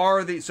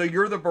 you're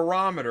the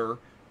barometer.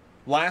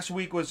 Last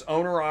week was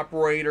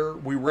owner-operator.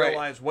 We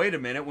realized, wait a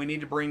minute, we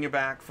need to bring you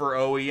back for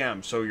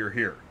OEM, so you're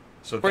here.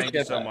 So thank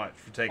you so much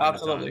for taking the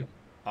time.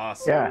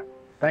 Awesome. Yeah.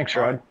 Thanks,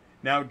 Rod.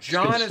 Now,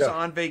 John is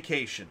on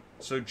vacation.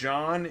 So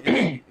John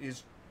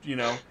is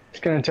it's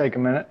going to take a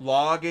minute.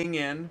 Logging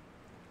in.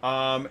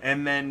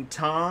 And then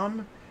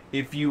Tom,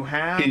 if you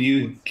have... Can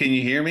you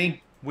hear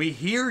me? We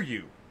hear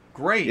you.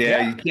 Great.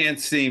 Yeah, you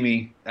can't see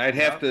me. I'd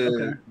have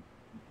to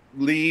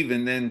leave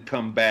and then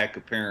come back,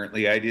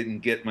 apparently. I didn't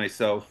get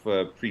myself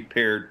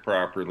prepared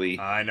properly.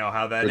 I know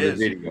how that for the is.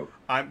 video.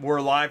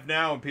 We're live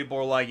now, and people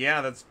are like,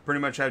 yeah, that's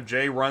pretty much how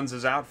Jay runs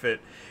his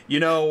outfit. You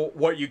know,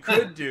 what you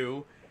could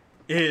do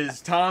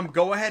is, Tom,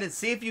 go ahead and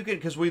see if you can,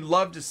 because we'd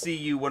love to see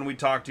you when we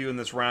talk to you in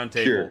this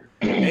roundtable. Sure.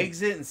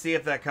 Exit and see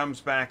if that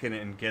comes back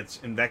and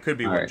that could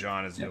be what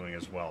John is doing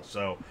as well.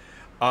 So,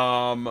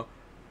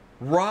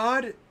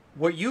 Rod,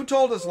 what you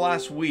told us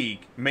last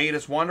week made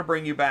us want to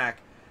bring you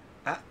back.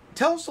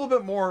 Tell us a little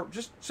bit more.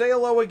 Just say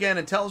hello again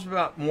and tell us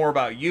more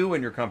about you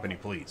and your company,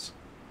 please.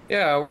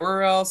 Yeah,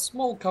 we're a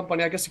small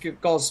company. I guess you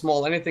could call it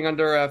small. Anything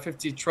under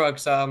 50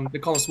 trucks, they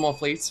call them small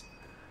fleets.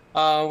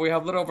 We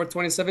have a little over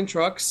 27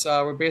 trucks.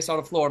 We're based out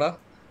of Florida.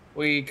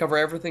 We cover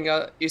everything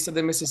east of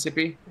the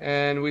Mississippi,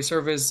 and we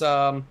service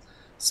some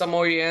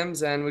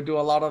OEMs, and we do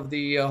a lot of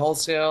the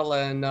wholesale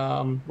and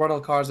rental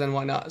cars and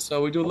whatnot.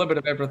 So we do a little bit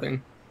of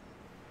everything.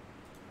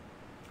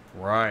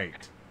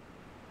 Right.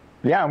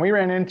 Yeah, and we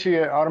ran into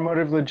you at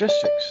Automotive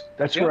Logistics.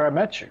 That's where I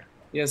met you.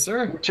 Yes,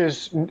 sir. Which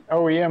is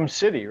OEM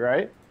City,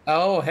 right?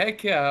 Oh,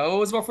 heck yeah. It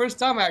was my first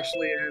time,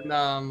 actually, and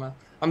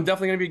I'm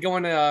definitely going to be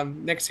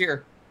going next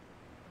year.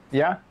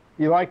 Yeah?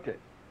 You liked it?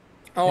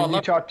 Oh, Did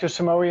you talk to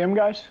some OEM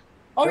guys?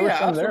 Oh, there were yeah,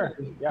 some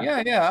absolutely.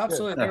 there. Yeah,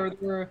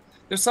 absolutely.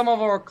 There's some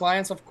of our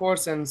clients, of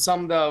course, and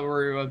some that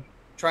we're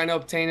trying to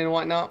obtain and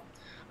whatnot.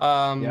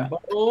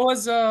 But it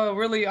was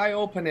really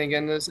eye-opening,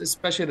 and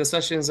especially the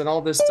sessions and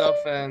all this stuff.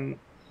 And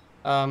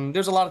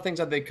there's a lot of things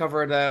that they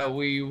cover that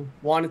we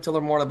wanted to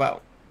learn more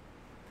about.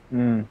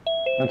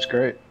 That's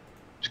great.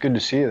 It's good to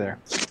see you there.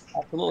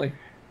 Absolutely.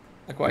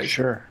 Likewise. For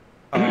sure.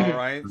 All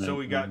right, so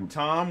we got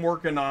Tom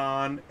working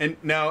on, and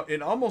now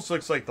it almost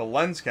looks like the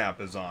lens cap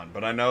is on,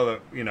 but I know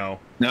that,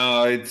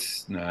 No,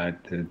 it's not.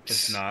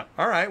 It's not.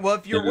 All right, well,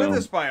 if you're with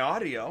us by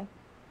audio.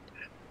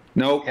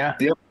 Nope. Yeah.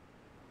 Yep.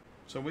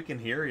 So we can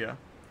hear you.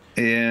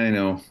 Yeah, I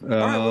know.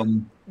 All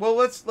right, well,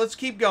 let's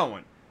keep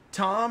going.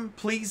 Tom,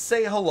 please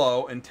say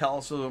hello and tell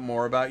us a little bit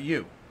more about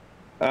you.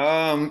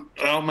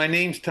 Well, my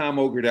name's Tom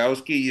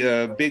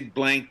Ogrodowski. Big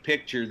blank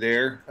picture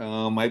there.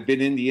 I've been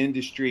in the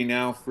industry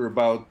now for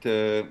about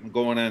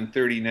going on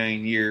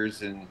 39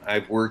 years, and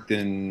I've worked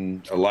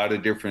in a lot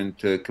of different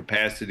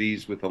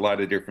capacities with a lot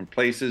of different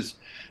places.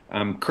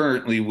 I'm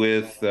currently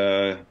with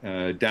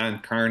Don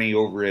Carney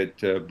over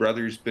at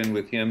Brothers. Been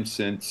with him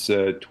since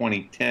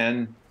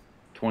 2010,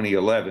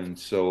 2011.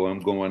 So I'm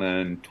going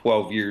on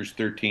 12 years,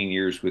 13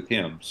 years with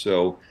him.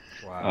 So.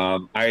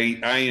 Wow.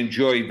 I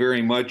enjoy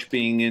very much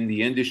being in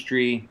the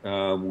industry.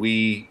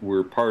 We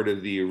were part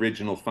of the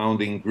original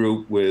founding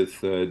group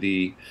with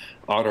the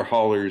Auto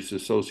Haulers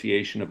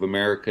Association of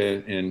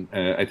America, and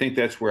I think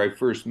that's where I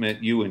first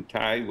met you and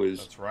Ty.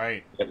 That's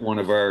right. At one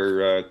of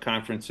our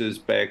conferences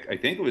back. I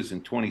think it was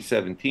in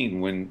 2017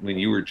 when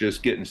you were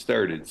just getting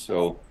started.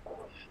 So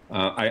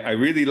I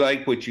really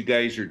like what you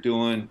guys are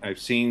doing. I've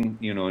seen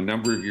a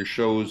number of your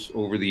shows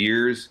over the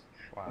years.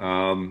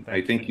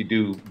 I think you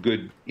do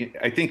good.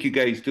 I think you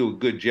guys do a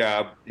good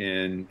job,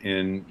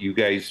 and you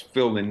guys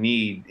fill the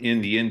need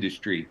in the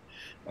industry,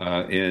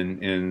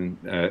 in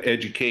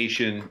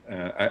education.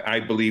 I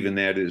believe in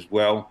that as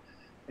well.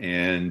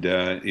 And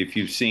if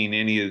you've seen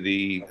any of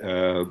the,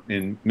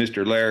 and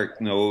Mr. Larrick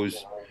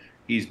knows,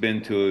 he's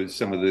been to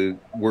some of the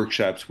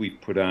workshops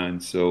we've put on.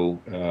 So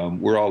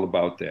we're all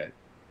about that.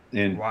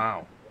 And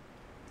wow,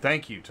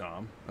 thank you,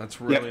 Tom.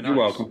 That's really nice. You're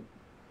welcome.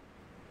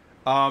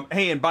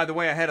 Hey, and by the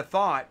way, I had a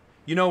thought.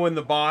 In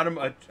the bottom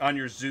on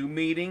your Zoom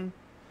meeting,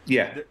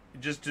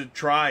 just to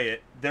try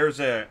it, there's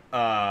a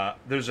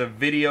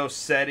video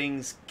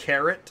settings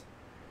caret.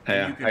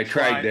 Yeah, I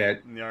tried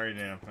that.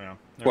 Yeah,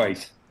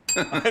 twice.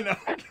 I know.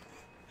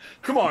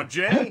 Come on,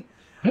 Jay.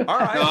 All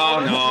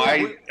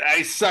right.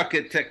 I suck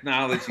at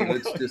technology.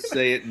 Let's just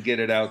say it and get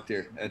it out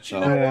there. That's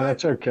all. Yeah,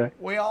 that's okay.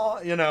 We all,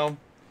 Well,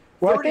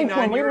 I think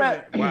when we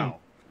met, wow.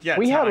 Yeah,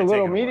 we had a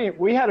little meeting.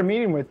 We had a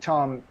meeting with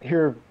Tom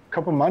here a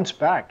couple months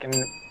back, and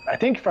I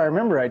think if I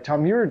remember right,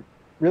 Tom, you were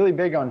really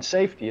big on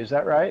safety. Is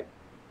that right?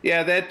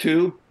 Yeah, that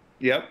too.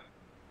 Yep.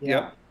 Yeah.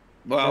 Yep.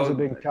 Well, that was a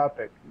big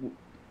topic.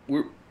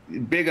 We're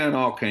big on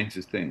all kinds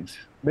of things.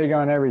 Big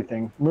on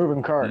everything,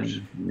 moving cars.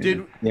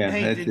 Did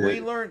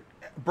we learn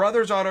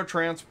Brothers Auto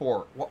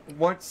Transport?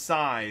 What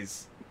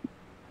size?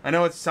 I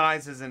know its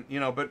size isn't,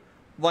 but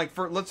like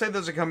let's say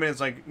there's a company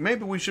that's like,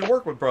 maybe we should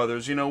work with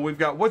Brothers. We've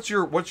got what's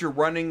your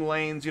running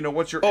lanes?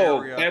 What's your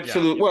area?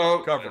 Absolutely. Yeah,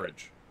 well,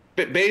 coverage.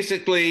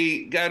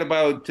 Basically, got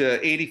about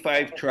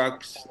 85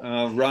 trucks.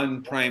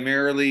 Run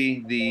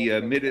primarily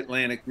the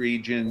Mid-Atlantic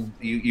region.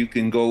 You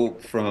can go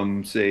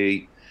from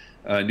say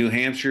New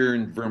Hampshire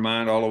and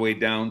Vermont all the way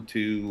down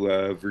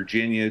to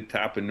Virginia,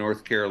 top of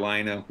North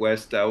Carolina,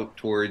 west out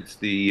towards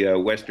the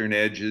western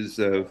edges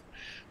of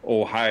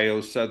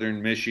Ohio,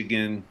 southern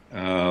Michigan,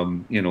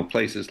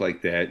 places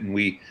like that. And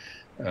we,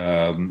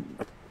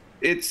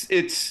 it's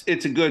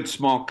a good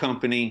small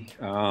company.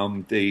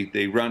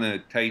 They run a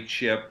tight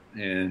ship,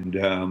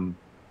 and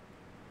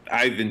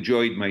I've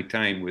enjoyed my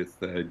time with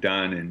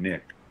Don and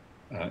Nick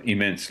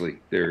immensely.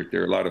 They're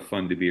a lot of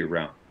fun to be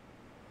around.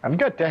 I've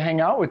got to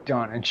hang out with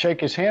Don and shake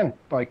his hand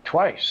like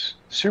twice.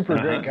 Super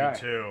great guy. Me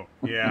too.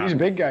 Yeah. He's a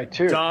big guy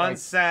too. Don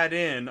sat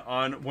in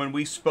on when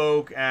we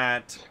spoke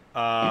at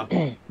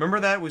remember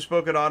that? We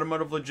spoke at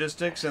Automotive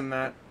Logistics in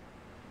that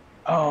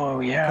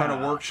kind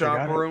of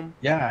workshop room.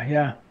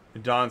 Yeah.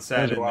 Don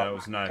sat in. That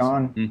was nice.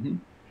 Don. Mm-hmm.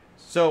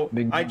 So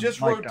I just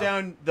wrote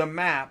down the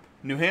map: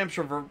 New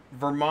Hampshire,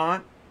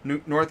 Vermont,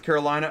 North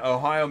Carolina,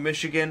 Ohio,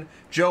 Michigan.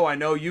 Joe, I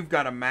know you've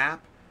got a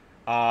map.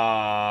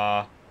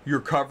 Your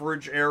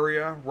coverage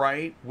area,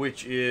 right,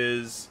 which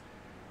is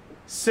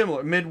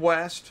similar,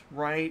 Midwest,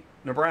 right,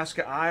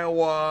 Nebraska,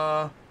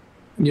 Iowa.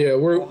 Yeah,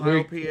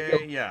 Ohio, PA.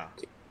 Yeah.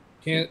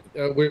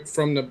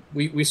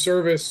 We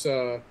service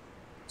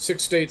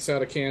 6 states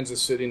out of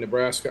Kansas City: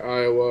 Nebraska,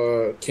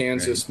 Iowa,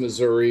 Kansas,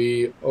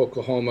 Missouri,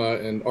 Oklahoma,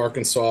 and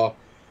Arkansas.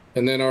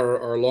 And then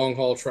our long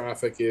haul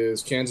traffic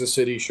is Kansas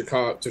City,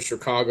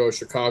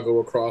 Chicago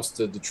across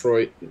to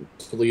Detroit,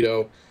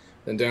 Toledo,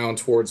 then down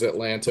towards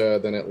Atlanta.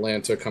 Then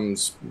Atlanta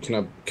comes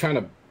kind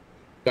of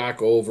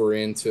back over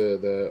into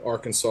the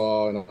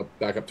Arkansas and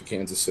back up to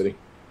Kansas City.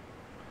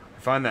 I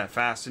find that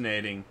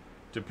fascinating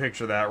to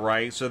picture that,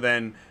 right? So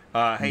then,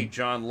 hey,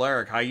 John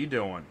Larrick, how you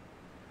doing?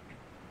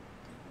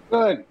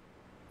 Good.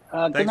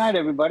 Good night,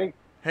 everybody.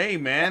 Hey,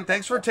 man,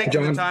 thanks for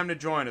taking the time to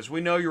join us. We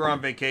know you're on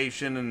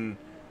vacation, and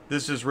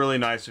this is really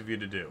nice of you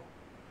to do.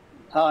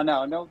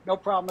 No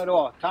problem at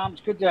all. Tom,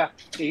 it's good to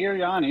hear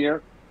you on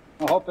here.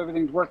 I hope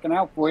everything's working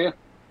out for you.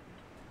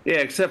 Yeah,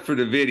 except for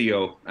the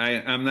video.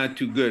 I'm not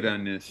too good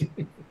on this.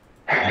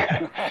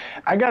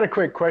 I got a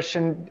quick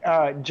question.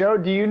 Joe,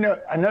 do you know,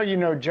 I know you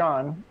know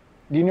John.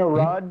 Do you know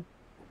Rod?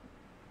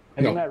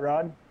 Have you met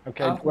Rod?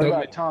 Okay. What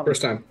about Tom?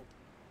 First time.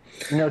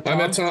 You know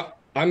Tom?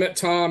 I met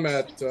Tom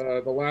at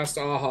the last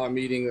AHA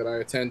meeting that I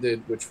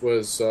attended, which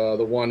was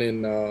the one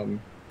in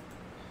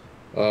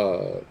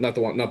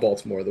not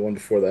Baltimore, the one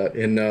before that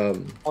in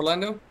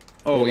Orlando.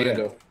 Oh,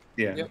 Orlando.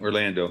 Yeah, Yep.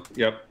 Orlando.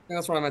 Yep. Yeah,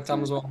 that's where I met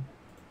Tom as well.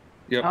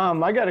 Yep.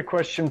 I got a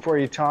question for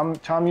you, Tom.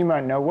 Tom, you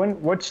might know.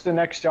 What's the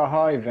next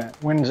AHA event?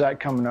 When's that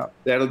coming up?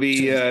 That'll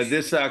be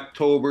this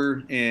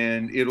October,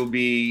 and it'll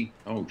be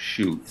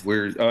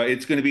where's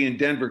it's going to be in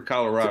Denver,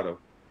 Colorado.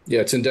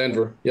 Yeah, it's in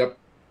Denver. Yep.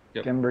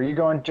 Denver. You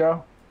going,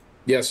 Joe?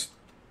 Yes.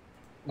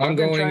 I'm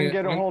going to try and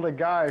get a hold of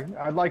Guy.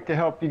 I'd like to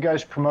help you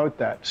guys promote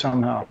that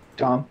somehow,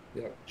 Tom.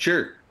 Yeah.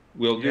 Sure,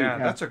 we'll do. Yeah,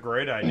 that's a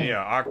great idea.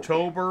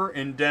 October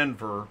in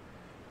Denver.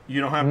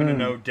 You don't happen to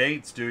know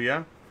dates, do you?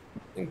 I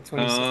think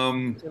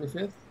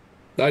 25th.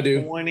 I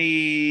do.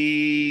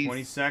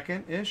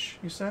 22nd-ish,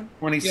 you said?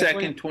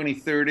 22nd,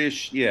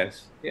 23rd-ish,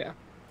 yes. Yeah.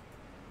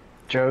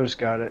 Joe's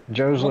got it.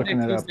 Joe's looking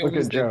it up. Look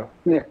at Joe.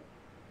 Yeah,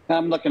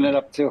 I'm looking it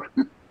up too.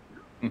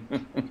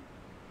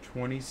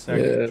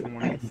 22nd,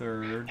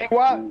 23rd. Hey,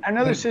 well, I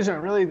know this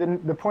isn't really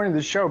the point of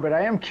the show, but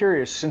I am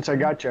curious. Since I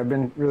got you, I've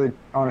been really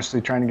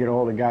honestly trying to get a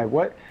hold of Guy.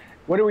 What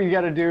do we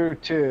got to do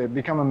to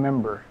become a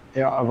member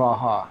of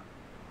AHA?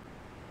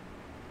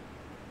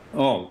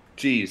 Oh,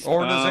 geez.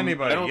 Or does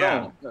anybody? I don't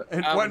know.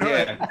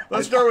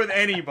 Let's start with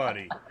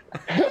anybody.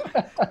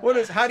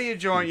 How do you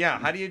join? Yeah,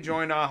 how do you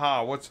join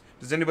AHA?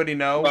 Does anybody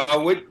know?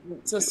 What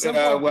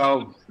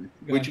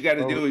you got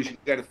to do is you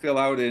got to fill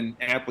out an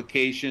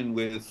application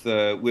with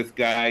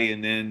Guy,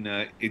 and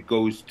then it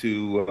goes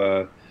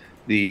to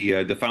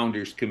the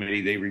founders committee.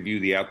 They review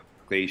the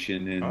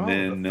application, and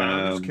then the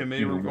founders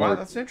committee. Wow,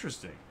 that's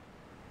interesting.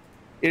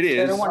 It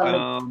is. Go ahead,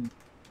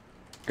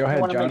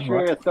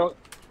 John.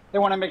 They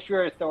want to make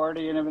sure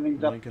authority and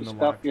everything's up to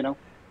stuff, you know.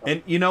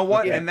 And you know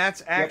what? Yeah. And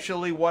that's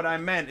actually what I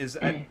meant is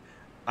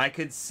I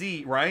could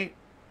see, right?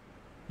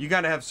 You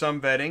got to have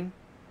some vetting.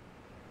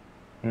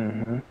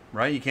 Mm-hmm.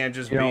 Right? You can't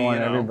just you don't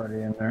want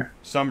everybody in there.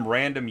 Some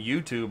random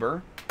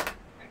YouTuber.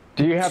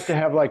 Do you have to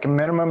have like a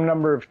minimum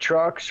number of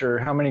trucks or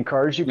how many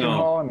cars you can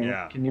haul? I mean,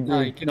 can you be...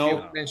 No.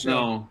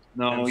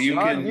 You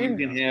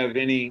can have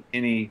any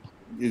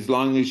as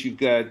long as you've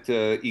got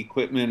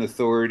equipment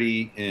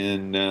authority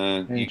and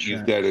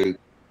you've got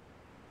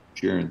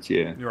insurance,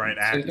 yeah. You're right,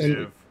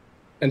 active.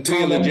 And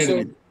Tom,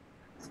 also,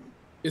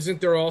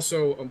 isn't there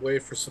also a way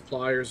for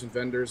suppliers and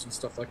vendors and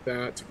stuff like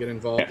that to get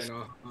involved in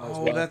AHA as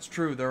well? That's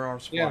true. There are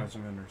suppliers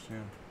and vendors,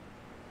 yeah.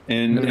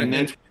 And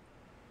that's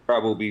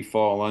probably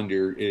fall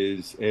under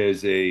is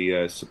as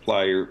a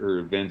supplier or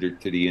a vendor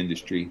to the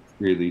industry,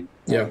 really.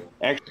 Yeah.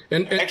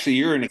 Actually,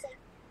 you're in a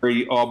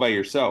all by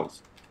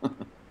yourselves.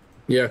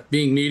 Yeah,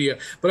 being media.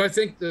 But I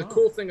think the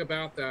cool thing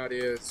about that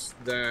is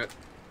that,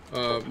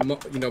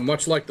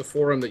 much like the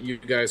forum that you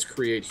guys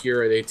create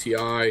here at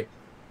ATI,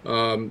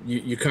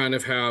 you kind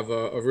of have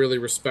a really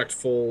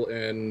respectful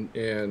and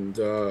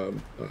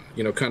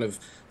kind of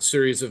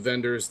series of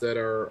vendors that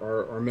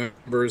are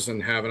members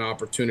and have an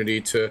opportunity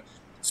to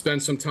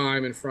spend some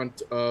time in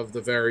front of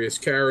the various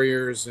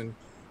carriers and,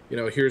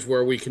 here's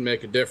where we can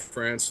make a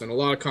difference. And a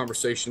lot of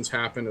conversations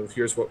happen of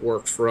here's what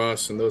works for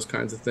us and those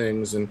kinds of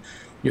things. And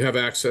you have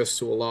access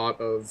to a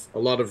lot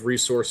of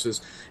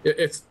resources.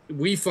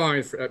 We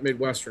find at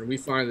Midwestern, we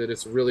find that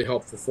it's a really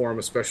helpful forum,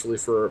 especially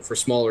for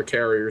smaller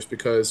carriers,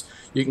 because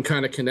you can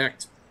kind of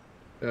connect,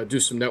 do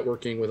some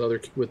networking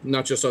with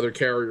not just other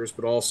carriers,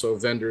 but also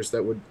vendors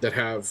that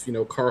have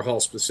car haul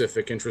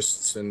specific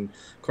interests and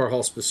car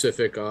haul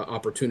specific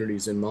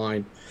opportunities in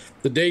mind.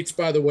 The dates,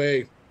 by the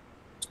way,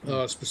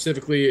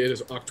 specifically, it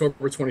is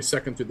October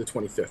 22nd through the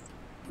 25th.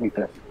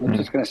 Okay. I'm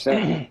just going to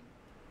say.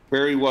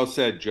 Very well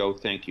said, Joe.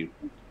 Thank you.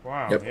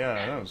 Wow. Yep.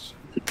 Yeah, that was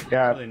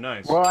really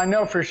nice. Well, I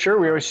know for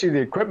sure we always see the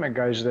equipment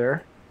guys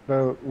there.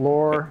 The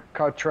Lore,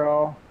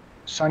 Cottrell,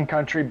 Sun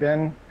Country,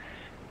 Ben,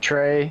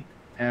 Trey,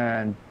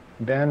 and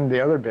Ben,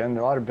 the other Ben,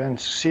 a lot of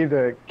Bens. See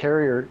the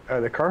carrier,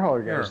 the car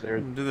hauler guys there.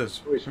 Do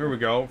this. Here we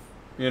go.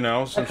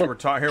 Since we're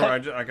talking here, I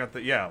got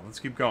let's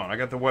keep going. I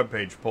got the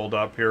webpage pulled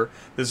up here.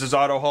 This is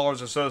Auto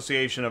Haulers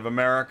Association of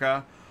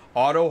America,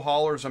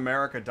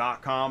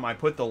 autohaulersamerica.com. I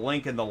put the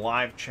link in the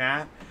live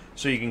chat,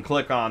 so you can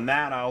click on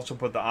that. I also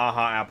put the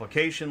AHA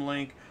application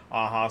link,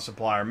 AHA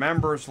supplier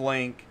members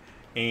link,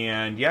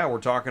 and we're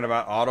talking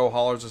about Auto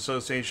Haulers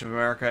Association of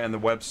America and the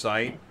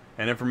website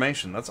and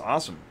information. That's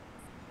awesome.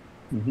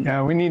 Mm-hmm.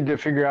 Yeah, we need to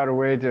figure out a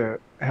way to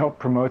help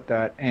promote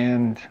that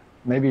and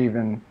maybe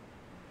even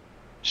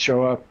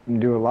show up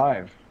and do a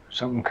live,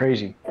 something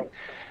crazy.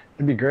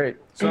 It'd be great.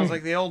 Sounds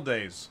like the old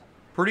days.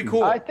 Pretty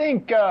cool. I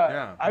think,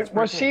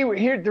 cool.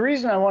 Here, the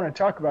reason I want to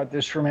talk about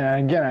this for a minute,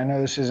 and again, I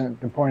know this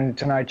isn't the point of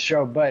tonight's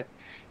show, but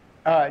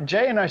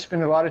Jay and I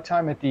spend a lot of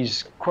time at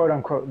these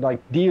quote-unquote like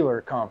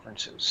dealer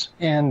conferences.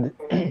 And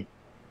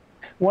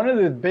one of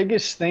the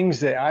biggest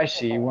things that I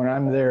see when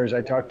I'm there as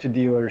I talk to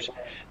dealers,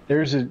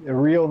 there's a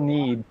real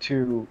need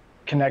to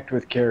connect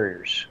with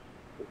carriers.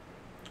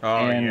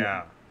 All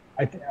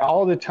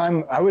the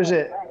time, I was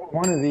at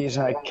one of these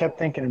and I kept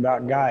thinking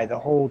about Guy the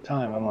whole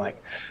time. I'm like,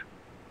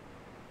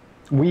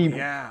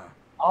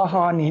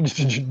 AHA needs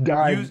to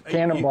dive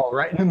cannonball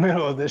right in the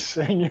middle of this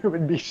thing. It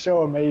would be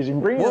so amazing.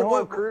 Bring your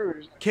whole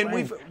crew.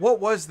 What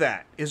was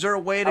that? Is there a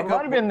way to go? It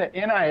might have been the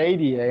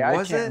NIADA.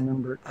 I can't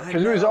remember.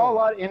 Because there was a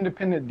lot of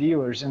independent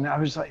dealers. And I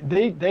was like,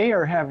 they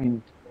are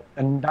having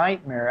a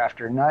nightmare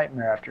after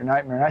nightmare after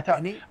nightmare. And I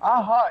thought,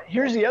 aha,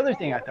 here's the other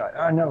thing I thought.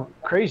 I know,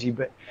 crazy,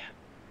 but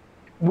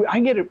I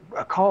get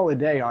a call a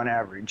day on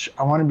average.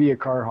 I want to be a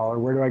car hauler.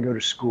 Where do I go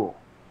to school?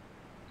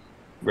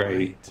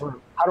 Right. Or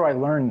how do I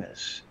learn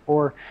this?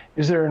 Or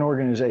is there an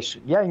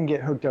organization? Yeah, you can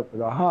get hooked up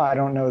with AHA. I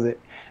don't know that.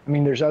 I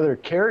mean, there's other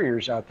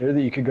carriers out there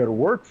that you could go to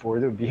work for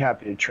that would be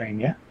happy to train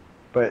you.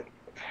 But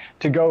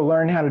to go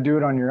learn how to do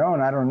it on your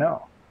own, I don't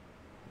know.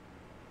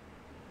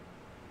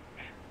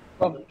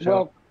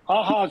 Well,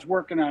 AHA's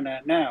working on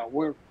that now.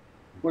 We're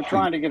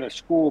trying to get a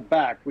school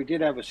back. We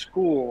did have a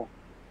school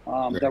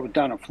that was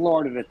down in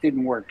Florida that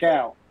didn't work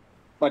out,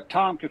 but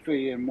Tom could fill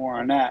you in more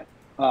on that.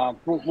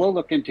 We're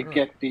looking to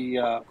get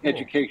the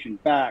education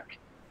back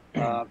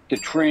to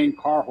train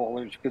car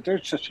haulers, because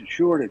there's such a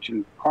shortage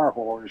in car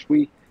haulers.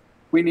 We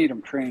need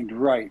them trained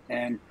right,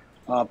 and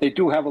they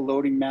do have a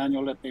loading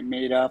manual that they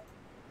made up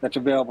that's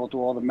available to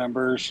all the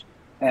members,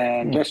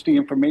 and just the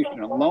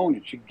information alone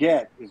that you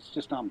get is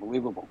just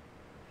unbelievable.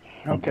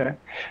 Okay,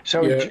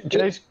 so Yeah.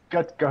 Jay's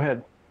got. Go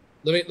ahead.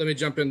 Let me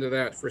jump into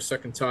that for a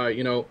second, Ty.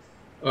 You know,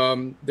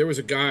 there was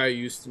a guy I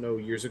used to know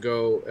years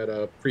ago at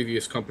a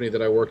previous company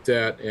that I worked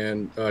at,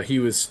 and he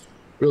was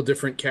a real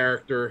different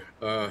character.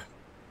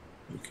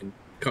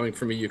 Coming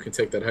from me, you can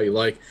take that how you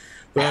like,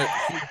 but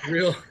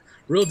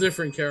real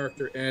different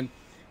character. And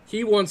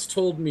he once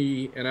told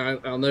me, and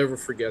I'll never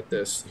forget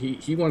this.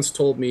 He once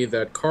told me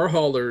that car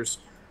haulers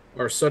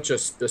are such a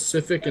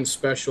specific and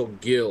special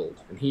guild,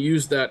 and he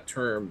used that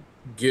term,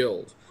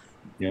 guild.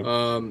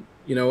 Yeah.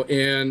 You know,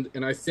 and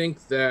I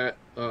think that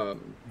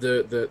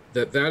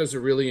that is a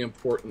really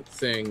important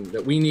thing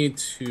that we need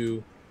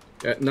to,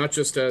 not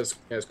just as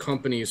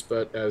companies,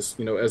 but as,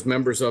 you know, as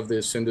members of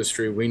this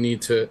industry, we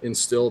need to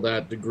instill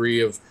that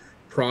degree of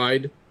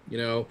pride, you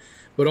know,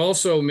 but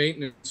also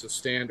maintenance of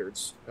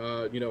standards,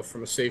 you know,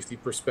 from a safety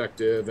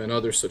perspective and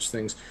other such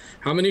things.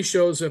 How many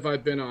shows have I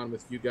been on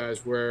with you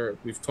guys where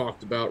we've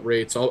talked about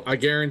rates? I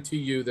guarantee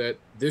you that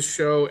this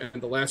show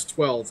and the last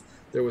 12,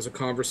 there was a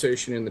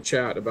conversation in the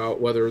chat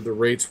about whether the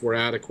rates were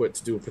adequate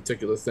to do a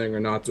particular thing or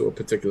not do a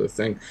particular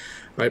thing.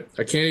 I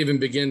can't even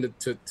begin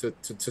to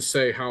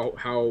say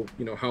how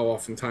you know, how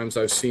oftentimes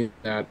I've seen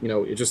that, you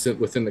know, just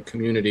within the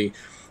community.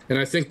 And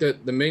I think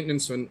that the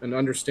maintenance and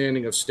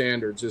understanding of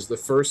standards is the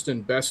first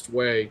and best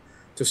way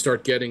to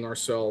start getting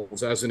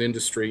ourselves as an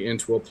industry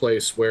into a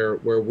place where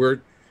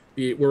we're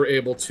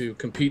able to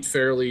compete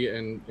fairly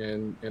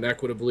and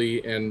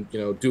equitably, and, you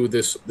know, do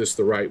this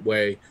the right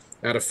way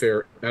at a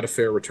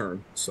fair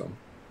return. So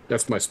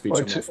that's my speech.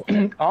 Well,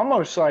 it's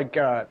almost like,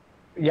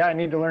 yeah, I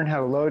need to learn how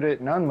to load it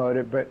and unload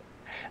it, but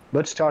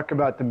let's talk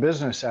about the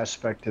business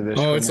aspect of this.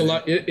 Oh, it's a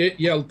lot.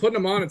 Yeah, putting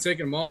them on and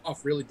taking them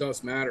off really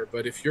does matter.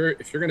 But if you're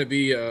going to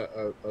be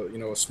a you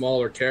know, a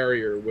smaller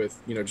carrier with,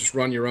 you know, just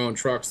run your own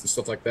trucks and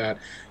stuff like that,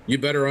 you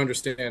better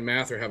understand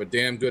math or have a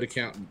damn good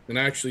accountant. And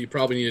actually, you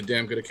probably need a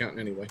damn good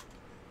accountant anyway.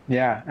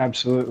 Yeah,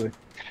 absolutely.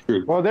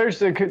 Well, there's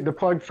the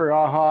plug for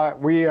AHA.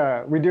 We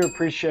do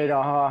appreciate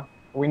AHA.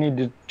 We need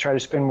to try to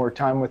spend more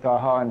time with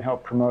AHA and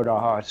help promote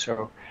AHA.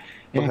 So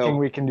anything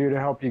we can do to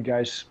help you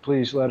guys,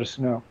 please let us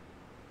know.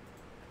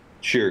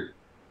 Sure.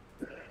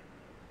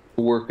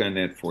 We'll work on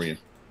that for you.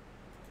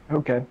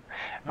 Okay.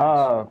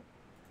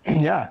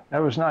 Yeah, that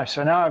was nice.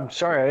 So now I'm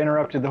sorry I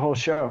interrupted the whole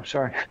show.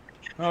 Sorry.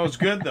 That was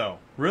good, though.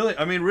 Really,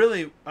 I mean,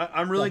 really,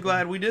 I'm really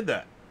glad we did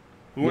that.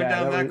 We went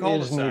down that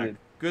cul-de-sac.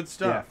 Good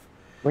stuff.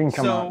 Yeah. We can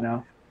come out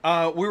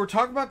now. We were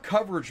talking about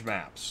coverage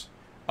maps.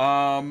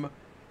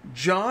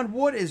 John,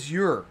 what is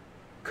your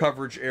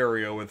coverage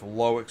area with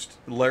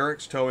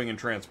Larix Towing and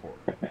Transport?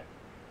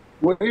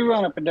 We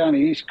run up and down the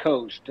East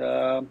Coast.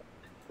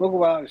 We'll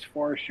go out as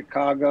far as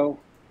Chicago,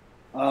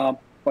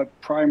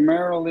 but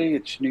primarily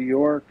it's New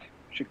York,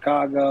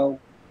 Chicago,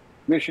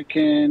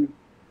 Michigan,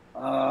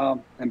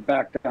 and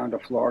back down to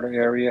Florida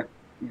area.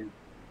 Yeah.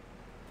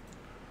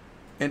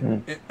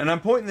 And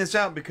I'm pointing this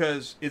out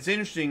because it's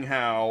interesting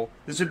how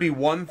this would be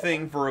one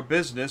thing for a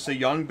business, a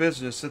young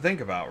business, to think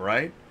about,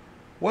 right?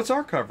 What's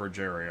our coverage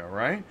area,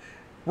 right?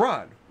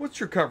 Rod, what's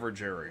your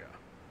coverage area?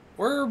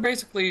 We're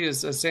basically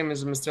the same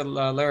as Mr.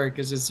 Larry,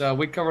 because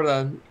we cover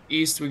the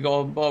east. We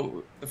go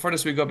about the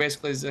furthest we go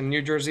basically is in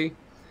New Jersey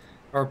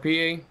or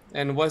PA,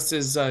 and west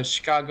is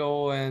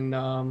Chicago and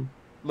a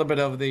little bit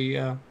of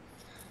the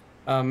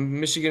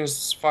Michigan,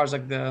 as far as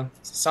like the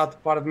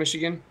south part of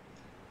Michigan.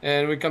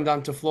 And we come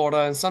down to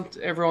Florida, and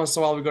every once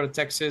in a while we go to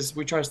Texas.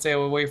 We try to stay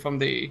away from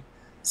the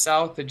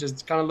south. It's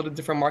just kind of a little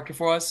different market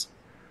for us,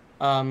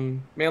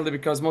 mainly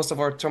because most of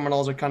our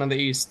terminals are kind of the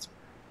east.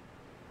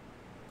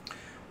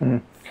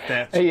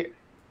 Hey,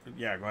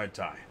 yeah, go ahead,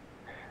 Ty.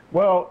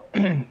 Well,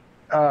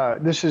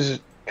 this is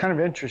kind of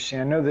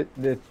interesting. I know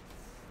that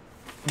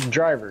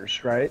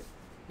drivers, right?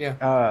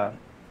 Yeah.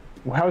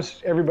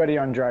 How's everybody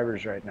on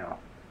drivers right now?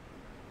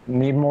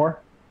 Need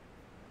more?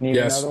 Need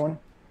another one?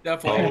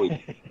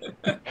 Definitely.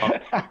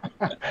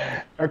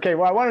 Okay,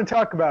 well, I want to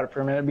talk about it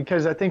for a minute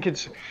because I think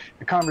it's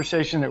a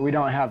conversation that we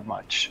don't have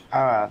much.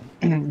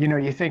 You know,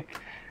 you think,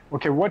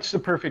 okay, what's the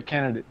perfect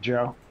candidate,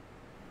 Joe?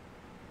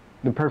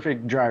 The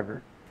perfect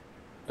driver?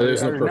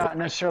 There's no Or perfect. not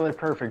necessarily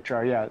perfect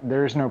driver. Yeah,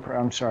 there is no.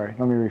 I'm sorry.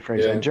 Let me rephrase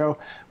Yeah. that. Joe,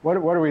 what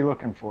are we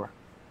looking for?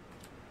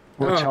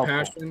 What's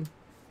helpful?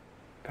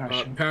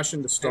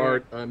 Passion to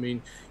start. I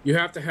mean, you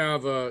have to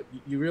have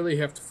you really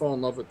have to fall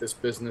in love with this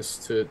business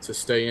to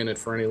stay in it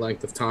for any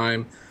length of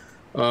time.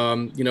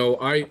 You know,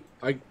 I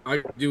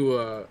do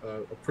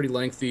a pretty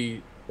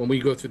lengthy, when we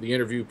go through the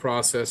interview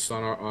process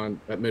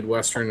at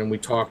Midwestern and we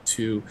talk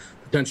to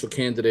potential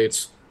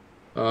candidates.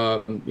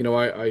 You know,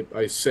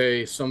 I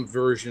say some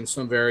version,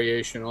 some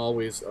variation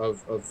always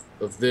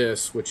of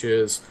this, which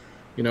is,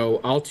 you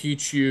know, I'll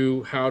teach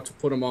you how to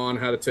put them on,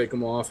 how to take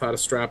them off, how to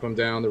strap them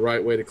down, the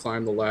right way to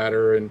climb the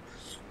ladder, and,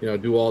 you know,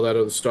 do all that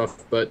other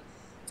stuff. But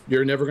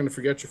you're never going to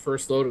forget your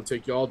first load. It'll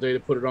take you all day to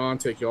put it on,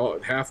 take you all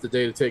half the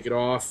day to take it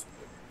off.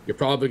 You're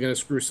probably going to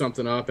screw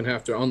something up and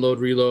have to unload,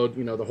 reload,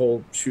 you know, the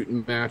whole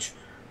shooting match.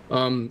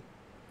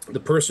 The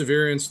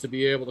perseverance to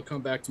be able to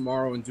come back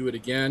tomorrow and do it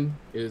again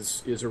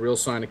is a real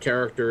sign of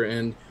character.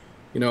 And,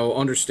 you know,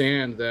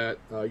 understand that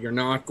you're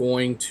not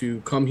going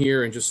to come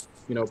here and just,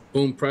 you know,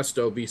 boom,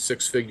 presto, be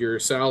six-figure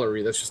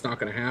salary. That's just not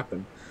going to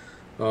happen.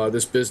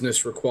 This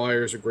business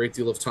requires a great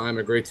deal of time,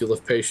 a great deal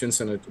of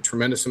patience, and a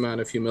tremendous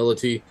amount of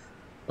humility.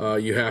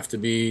 You have to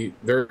be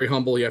very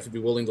humble. You have to be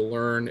willing to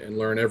learn and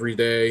learn every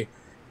day.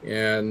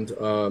 And,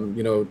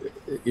 you know,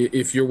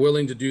 if you're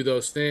willing to do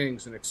those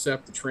things and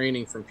accept the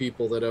training from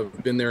people that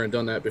have been there and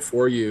done that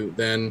before you,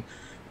 then,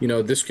 you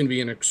know, this can be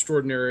an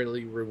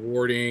extraordinarily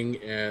rewarding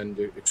and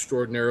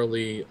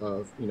extraordinarily,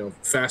 you know,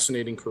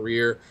 fascinating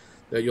career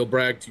that you'll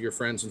brag to your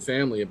friends and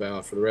family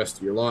about for the rest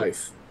of your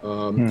life.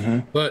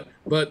 But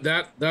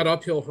that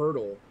uphill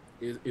hurdle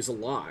is a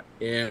lot.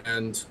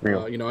 And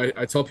you know,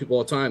 I tell people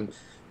all the time,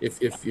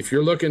 if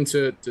you're looking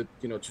to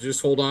you know, to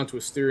just hold on to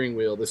a steering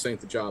wheel, this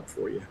ain't the job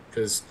for you,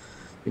 because,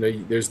 you know,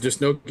 there's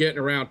just no getting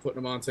around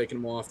putting them on,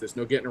 taking them off. There's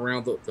no getting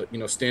around the you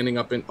know, standing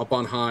up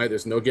on high.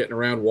 There's no getting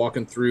around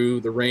walking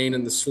through the rain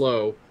and the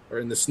snow,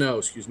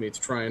 excuse me,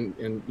 to try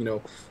and you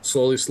know,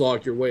 slowly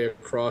slog your way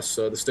across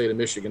the state of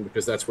Michigan,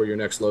 because that's where your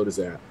next load is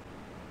at.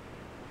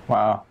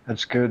 Wow,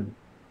 that's good.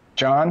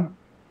 John?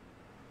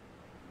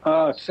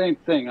 Same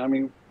thing. I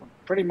mean,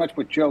 pretty much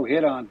what Joe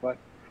hit on, but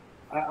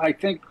I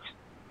think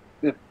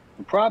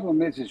the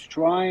problem is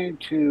trying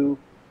to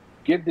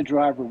give the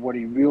driver what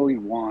he really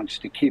wants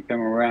to keep him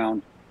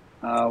around.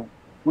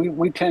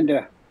 We tend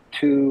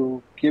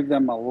to give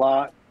them a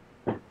lot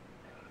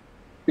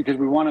because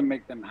we want to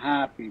make them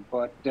happy,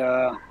 but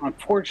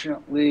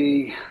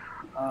unfortunately,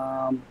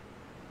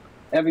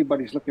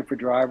 everybody's looking for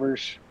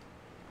drivers,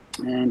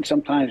 and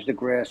sometimes the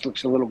grass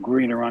looks a little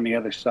greener on the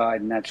other side,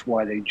 and that's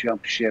why they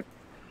jump ship.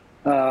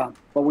 But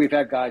we've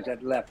had guys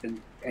that left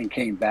and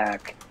came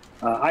back.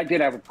 I did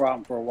have a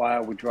problem for a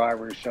while with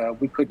drivers.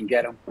 We couldn't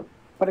get them,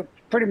 but it,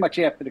 pretty much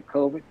after the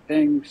COVID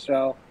thing.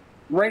 So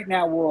right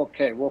now we're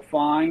okay. We're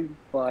fine,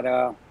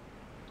 but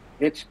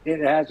it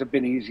hasn't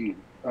been easy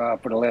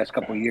for the last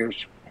couple of years.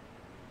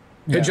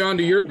 Hey, John,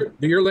 do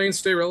your lanes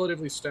stay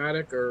relatively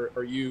static, or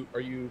are you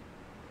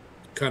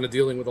kind of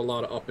dealing with a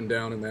lot of up and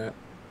down in that?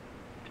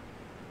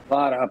 A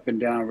lot of up and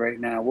down right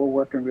now. We're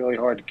working really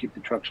hard to keep the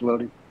trucks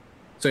loaded.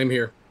 Same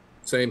here.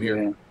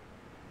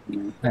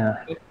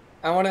 Yeah.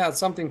 I want to add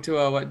something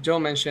to what Joe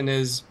mentioned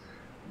is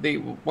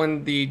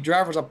when the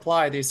drivers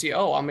apply, they see,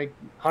 oh, I'll make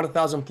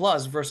 100,000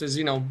 plus versus,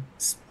 you know,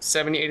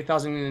 70,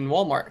 80,000 in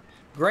Walmart.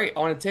 Great, I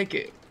want to take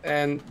it.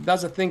 And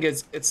that's the thing,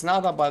 is it's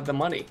not about the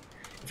money.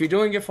 If you're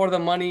doing it for the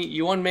money,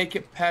 you won't make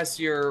it past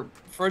your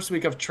first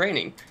week of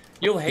training.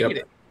 You'll hate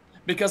it.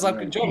 Because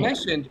like Joe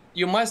mentioned,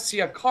 you might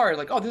see a car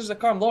like, oh, this is a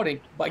car I'm loading.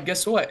 But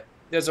guess what?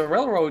 There's a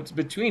railroad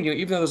between you.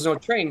 Even though there's no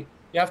train,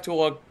 you have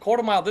to a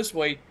quarter mile this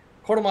way,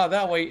 quarter mile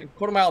that way, and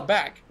quarter mile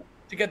back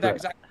to get that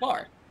exact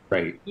car.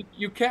 Right.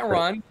 You can't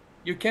run.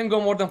 You can't go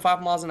more than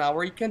 5 miles an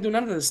hour. You can't do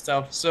none of this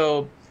stuff.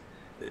 So,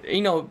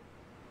 you know,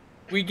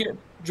 we get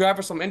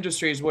drivers from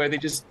industries where they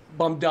just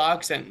bump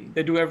docks and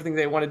they do everything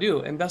they want to do.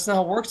 And that's not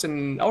how it works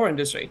in our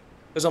industry.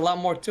 There's a lot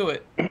more to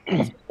it.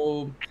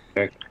 So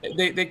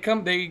they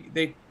come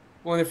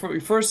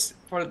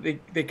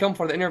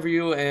for the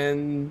interview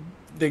and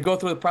they go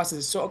through the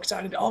process so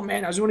excited. Oh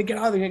man, I just want to get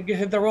out of there and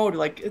hit the road.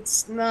 Like,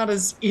 it's not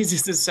as easy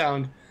as it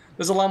sounds.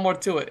 There's a lot more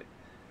to it.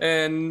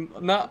 And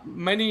not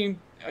many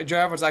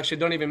drivers actually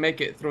don't even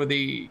make it through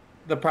the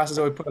process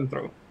that we put them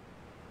through.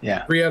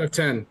 Yeah. 3 out of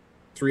 10.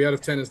 3 out of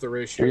 10 is the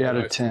ratio. 3 out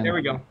of 10. There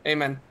we go.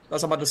 Amen.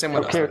 That's about the same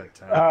with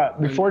us.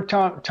 Before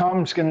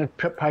Tom's going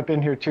to pipe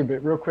in here too,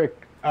 but real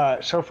quick,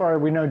 so far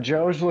we know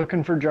Joe's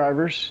looking for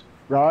drivers.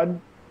 Rod?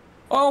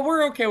 Oh,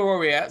 we're okay where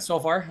we're at so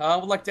far. I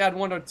would like to add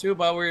 1 or 2,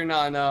 but we're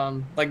not.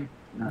 Like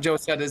Joe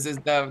said, is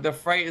the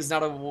freight is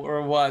not where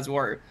it was,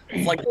 where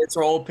floodgates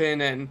are open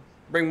and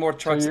bring more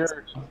trucks. So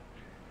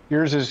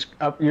yours is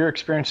up. You're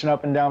experiencing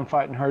up and down,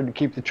 fighting hard to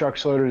keep the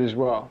trucks loaded as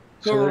well.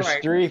 So there's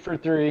 3 for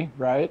 3,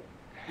 right?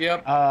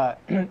 Yep.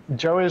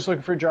 Joe is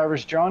looking for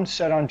drivers. John's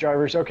set on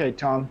drivers. Okay,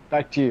 Tom,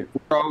 back to you.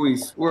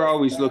 We're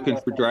always looking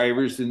for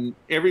drivers, and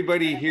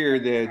everybody here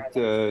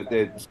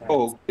that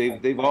spoke,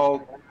 they've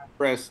all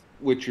expressed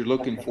what you're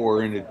looking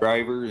for in a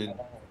driver,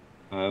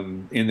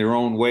 in their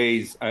own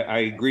ways. I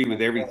agree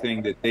with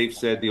everything that they've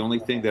said. The only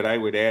thing that I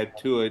would add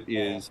to it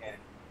is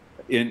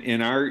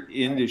in our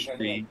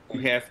industry, you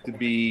have to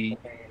be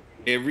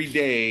every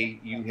day.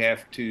 You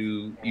have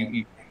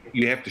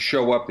to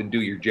show up and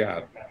do your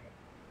job,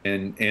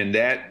 and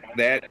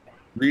that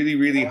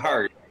really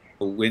hard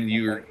when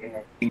you're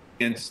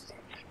against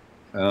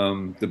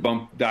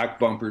the dock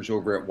bumpers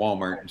over at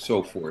Walmart and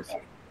so forth.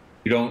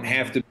 You don't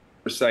have to be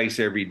precise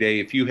every day.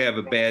 If you have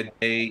a bad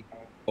day,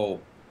 oh,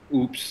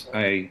 oops,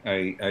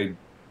 I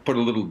put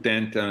a little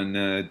dent on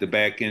the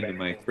back end of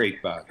my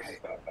freight box.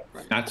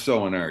 Not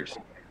so in ours.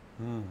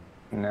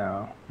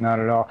 No, not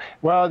at all.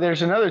 Well,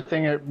 there's another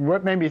thing.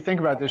 What made me think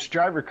about this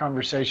driver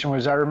conversation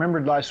was I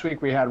remembered last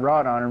week we had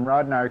Rod on, and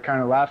Rod and I are kind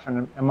of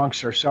laughing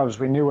amongst ourselves.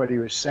 We knew what he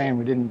was saying.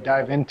 We didn't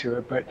dive into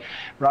it, but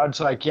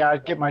Rod's like, yeah, I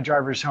get my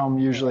drivers home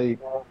usually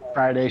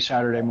Friday,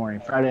 Saturday morning,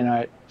 Friday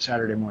night,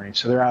 Saturday morning.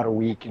 So they're out a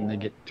week and they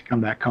get to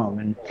come back home.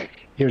 And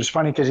he was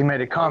funny because he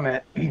made a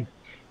comment. As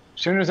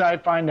soon as I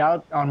find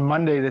out on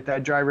Monday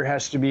that driver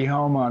has to be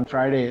home on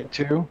Friday at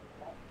 2,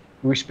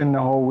 we spend the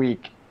whole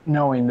week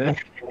knowing that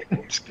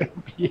it's going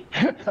to be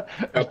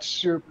a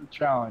super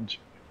challenge.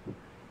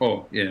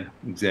 Oh, yeah,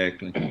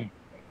 exactly.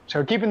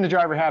 So keeping the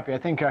driver happy, I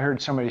think I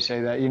heard somebody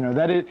say that,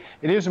 that it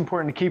is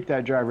important to keep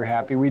that driver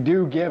happy. We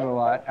do give a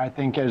lot, I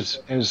think, as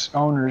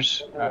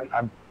owners.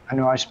 I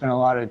know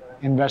I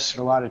invested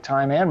a lot of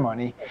time and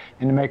money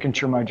into making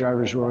sure my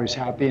drivers were always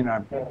happy, and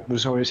I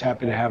was always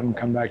happy to have them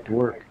come back to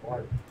work.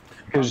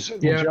 Because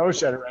Joe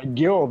said it right,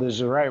 guild is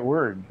the right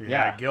word.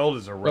 Yeah, guild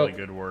is a really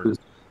good word.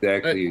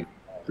 Exactly.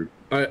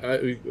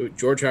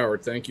 George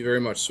Howard, thank you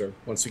very much, sir.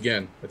 Once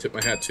again, I tip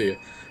my hat to you.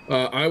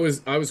 I was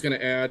going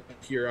to add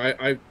here.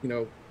 I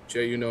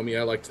Jay, you know me.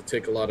 I like to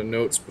take a lot of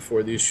notes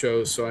before these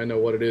shows, so I know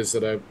what it is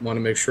that I want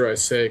to make sure I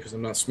say because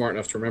I'm not smart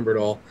enough to remember it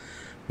all.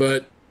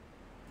 But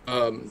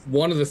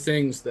one of the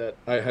things that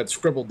I had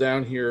scribbled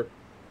down here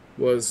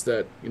was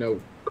that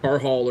car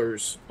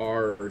haulers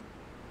are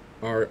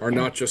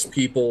not just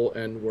people,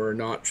 and we're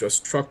not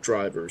just truck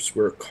drivers.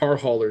 We're car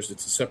haulers.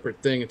 It's a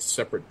separate thing. It's a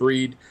separate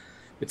breed.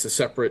 It's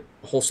a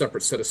whole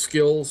separate set of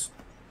skills.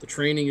 The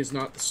training is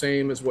not the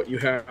same as what you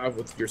have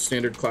with your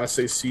standard Class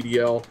A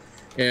CDL.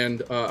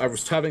 And I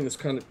was having this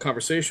kind of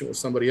conversation with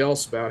somebody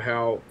else about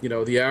how,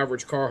 the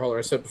average car hauler,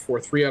 I said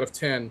before, 3 out of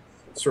 10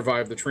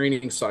 survive the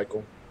training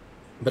cycle.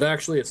 But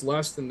actually, it's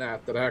less than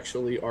that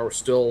actually are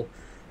still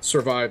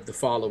survive the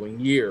following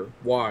year.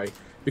 Why?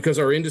 Because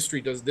our industry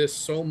does this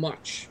so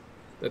much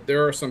that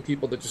there are some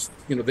people that just,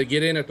 they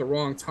get in at the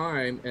wrong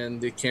time and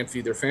they can't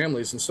feed their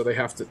families. And so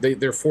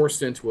they're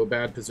forced into a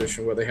bad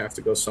position where they have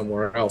to go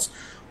somewhere else.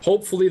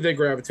 Hopefully they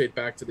gravitate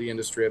back to the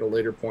industry at a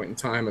later point in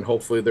time. And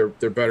hopefully they're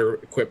better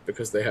equipped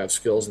because they have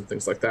skills and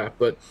things like that.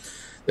 But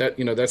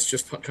that's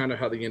just kind of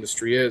how the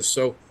industry is.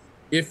 So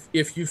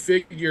if you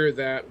figure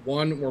that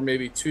 1 or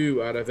maybe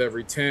 2 out of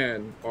every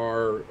 10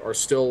 are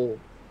still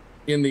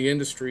in the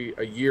industry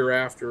a year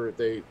after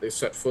they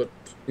set foot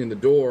in the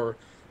door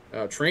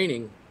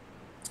training,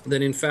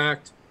 then in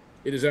fact,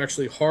 it is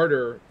actually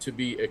harder to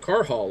be a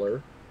car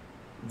hauler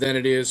than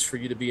it is for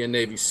you to be a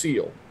Navy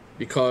SEAL,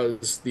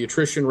 because the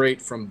attrition rate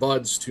from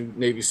BUDS to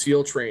Navy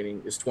SEAL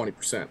training is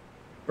 20%,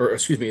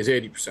 is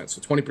 80%.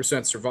 So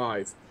 20%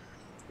 survive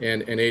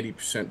and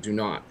 80% do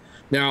not.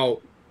 Now,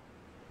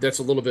 that's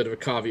a little bit of a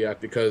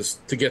caveat because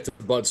to get to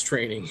BUDS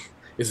training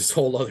is this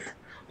whole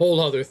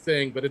other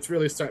thing, but it's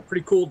really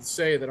pretty cool to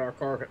say that our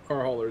car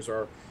haulers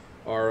are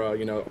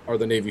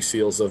the Navy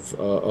SEALs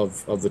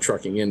of the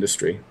trucking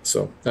industry.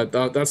 So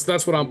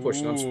that's what I'm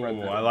pushing. I'm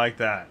spreading that. I like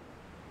that.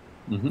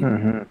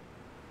 That's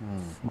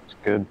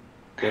good.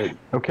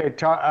 Okay,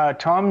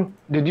 Tom,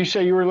 did you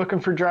say you were looking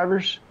for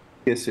drivers?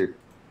 Yes, sir.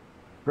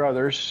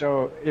 Brothers.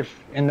 So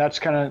and that's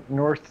kind of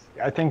north.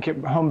 I think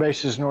home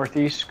base is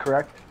northeast,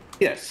 correct?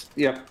 Yes.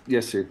 Yep.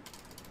 Yes, sir.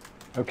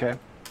 Okay.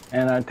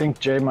 And I think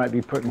Jay might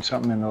be putting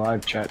something in the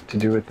live chat to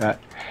do with that.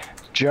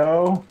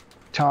 Joe,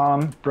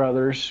 Tom,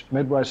 brothers,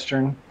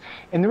 Midwestern.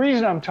 And the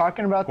reason I'm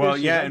talking about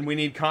this and we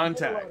need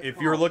contact. If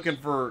you're looking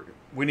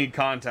we need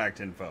contact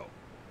info,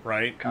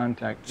 right?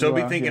 Contact. So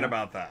be thinking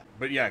about that.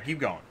 But yeah, keep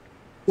going.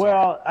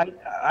 Well,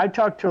 I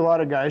talk to a lot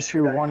of guys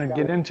who want to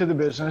get into the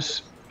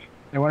business.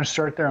 They want to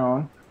start their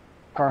own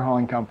car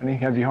hauling company.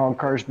 Have you hauled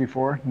cars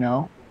before?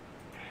 No.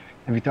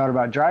 Have you thought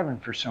about driving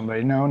for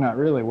somebody? No, not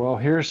really. Well,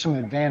 here's some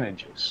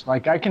advantages.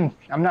 Like I don't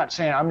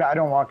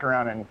walk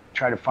around and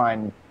try to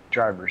find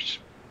drivers,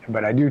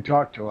 but I do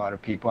talk to a lot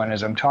of people. And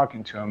as I'm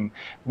talking to them,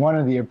 one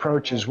of the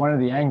approaches, one of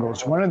the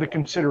angles, one of the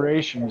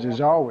considerations is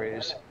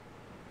always,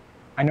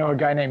 I know a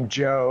guy named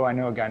Joe, I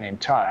know a guy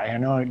named Ty, I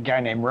know a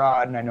guy named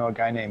Rod, and I know a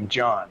guy named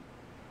John.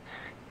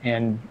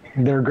 And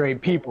they're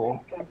great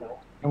people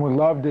and would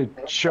love to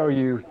show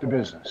you the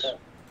business.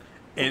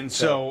 And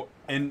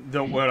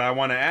what I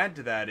want to add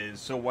to that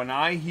is, so when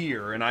I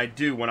hear, and I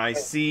do, when I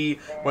see,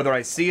 whether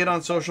I see it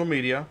on social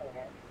media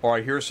or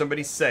I hear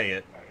somebody say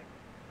it,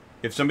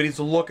 if somebody's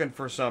looking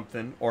for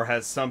something or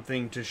has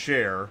something to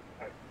share,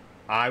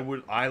 I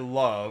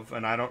love,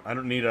 and I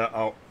don't need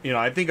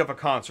I think of a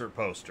concert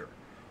poster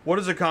what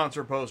does a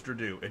concert poster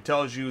do? It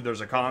tells you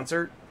there's a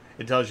concert.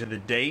 It tells you the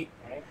date.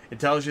 It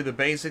tells you the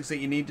basics that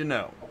you need to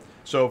know.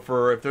 So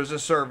if there's a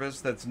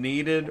service that's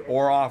needed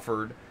or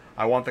offered,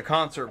 I want the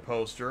concert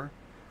poster.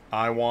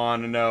 I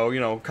want to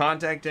know,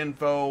 contact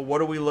info.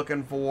 What are we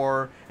looking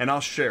for? And I'll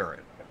share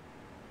it.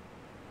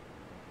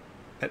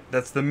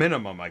 That's the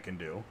minimum I can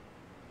do.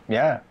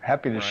 Yeah,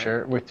 happy to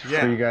share it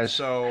for you guys.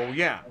 So,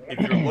 if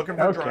you're looking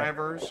for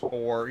drivers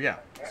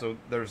so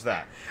there's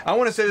that. I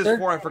want to say this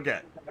before I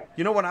forget.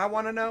 You know what I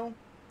want to know?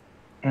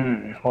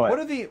 What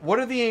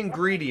are the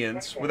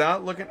ingredients,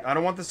 without looking, I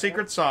don't want the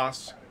secret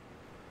sauce,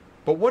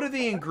 but what are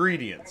the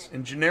ingredients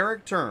in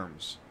generic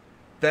terms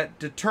that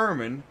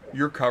determine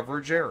your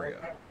coverage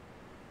area?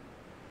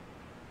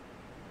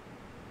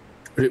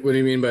 What do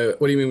you mean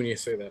when you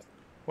say that?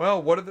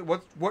 Well,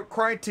 what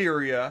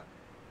criteria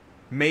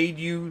made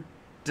you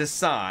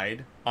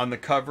decide on the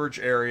coverage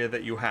area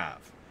that you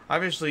have?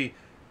 Obviously,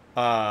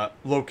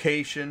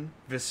 location,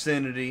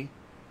 vicinity,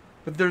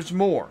 but there's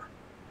more.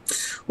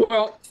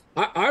 Well,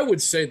 I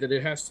would say that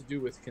it has to do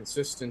with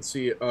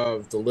consistency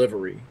of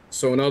delivery.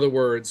 So in other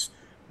words,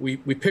 we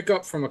pick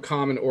up from a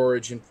common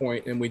origin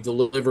point and we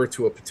deliver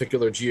to a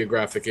particular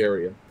geographic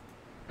area,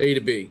 A to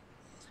B.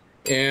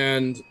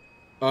 And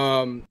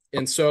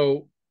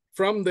so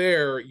from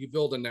there, you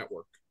build a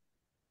network,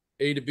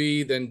 A to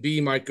B, then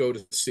B might go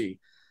to C.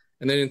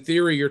 And then in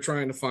theory, you're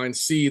trying to find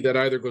C that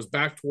either goes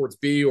back towards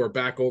B or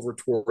back over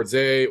towards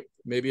A.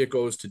 Maybe it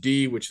goes to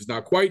D, which is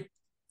not quite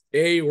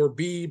A or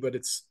B, but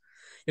it's,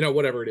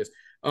 whatever it is.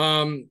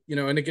 And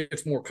it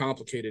gets more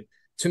complicated.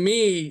 To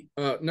me,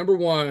 number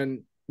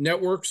one,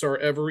 networks are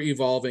ever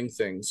evolving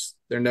things.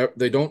 They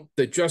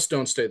just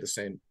don't stay the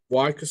same.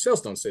 Why? Because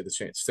sales don't stay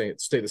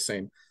the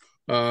same.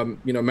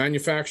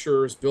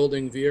 Manufacturers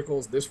building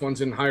vehicles, this one's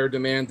in higher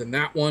demand than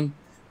that one.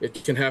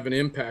 It can have an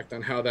impact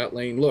on how that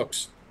lane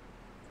looks.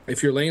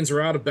 If your lanes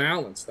are out of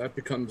balance, that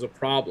becomes a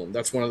problem.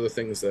 That's one of the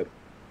things that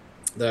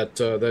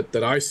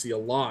I see a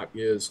lot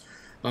is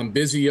I'm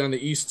busy on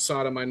the east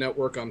side of my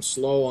network. I'm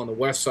slow on the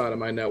west side of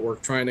my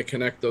network. Trying to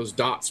connect those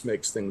dots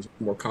makes things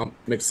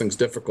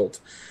difficult.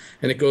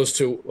 And it goes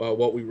to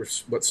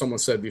what someone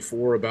said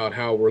before about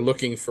how we're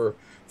looking for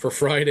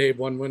Friday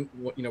by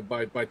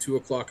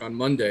 2:00 on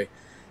Monday.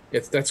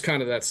 That's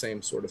kind of that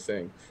same sort of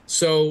thing.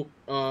 So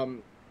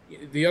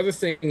the other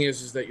thing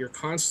is that you're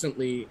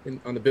constantly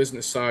on the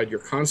business side. You're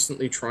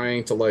constantly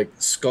trying to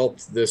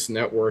sculpt this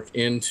network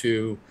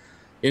into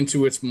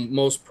its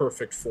most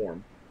perfect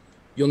form.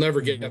 You'll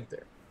never get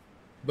there,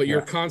 but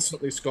you're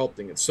constantly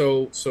sculpting it.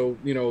 So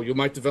you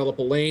might develop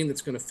a lane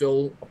that's going to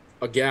fill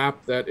a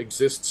gap that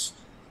exists,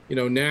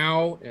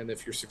 now. And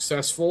if you're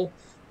successful,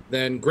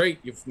 then great,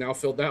 you've now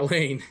filled that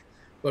lane.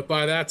 But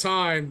by that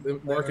time, the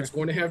market's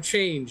going to have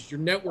changed. Your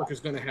network is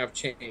going to have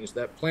changed.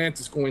 That plant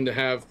is going to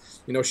have,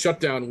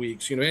 shutdown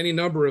weeks. Any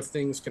number of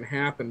things can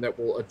happen that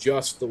will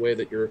adjust the way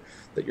that your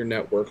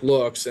network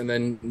looks. And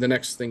then the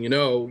next thing you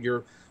know,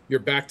 you're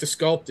back to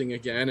sculpting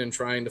again and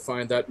trying to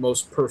find that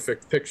most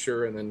perfect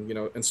picture, and then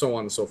and so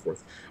on and so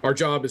forth. Our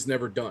job is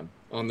never done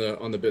on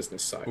the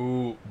business side.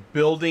 Ooh,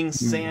 building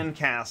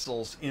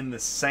sandcastles in the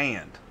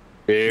sand.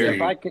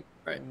 If I can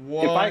add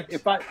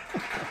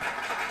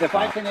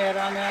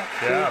on that,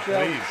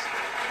 please.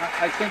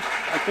 I think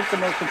the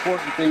most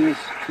important thing is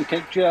you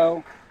take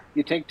Joe,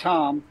 you take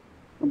Tom,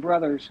 and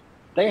brothers.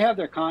 They have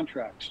their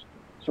contracts.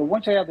 So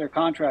once they have their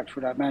contracts for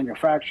that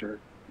manufacturer,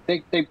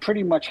 they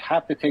pretty much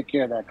have to take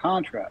care of that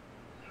contract.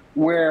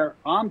 Where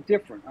I'm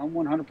different, I'm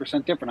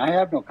 100% different. I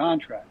have no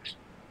contracts.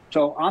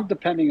 So I'm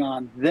depending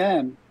on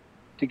them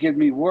to give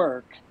me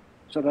work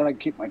so that I can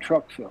keep my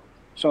truck filled.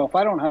 So if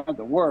I don't have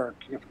the work,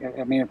 if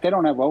they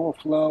don't have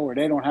overflow or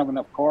they don't have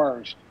enough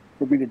cars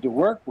for me to do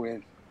work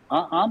with,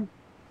 I'm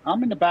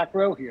in the back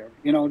row here.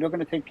 They're going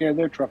to take care of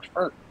their trucks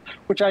first,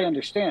 which I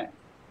understand.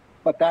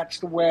 But that's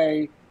the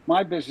way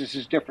my business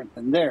is different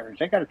than theirs.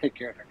 They got to take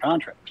care of their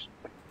contracts.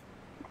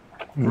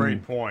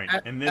 Great point.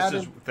 And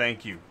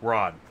thank you,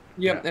 Rod.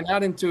 Yeah, and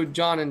adding to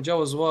John and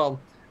Joe as well,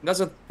 that's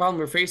a problem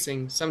we're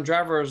facing. Some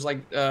drivers,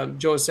 like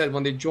Joe said,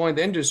 when they join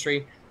the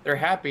industry, they're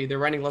happy. They're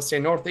running, let's say,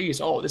 Northeast.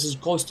 Oh, this is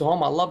close to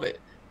home. I love it.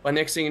 But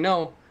next thing you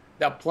know,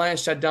 that plant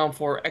shut down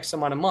for X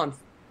amount of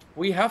month.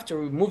 We have to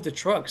remove the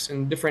trucks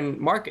in different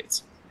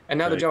markets. And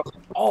now the driver's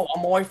like, oh,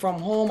 I'm away from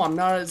home. I'm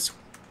not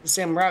the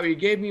same route you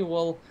gave me.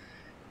 Well,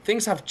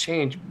 things have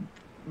changed.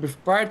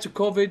 Prior to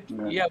COVID,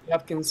 we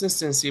have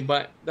consistency,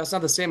 but that's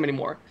not the same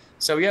anymore.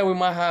 So we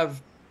might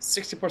have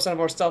 60%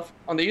 of our stuff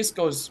on the East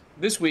Coast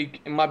this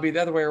week. It might be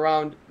the other way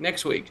around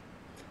next week.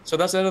 So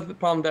that's another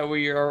problem that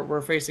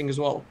we're facing as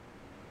well.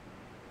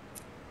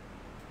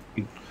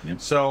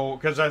 So,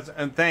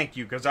 thank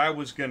you, because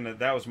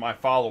that was my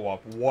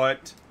follow-up.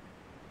 What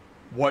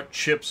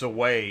chips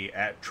away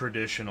at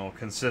traditional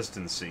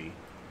consistency?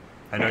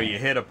 I know you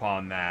hit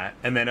upon that,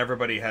 and then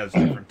everybody has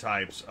different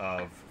types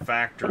of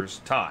factors.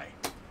 Ty.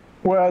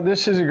 Well,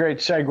 this is a great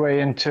segue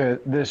into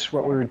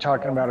what we were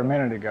talking about a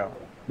minute ago,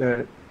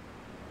 the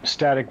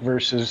static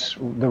versus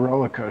the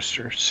roller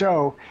coaster.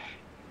 So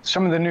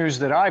some of the news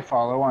that I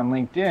follow on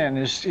LinkedIn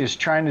is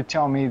trying to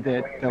tell me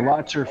that the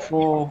lots are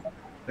full,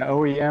 the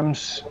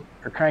OEMs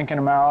are cranking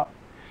them out.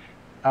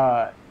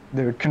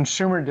 The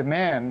consumer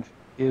demand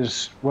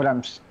is what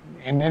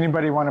and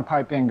anybody want to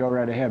pipe in, go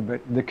right ahead, but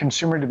the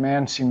consumer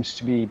demand seems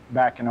to be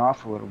backing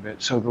off a little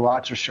bit. So the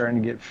lots are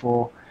starting to get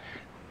full.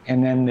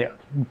 And then the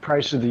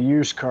price of the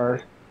used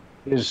car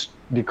is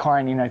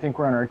declining. I think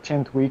we're on our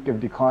 10th week of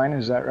decline.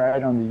 Is that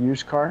right, on the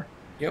used car?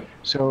 Yep.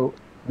 So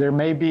there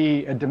may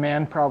be a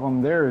demand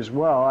problem there as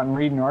well. I'm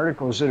reading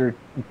articles that are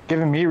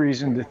giving me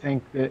reason to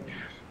think that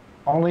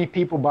only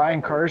people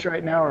buying cars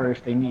right now are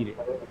if they need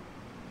it.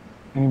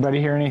 Anybody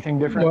hear anything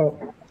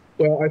different?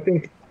 Well,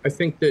 I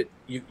think that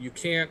you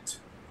can't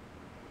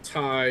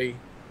tie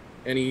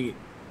any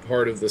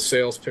part of the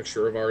sales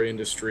picture of our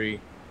industry.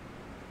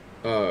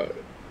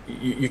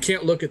 You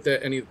can't look at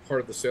any part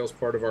of the sales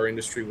part of our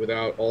industry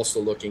without also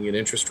looking at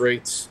interest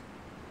rates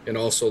and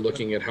also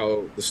looking at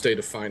how the state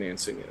of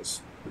financing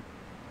is.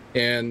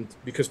 And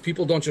because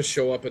people don't just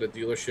show up at a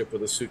dealership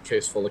with a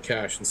suitcase full of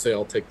cash and say,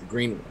 I'll take the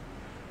green one.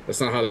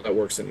 That's not how that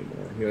works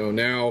anymore.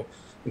 Now,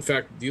 in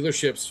fact,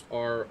 dealerships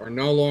are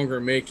no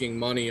longer making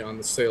money on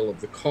the sale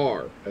of the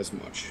car as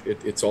much.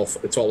 It's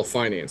all a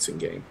financing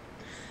game.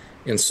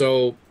 And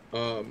so,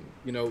 the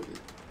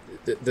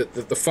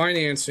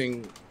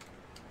financing,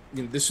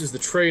 this is the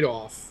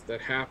trade-off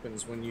that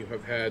happens when you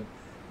have had,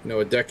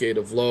 a decade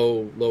of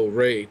low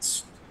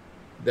rates,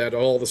 that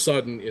all of a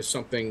sudden is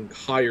something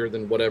higher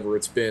than whatever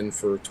it's been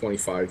for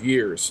 25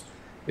 years.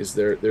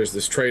 There's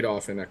this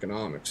trade-off in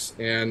economics,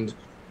 and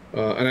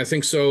I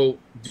think so.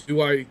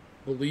 Do I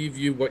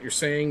believe what you're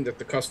saying, that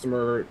the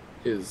customer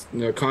is,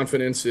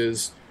 confidence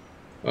is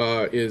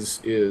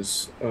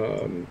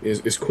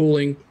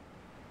cooling?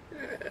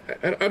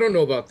 I don't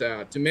know about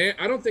that. Demand.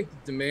 I don't think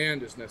the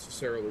demand is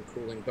necessarily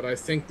cooling, but I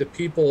think that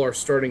people are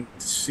starting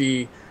to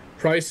see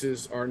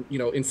prices are,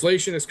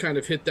 inflation has kind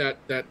of hit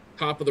that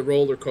top of the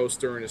roller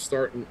coaster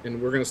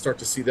and we're going to start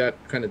to see that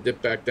kind of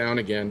dip back down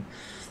again.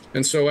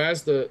 And so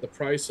as the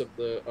price of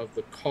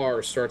the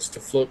car starts to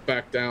float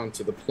back down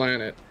to the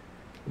planet,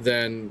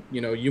 then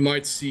you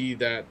might see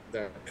that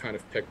kind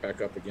of pick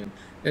back up again.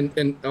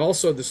 And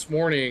also this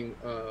morning,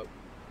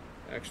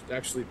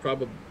 actually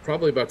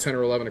probably about 10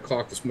 or 11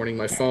 o'clock this morning,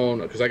 my phone,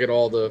 because I get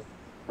all the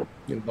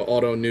the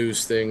auto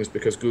news things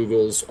because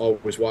Google's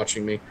always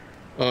watching me.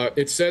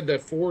 It said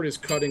that Ford is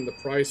cutting the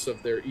price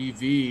of their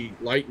EV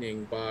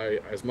Lightning by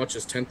as much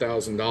as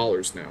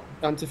 $10,000 now,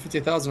 down to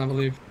 50,000, I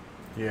believe.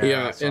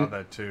 Yeah, I saw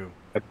that too.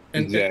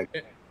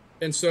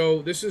 And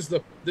so this is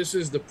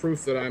the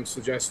proof that I'm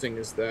suggesting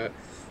is that,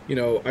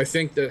 I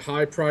think that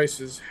high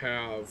prices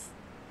have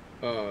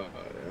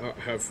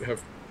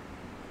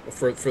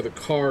for the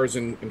cars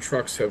and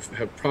trucks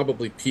have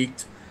probably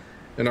peaked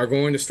and are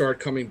going to start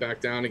coming back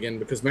down again,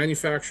 because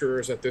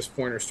manufacturers at this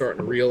point are starting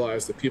to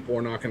realize that people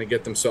are not going to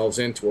get themselves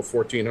into a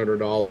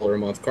 $1,400 a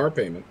month car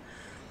payment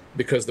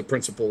because the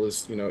principal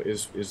is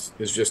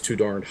just too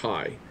darned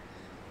high.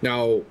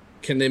 Now,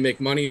 can they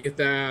make money at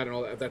that and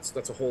all that?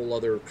 That's a whole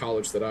other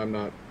college that I'm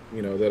not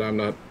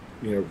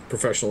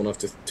professional enough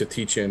to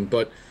teach in.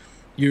 But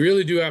you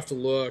really do have to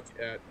look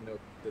at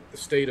the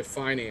state of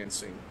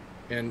financing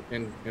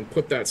and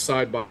put that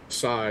side by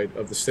side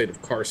of the state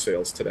of car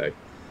sales today,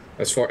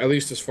 at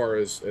least as far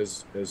as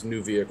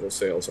new vehicle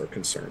sales are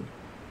concerned.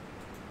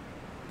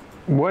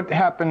 What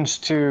happens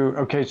to,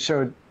 okay,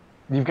 so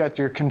you've got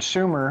your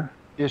consumer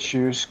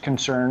issues,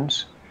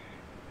 concerns.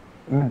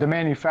 The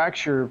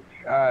manufacturer,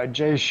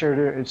 Jay shared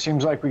it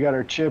seems like we got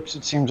our chips,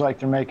 it seems like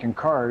they're making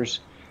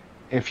cars.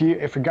 If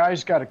a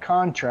guy's got a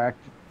contract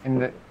in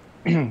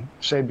the,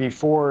 say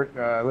before,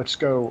 let's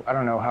go, I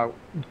don't know how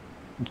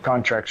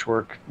contracts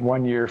work,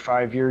 1 year,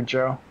 5 year,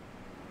 Joe?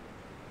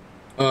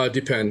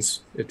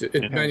 Depends.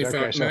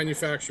 Depends.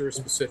 Manufacturer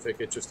specific,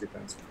 it just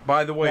depends.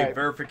 By the way, Right.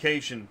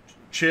 verification,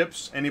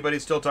 chips, anybody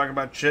still talking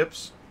about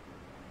chips?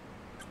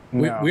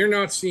 No. We're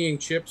not seeing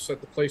chips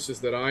at the places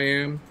that I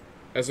am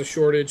as a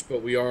shortage,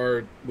 but we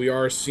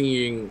are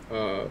seeing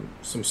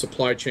some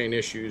supply chain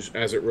issues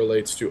as it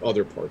relates to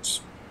other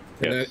parts.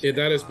 And Yes.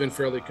 that has been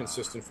fairly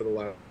consistent for the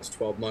last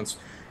 12 months.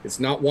 It's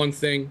not one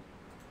thing.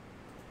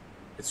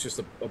 It's just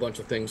a bunch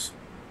of things.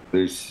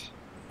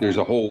 There's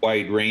a whole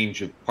wide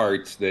range of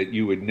parts that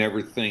you would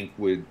never think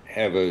would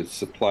have a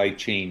supply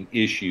chain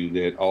issue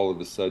that all of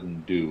a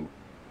sudden do.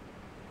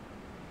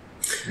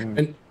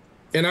 And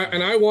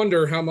I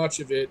wonder how much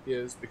of it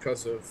is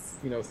because of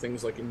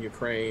things like in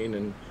Ukraine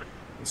and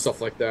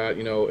stuff like that,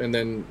 and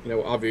then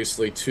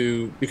obviously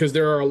too, because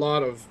there are a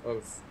lot of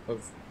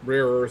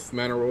rare earth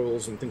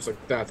minerals and things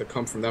like that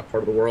come from that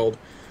part of the world.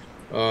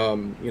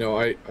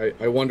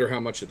 I wonder how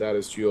much of that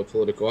is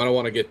geopolitical. I don't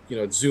want to get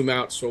zoom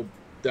out so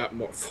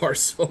far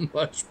so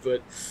much,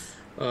 but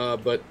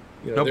But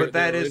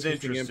that is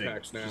interesting.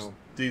 Impacts now. Just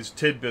these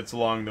tidbits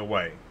along the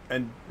way.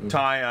 And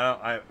Ty,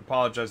 I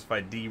apologize if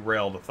I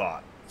derailed a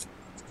thought.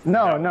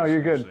 No,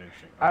 you're good.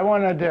 I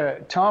wanted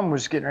to, Tom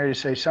was getting ready to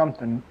say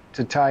something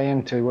to tie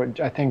into what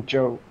I think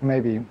Joe,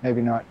 maybe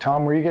not.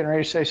 Tom, were you getting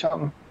ready to say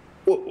something?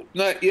 Well,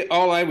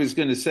 all I was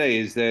going to say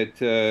is that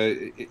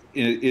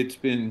it's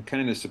been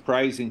kind of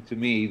surprising to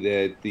me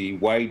that the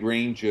wide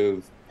range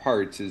of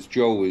parts, as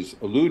Joe was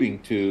alluding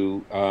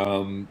to,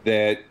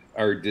 that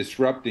are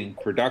disrupting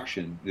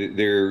production.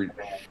 They're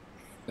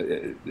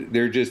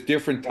just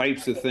different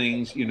types of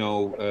things,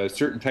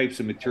 certain types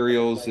of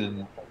materials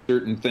and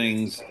certain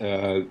things.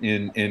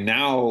 And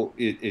now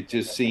it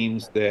just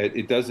seems that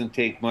it doesn't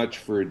take much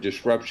for a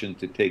disruption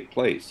to take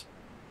place.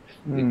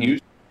 It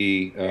used to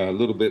be a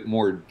little bit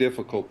more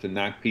difficult to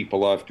knock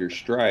people off their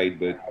stride,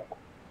 but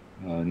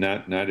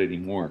not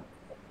anymore.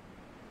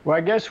 Well,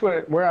 I guess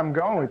where I'm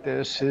going with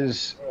this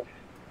is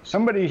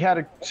somebody had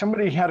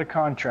a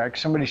contract,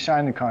 somebody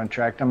signed the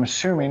contract. I'm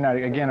assuming,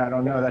 again, I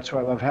don't know, that's why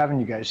I love having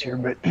you guys here,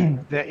 but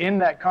in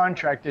that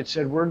contract it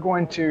said you're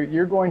going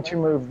to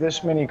move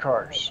this many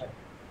cars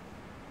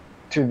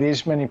to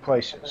these many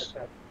places.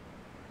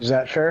 Is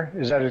that fair?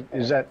 Is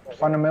that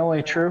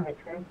fundamentally true?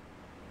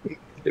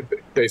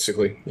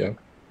 Basically, yeah.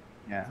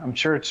 Yeah, I'm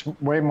sure it's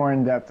way more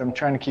in depth. I'm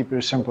trying to keep it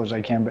as simple as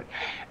I can, but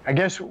I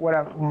guess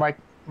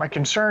my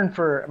concern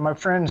for my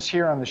friends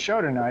here on the show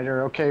tonight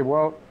are, okay,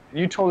 well,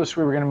 you told us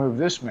we were going to move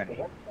this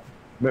many,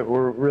 but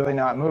we're really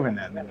not moving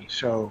that many.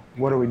 So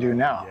what do we do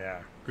now?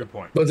 Yeah, good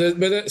point.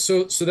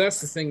 So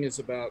that's the thing is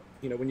about,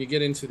 when you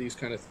get into these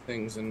kind of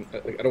things, and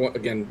I don't want,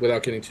 again,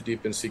 without getting too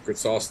deep in secret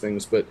sauce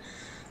things, but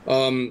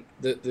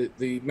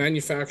the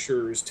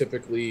manufacturers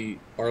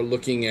typically are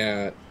looking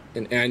at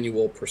an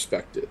annual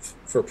perspective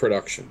for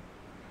production,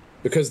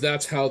 because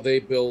that's how they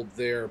build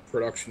their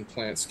production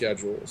plant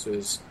schedules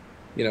is,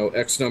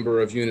 X number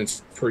of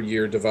units per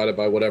year divided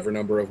by whatever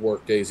number of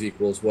work days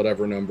equals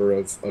whatever number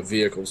of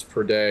vehicles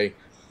per day.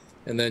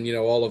 And then,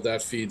 all of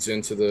that feeds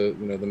into the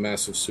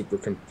massive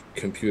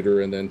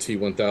supercomputer, and then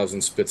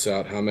T1000 spits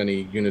out how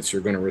many units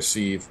you're going to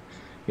receive,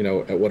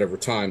 at whatever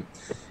time.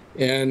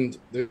 And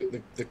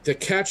the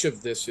catch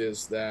of this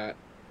is that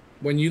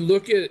when you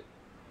look at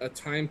a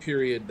time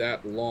period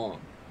that long,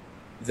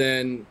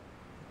 then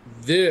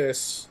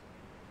this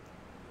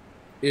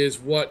is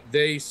what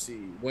they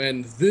see,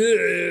 when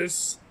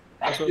this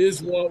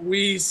is what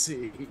we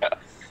see.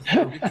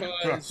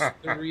 Because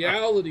the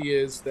reality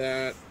is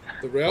that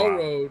the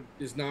railroad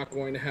is not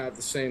going to have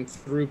the same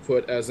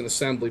throughput as an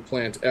assembly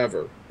plant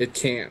ever. It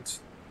can't.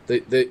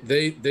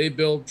 They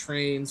build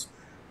trains.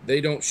 They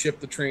don't ship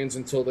the trains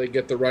until they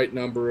get the right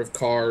number of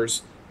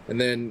cars.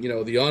 And then, the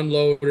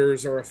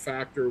unloaders are a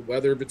factor.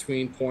 Weather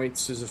between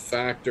points is a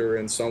factor,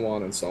 and so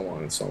on and so on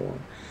and so on.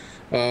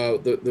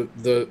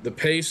 The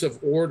pace of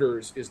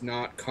orders is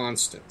not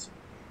constant.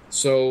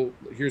 So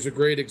here's a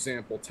great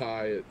example,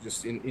 Ty.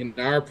 Just in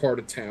our part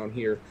of town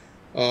here,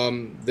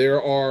 there's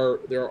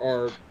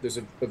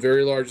a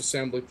very large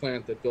assembly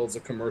plant that builds a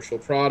commercial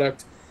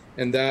product,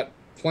 and that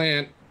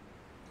plant,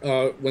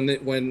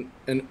 when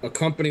a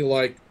company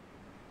like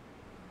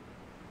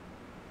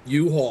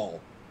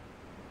U-Haul,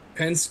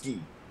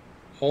 Penske,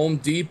 Home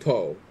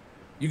Depot,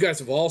 you guys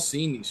have all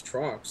seen these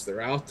trucks. They're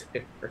out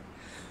there.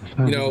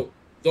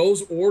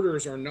 Those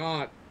orders are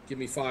not give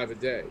me 5 a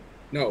day.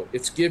 No,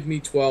 it's give me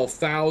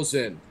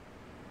 12,000.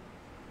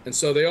 And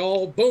so they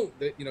all boom.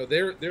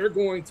 They're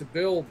going to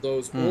build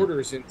those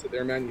orders into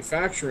their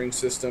manufacturing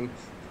system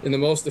in the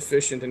most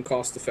efficient and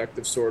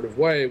cost-effective sort of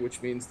way,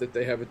 which means that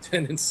they have a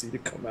tendency to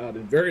come out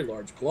in very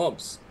large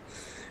clumps.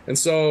 And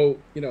so,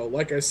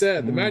 like I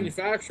said, the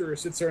manufacturer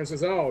sits there and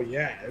says, "Oh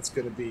yeah, it's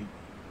going to be,"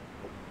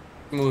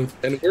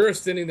 and we're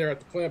standing there at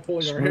the plant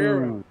pulling our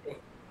hair out.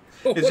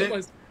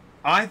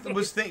 I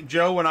was thinking,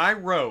 Joe, when I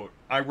wrote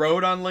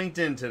on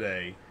LinkedIn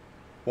today,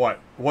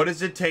 what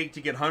does it take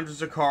to get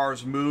hundreds of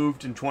cars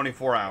moved in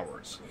 24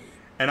 hours?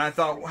 And I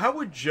thought, how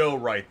would Joe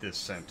write this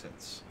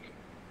sentence?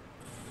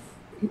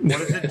 What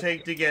does it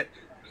take to get,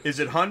 is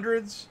it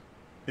hundreds?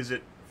 Is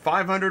it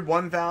 500,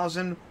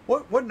 1,000?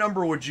 What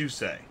number would you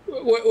say?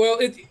 Well,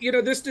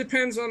 this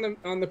depends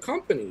on the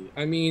company.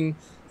 I mean,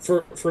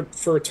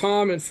 for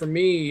Tom and for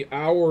me,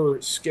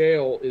 our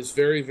scale is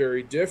very,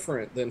 very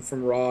different than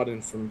from Rod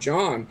and from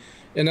John.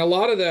 And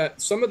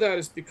some of that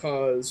is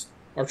because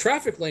our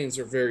traffic lanes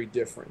are very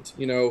different.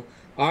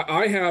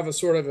 I have a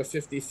sort of a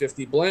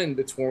 50-50 blend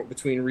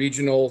between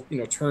regional,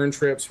 turn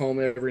trips, home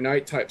every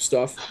night type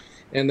stuff,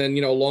 and then,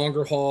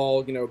 longer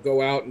haul,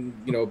 go out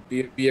and,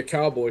 be a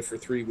cowboy for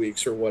 3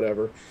 weeks or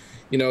whatever.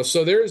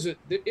 So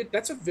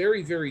that's a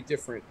very, very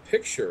different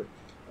picture.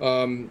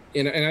 And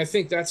I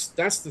think that's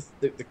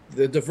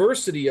the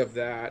diversity of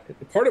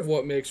that. Part of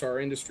what makes our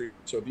industry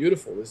so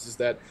beautiful is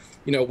that,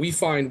 we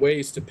find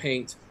ways to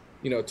paint,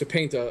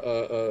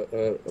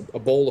 a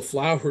bowl of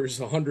flowers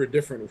 100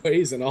 different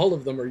ways, and all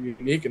of them are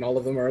unique, and all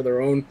of them are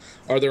their own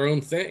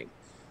thing.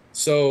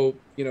 So,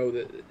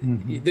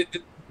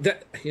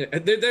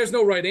 there's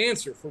no right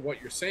answer for what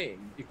you're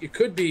saying. It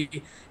could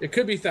be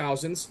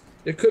thousands,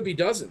 it could be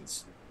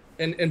dozens,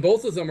 and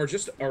both of them are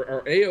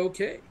are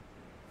A-okay.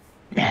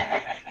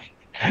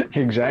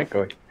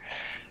 Exactly.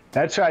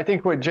 That's I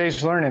think what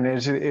Jay's learning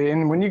is,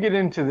 and when you get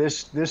into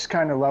this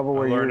kind of level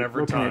where you're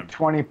looking at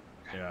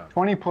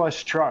 20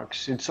 plus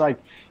trucks. It's like,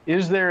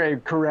 is there a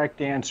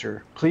correct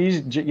answer?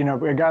 Please, you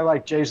know, a guy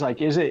like Jay's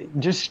like, is it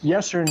just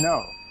yes or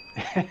no?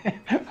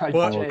 Like,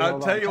 well, Jay, I'll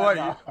tell you what.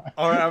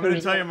 All right, I'm going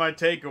to tell you no. my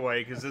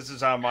takeaway, because this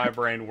is how my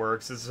brain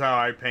works. This is how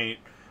I paint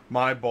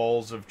my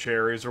bowls of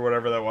cherries or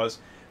whatever that was.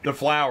 The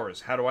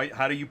flowers. How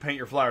do you paint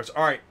your flowers?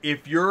 All right,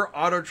 if your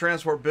auto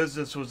transport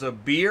business was a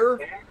beer,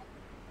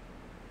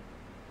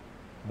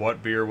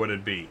 what beer would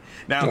it be?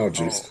 Now,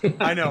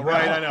 I know,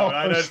 right? I know.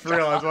 I just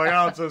realized, like, oh,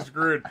 I'm so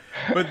screwed.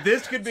 But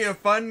this could be a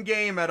fun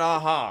game at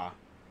AHA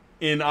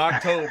in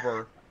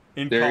October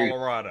in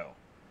Colorado.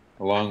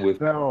 Along with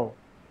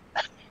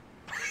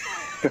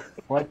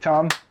what,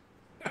 Tom?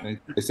 I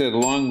said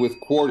along with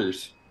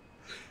quarters.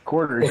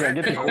 Quarters, yeah.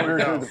 Get the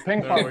quarters or the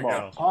ping pong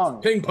ball.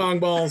 Ping pong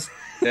balls.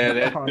 Yeah,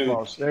 ping pong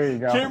balls. There you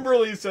go.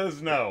 Kimberly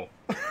says no.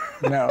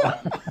 No.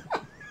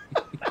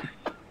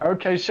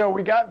 Okay, so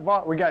we got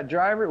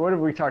driver. What have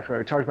we talked about?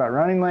 We talked about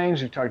running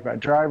lanes. We've talked about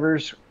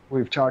drivers.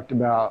 We've talked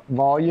about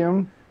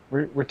volume.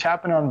 We're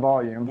tapping on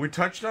volume. We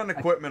touched on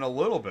equipment a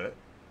little bit.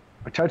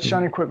 We touched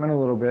on equipment a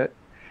little bit.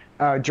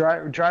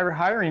 Driver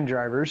hiring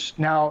drivers.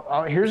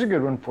 Now, here's a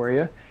good one for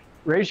you.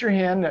 Raise your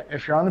hand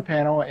if you're on the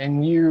panel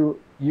and you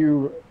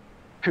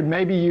could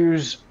maybe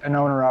use an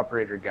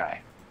owner-operator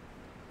guy.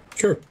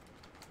 Sure.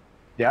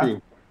 Yeah?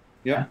 True.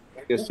 Yeah.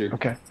 Yes, sir.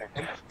 Okay.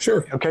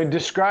 Sure. Okay,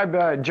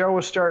 describe, Joe,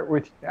 we'll start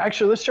with,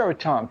 actually, let's start with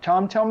Tom.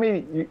 Tom, tell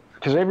me,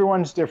 because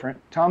everyone's different.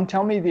 Tom,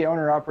 tell me the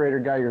owner-operator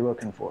guy you're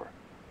looking for.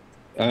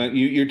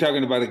 You're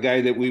talking about a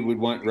guy that we would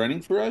want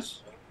running for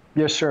us?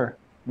 Yes, sir.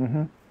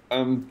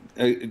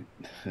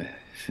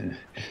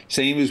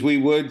 Same as we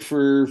would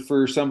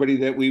for somebody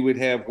that we would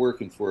have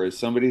working for us.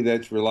 Somebody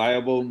that's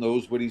reliable,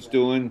 knows what he's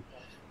doing,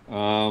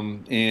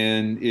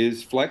 and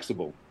is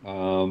flexible.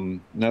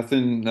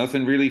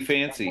 Nothing really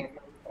fancy.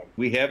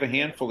 We have a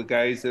handful of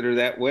guys that are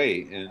that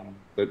way,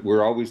 but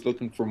we're always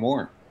looking for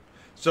more.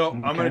 So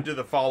I'm going to do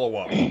the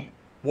follow-up.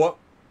 What?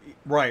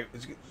 Right.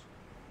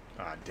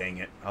 Ah, dang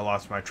it. I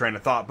lost my train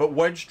of thought. But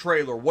wedge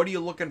trailer, what are you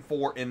looking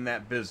for in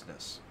that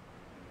business?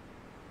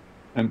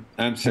 I'm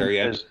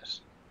sorry.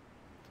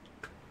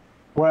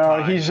 Well,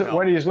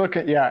 what he's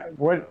looking. Yeah.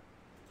 What?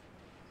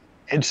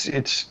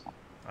 It's.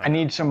 I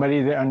need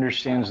somebody that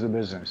understands the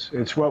business.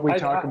 It's what we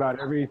talk about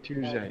every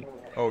Tuesday.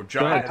 Oh,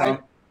 John.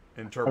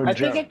 I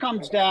think it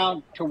comes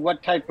down to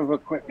what type of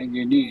equipment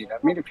you need.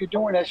 I mean, if you're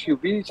doing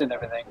SUVs and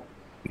everything,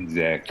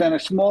 exactly, then a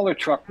smaller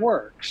truck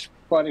works.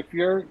 But if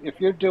you're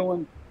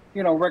doing,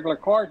 regular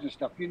cars and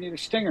stuff, you need a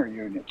Stinger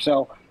unit.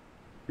 So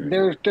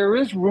there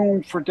is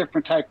room for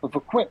different type of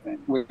equipment,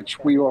 which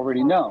we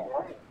already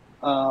know.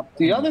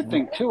 The other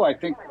thing too, I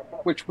think,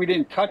 which we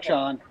didn't touch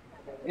on,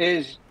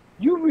 is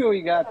you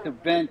really got to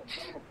vent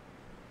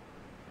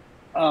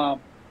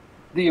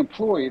the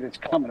employee that's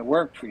coming to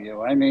work for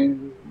you. I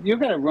mean, you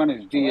got to run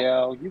his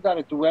DL. You got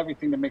to do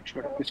everything to make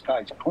sure that this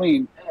guy's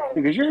clean,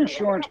 because your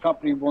insurance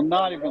company will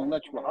not even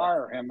let you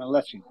hire him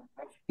unless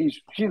he's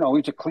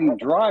a clean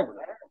driver.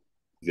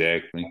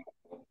 Exactly.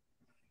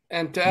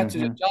 And to add to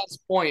John's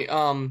point,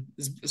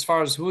 as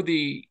far as who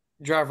the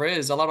driver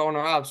is, a lot of owner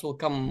ops will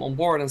come on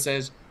board and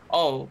says,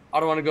 "Oh,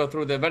 I don't want to go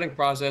through the vetting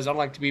process. I don't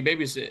like to be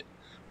babysit."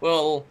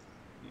 Well,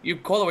 you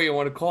call it what you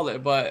want to call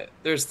it, but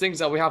there's things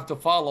that we have to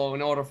follow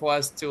in order for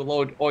us to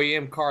load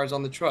OEM cars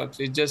on the trucks.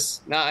 It's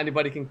just not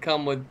anybody can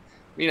come with,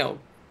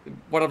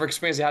 whatever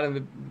experience they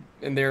had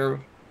in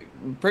their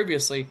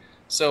previously.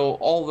 So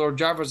all their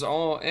drivers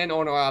and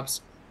owner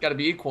ops got to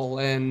be equal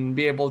and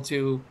be able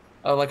to,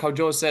 like how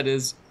Joe said,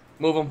 is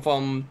move them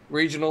from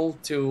regional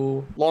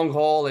to long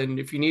haul, and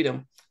if you need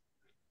them,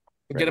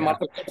 get them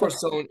out of the comfort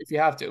zone if you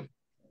have to.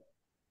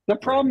 The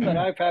problem that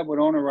I've had with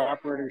owner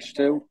operators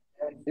too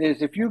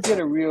is if you get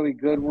a really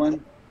good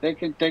one, they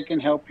can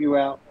help you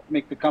out,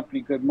 make the company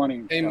good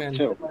money and stuff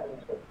too.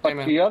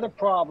 But the other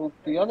problem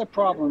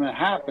that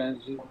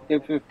happens is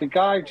if the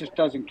guy just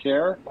doesn't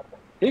care,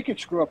 he could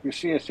screw up your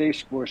CSA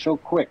score so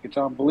quick, it's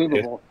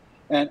unbelievable.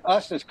 Yeah. And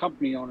us as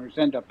company owners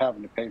end up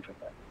having to pay for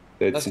that.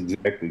 That's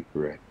exactly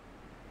correct.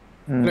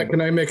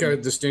 Can I make a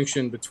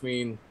distinction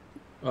between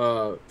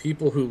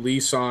people who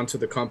lease on to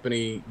the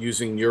company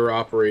using your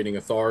operating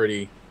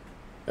authority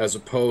as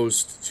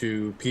opposed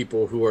to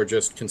people who are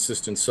just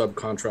consistent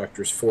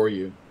subcontractors for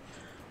you?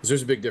 Because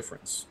there's a big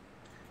difference.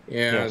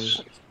 And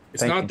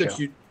it's not that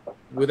you,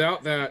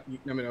 without that,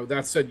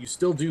 that said, you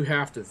still do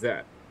have to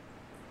vet.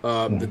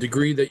 The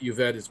degree that you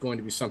vet is going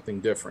to be something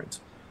different.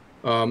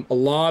 A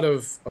lot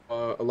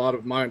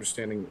of my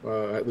understanding,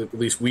 at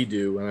least we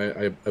do,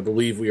 and I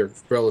believe we are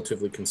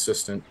relatively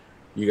consistent.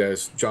 You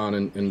guys, John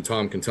and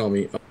Tom, can tell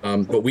me.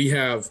 But we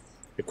have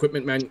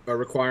equipment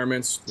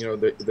requirements.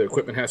 The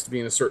equipment has to be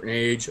in a certain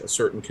age, a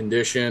certain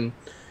condition,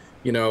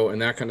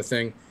 and that kind of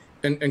thing.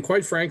 And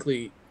quite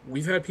frankly,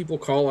 we've had people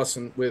call us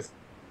with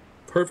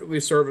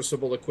perfectly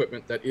serviceable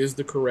equipment that is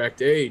the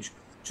correct age,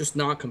 just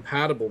not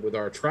compatible with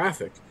our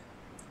traffic.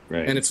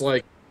 Right. And it's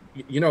like,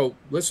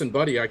 listen,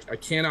 buddy, I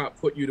cannot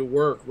put you to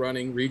work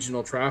running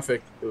regional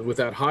traffic with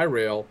that high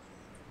rail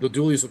the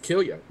dualies will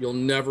kill you. You'll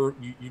never,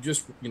 you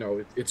just,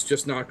 it's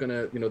just not going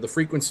to, the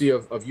frequency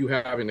of you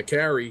having to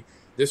carry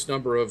this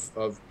number of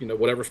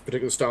whatever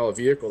particular style of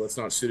vehicle that's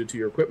not suited to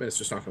your equipment, it's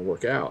just not going to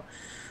work out.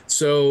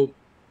 So,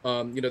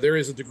 there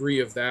is a degree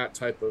of that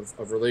type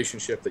of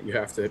relationship that you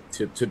have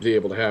to be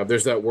able to have.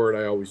 There's that word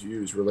I always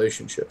use,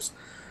 relationships.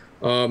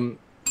 But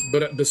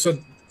so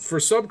for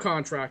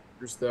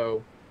subcontractors,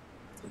 though,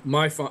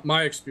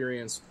 my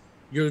experience,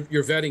 you're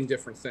vetting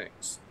different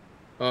things.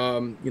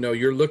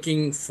 You're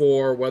looking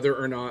for whether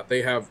or not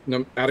they have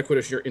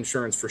adequate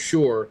insurance for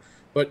sure,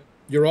 but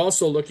you're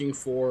also looking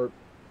for,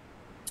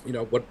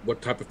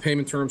 what type of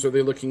payment terms are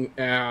they looking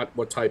at?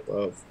 What type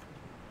of,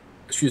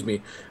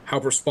 how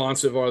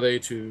responsive are they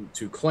to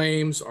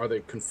claims? Are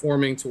they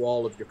conforming to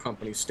all of your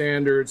company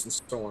standards and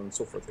so on and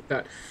so forth like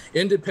that?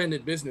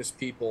 Independent business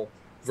people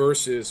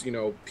versus,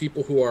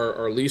 people who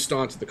are leased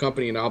onto the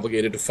company and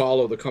obligated to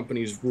follow the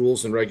company's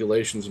rules and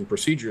regulations and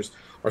procedures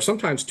are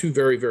sometimes two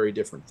very, very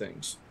different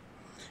things.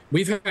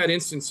 We've had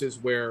instances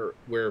where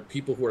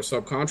people who are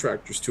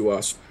subcontractors to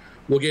us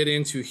will get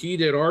into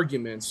heated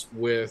arguments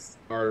with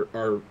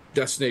our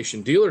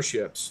destination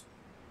dealerships,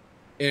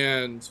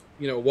 and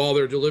while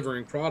they're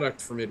delivering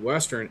product for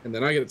Midwestern, and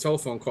then I get a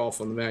telephone call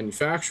from the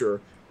manufacturer,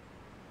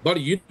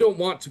 buddy, you don't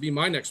want to be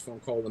my next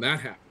phone call when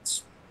that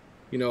happens,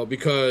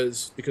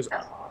 because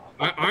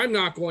I'm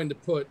not going to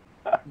put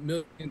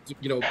millions,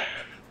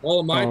 all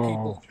of my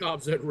people's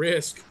jobs at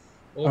risk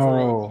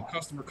over a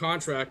customer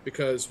contract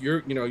because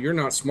you're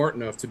not smart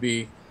enough to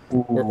be.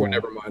 Or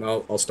never mind.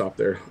 I'll stop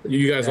there.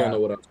 You guys all know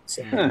what I'm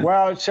saying.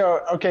 Well, so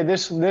okay,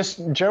 this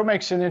Joe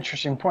makes an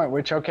interesting point.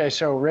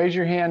 So raise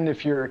your hand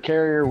if you're a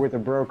carrier with a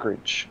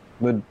brokerage,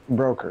 the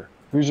broker.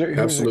 Who's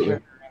Absolutely. A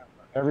carrier?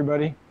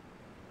 Everybody?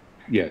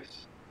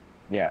 Yes.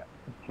 Yeah.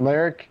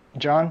 Lyric,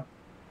 John?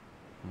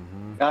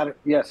 Mm-hmm. Got it.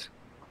 Yes.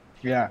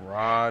 Yeah.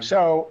 Rod.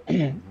 So,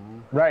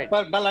 right.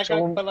 But like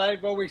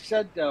I've always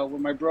said, with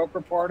my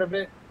broker part of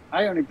it,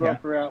 I only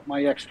broker out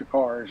my extra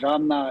cars.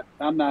 I'm not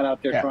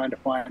out there trying to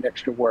find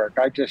extra work.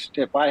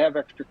 If I have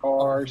extra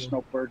cars,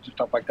 snowbirds and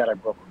stuff like that, I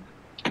broker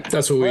them.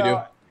 That's what we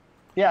do.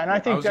 Yeah, and I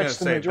think that's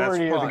the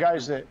majority of the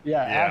guys that,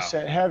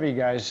 asset heavy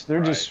guys.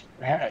 They're just,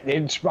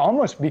 it's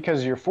almost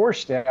because you're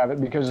forced to have it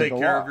because of the law.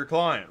 Take care of your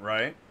client,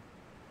 right?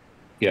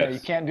 Yes. Yeah, you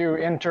can't do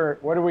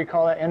what do we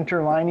call it?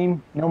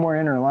 Interlining? No more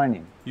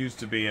interlining. Used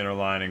to be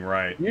interlining,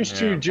 right.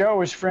 Joe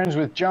was friends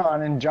with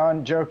John, and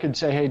Joe could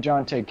say, hey,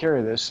 John, take care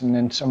of this. And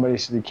then somebody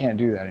said he can't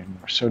do that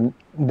anymore. So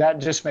that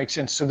just makes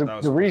sense. So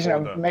the reason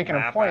I'm making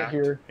a point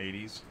here,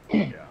 80s.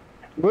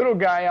 Little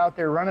guy out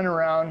there running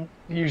around,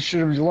 you should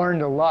have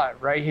learned a lot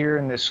right here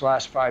in this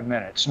last 5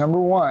 minutes. Number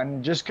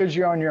one, just because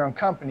you own your own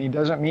company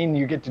doesn't mean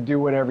you get to do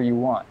whatever you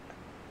want.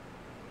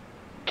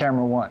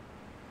 Camera one.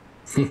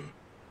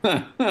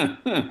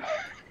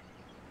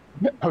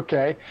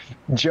 Okay,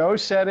 Joe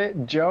said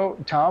it.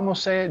 Tom will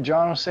say it.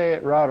 John will say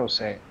it. Rod will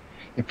say it.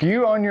 If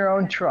you own your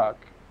own truck,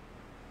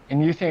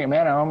 and you think,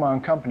 man, I own my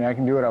own company, I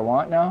can do what I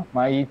want now.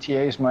 My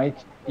ETA is my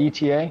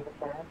ETA.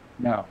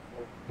 No,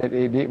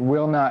 it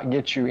will not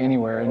get you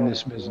anywhere in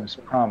this business.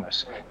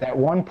 Promise. That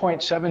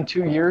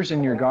 1.72 years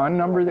in your gone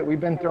number that we've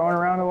been throwing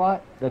around a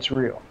lot, that's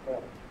real.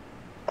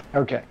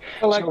 Okay.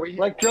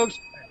 Like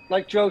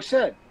Joe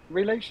said,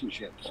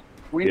 relationships.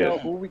 We know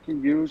who we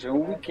can use and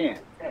who we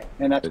can't.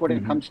 And that's what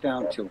it comes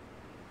down to.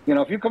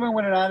 If you come in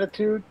with an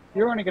attitude,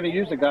 you're only going to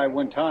use the guy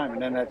one time,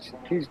 and then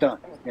he's done,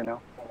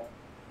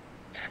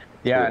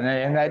 Yeah,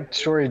 and that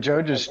story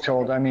Joe just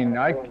told, I mean,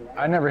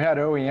 I never had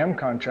OEM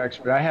contracts,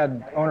 but I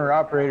had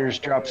owner-operators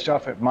drop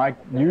stuff at my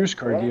used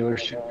car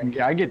dealership, and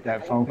I get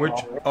that phone call.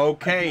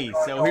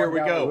 So here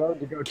we go.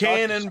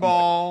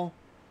 Cannonball.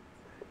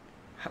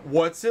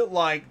 What's it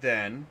like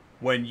then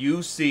when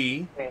you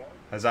see,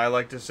 as I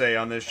like to say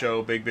on this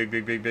show, big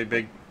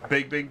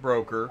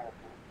broker,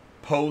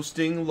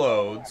 posting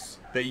loads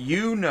that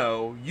you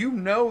know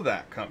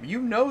that company,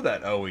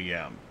 that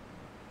OEM.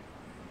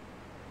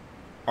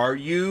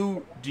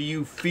 Do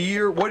you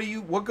fear,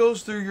 what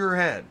goes through your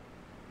head?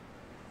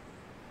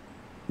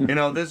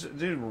 This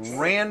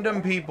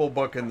random people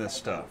booking this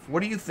stuff.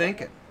 What are you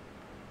thinking?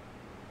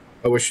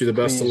 I wish you the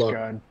best of luck.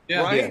 God.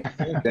 Yeah. Right?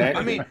 Yeah.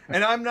 I mean,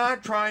 and I'm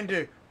not trying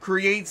to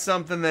create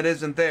something that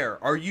isn't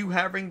there. Are you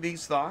having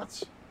these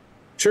thoughts?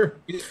 Sure.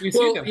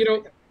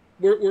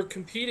 We're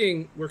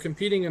competing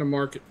in a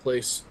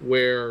marketplace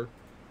where,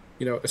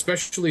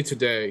 especially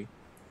today,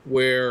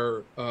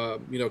 where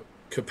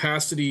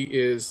capacity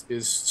is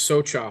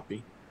so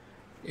choppy,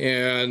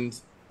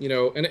 and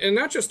and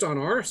not just on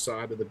our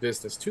side of the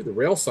business too, the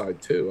rail side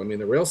too. I mean,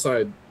 the rail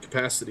side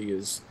capacity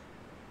is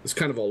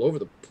kind of all over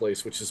the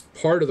place, which is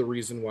part of the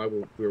reason why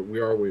we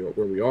are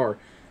where we are.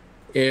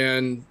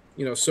 And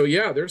so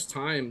there's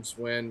times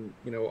when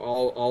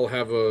I'll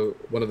have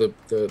one of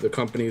the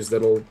companies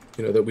that'll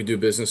that we do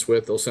business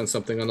with. They'll send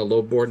something on the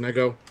load board, and I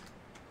go,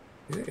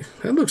 hey,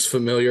 that looks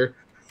familiar.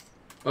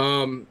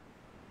 I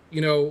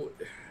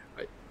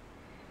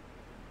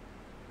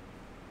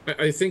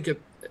think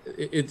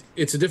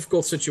it's a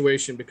difficult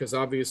situation because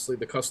obviously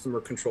the customer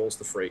controls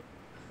the freight.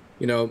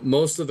 you know,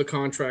 most of the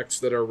contracts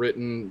that are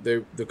written,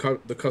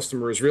 the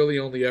customer is really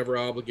only ever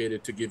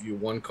obligated to give you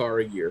one car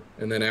a year,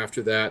 and then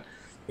after that,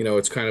 you know,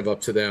 it's kind of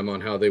up to them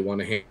on how they want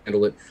to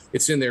handle it.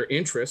 It's in their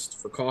interest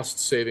for cost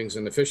savings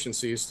and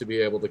efficiencies to be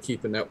able to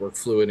keep a network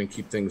fluid and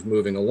keep things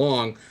moving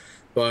along.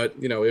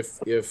 But, you know,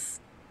 if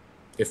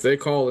they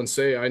call and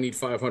say, I need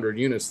 500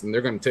 units, then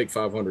they're going to take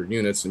 500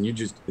 units. And you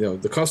just, you know,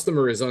 the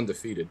customer is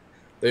undefeated.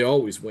 They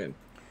always win.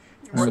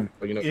 So,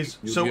 you know, is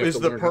you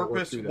the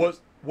purpose,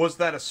 was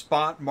that a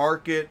spot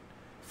market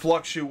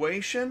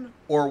fluctuation,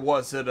 or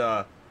was it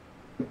a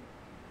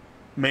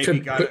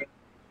maybe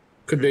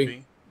could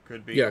be.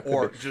 Could be, yeah,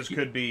 or could be. Just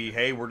could be.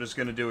 Hey, we're just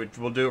going to do it.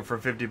 We'll do it for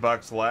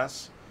 $50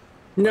 less.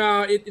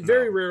 No,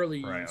 very rarely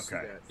you right, see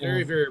okay. that.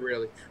 Very, very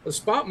rarely. The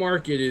spot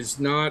market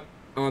is not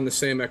on the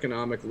same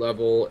economic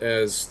level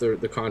as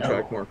the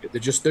contract market.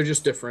 They're just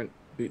different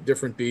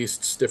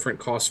beasts, different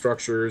cost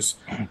structures.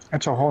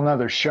 That's a whole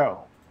nother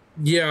show.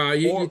 Yeah,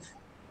 you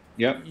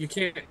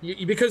can't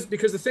because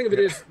the thing of it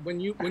is when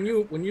you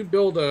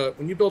build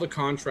a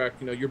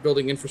contract, you know, you're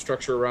building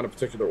infrastructure around a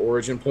particular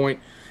origin point,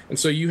 and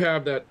so you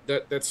have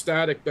that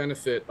static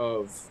benefit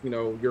of, you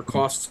know, your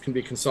costs can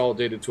be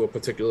consolidated to a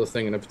particular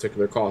thing and a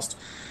particular cost.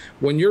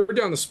 When you're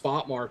down the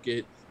spot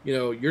market, you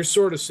know, you're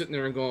sort of sitting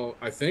there and going,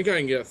 I think I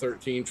can get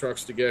 13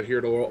 trucks to get here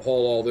to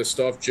haul all this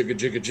stuff, jigga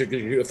jigga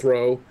jigga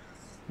throw,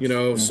 you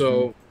know,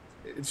 so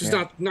it's just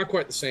not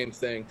quite the same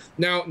thing.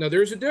 Now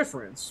there's a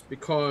difference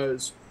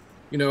because,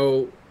 you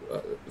know,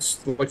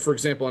 like for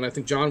example, and I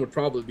think John would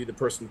probably be the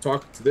person to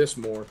talk to this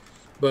more,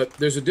 but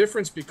there's a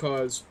difference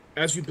because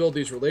as you build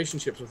these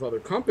relationships with other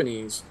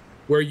companies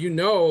where, you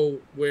know,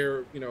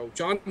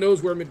 John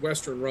knows where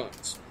Midwestern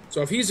runs.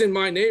 So if he's in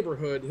my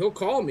neighborhood, he'll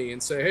call me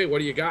and say, hey, what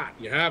do you got?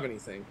 You have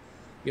anything?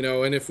 You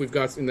know, and if we've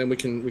got, and then we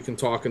can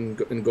talk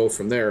and go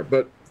from there.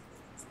 But,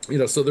 you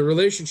know, so the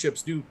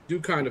relationships do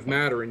kind of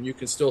matter, and you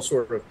can still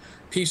sort of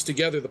piece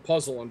together the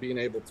puzzle on being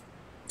able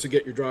to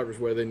get your drivers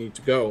where they need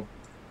to go.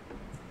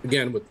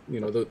 Again, with, you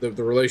know,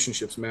 the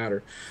relationships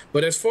matter.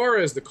 But as far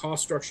as the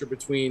cost structure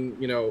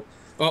between, you know,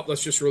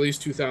 let's just release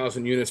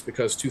 2,000 units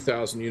because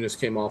 2,000 units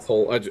came off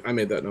whole. I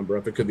made that number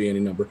up. It could be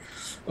any number.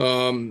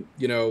 You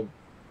know,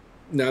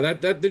 no,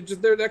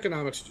 their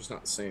economics are just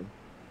not the same.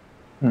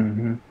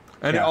 Mm-hmm.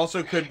 And it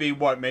also could be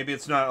maybe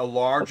it's not a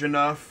large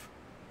enough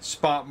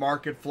spot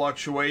market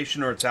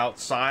fluctuation, or it's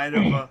outside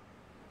of a,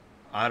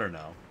 I don't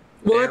know.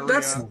 Well, area,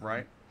 that's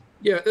right.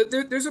 Yeah,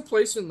 there's a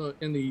place in the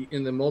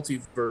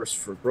multiverse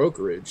for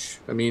brokerage.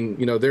 I mean,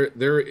 you know, there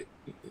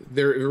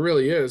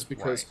really is,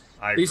 because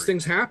these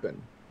things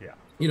happen. Yeah.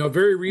 You know,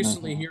 very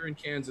recently here in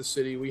Kansas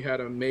City, we had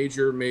a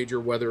major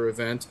weather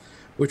event,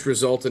 which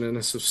resulted in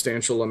a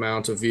substantial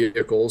amount of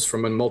vehicles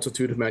from a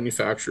multitude of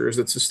manufacturers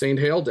that sustained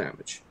hail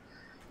damage.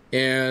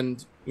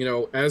 And, you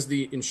know, as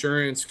the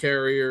insurance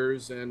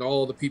carriers and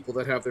all the people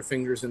that have their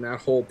fingers in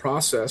that whole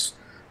process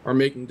are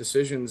making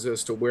decisions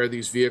as to where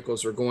these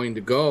vehicles are going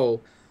to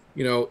go,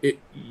 you know,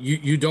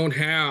 you don't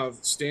have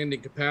standing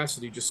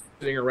capacity just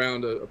sitting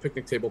around a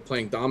picnic table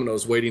playing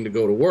dominoes waiting to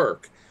go to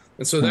work.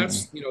 And so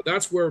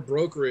that's where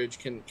brokerage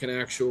can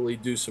actually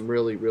do some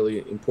really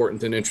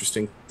important and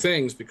interesting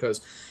things,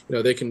 because, you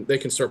know, they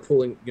can start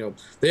pulling, you know,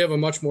 they have a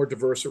much more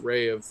diverse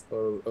array of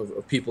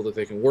people that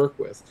they can work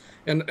with.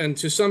 And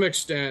to some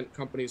extent,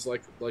 companies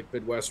like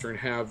Midwestern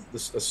have a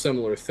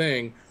similar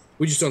thing.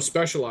 We just don't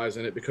specialize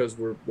in it because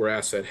we're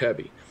asset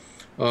heavy.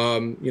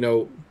 You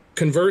know,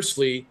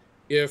 conversely,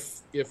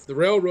 if the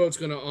railroad's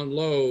going to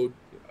unload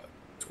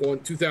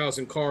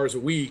 2,000 cars a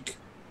week,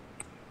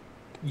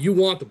 you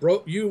want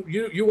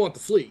you want the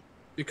fleet,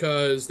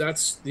 because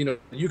that's, you know,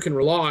 you can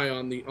rely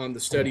on the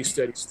steady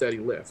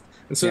lift.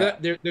 And so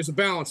that there's a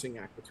balancing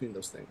act between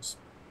those things.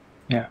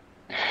 Yeah.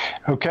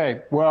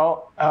 Okay.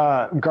 Well,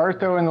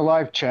 Gartho in the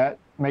live chat,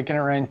 making it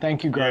rain.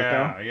 Thank you,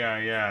 Gartho.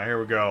 Yeah. Here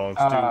we go.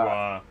 Let's do.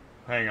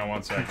 Hang on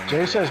one second.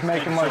 Jay says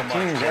making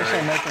martinis. I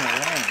say making it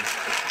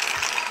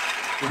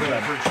rain. I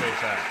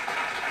appreciate that.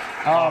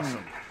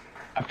 Awesome.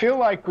 I feel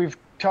like we've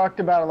talked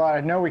about a lot.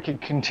 I know we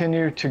could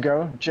continue to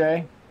go,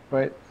 Jay,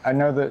 but I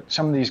know that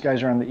some of these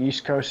guys are on the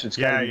East Coast. It's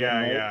yeah.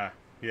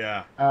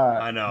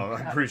 I know.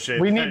 I appreciate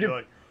it. We need to.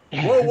 Like,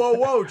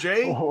 whoa,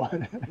 Jay.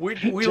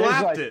 We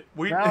lapped like, it.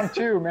 Round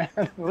 2, man.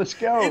 Let's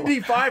go. Indy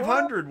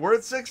 500. We're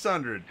at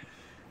 600.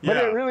 But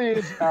it really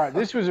is.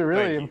 This was a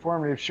really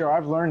informative show.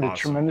 I've learned a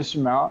tremendous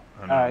amount.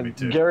 Me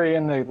too. Gary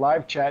in the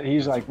live chat,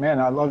 he's like, man,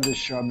 I love this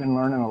show. I've been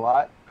learning a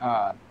lot.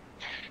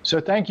 So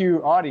thank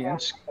you,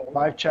 audience,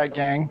 live chat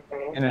gang,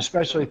 and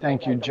especially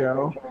thank you,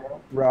 Joe,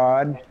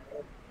 Rod,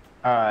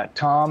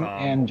 Tom,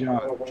 and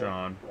John.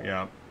 John,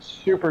 yeah.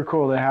 Super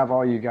cool to have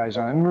all you guys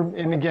on.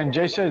 And again,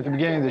 Jay said at the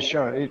beginning of the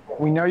show,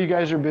 we know you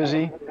guys are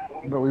busy,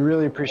 but we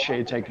really appreciate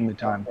you taking the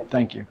time.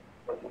 Thank you.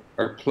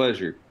 Our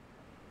pleasure.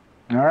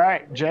 All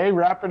right, Jay,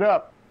 wrap it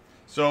up.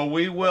 So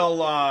we will,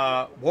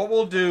 what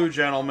we'll do,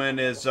 gentlemen,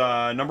 is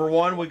number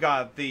one, we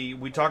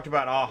talked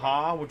about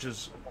AHA, which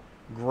is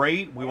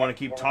great. We want to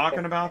keep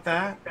talking about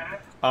that.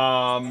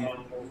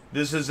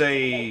 This is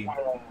a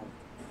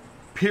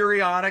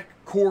periodic,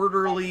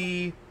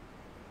 quarterly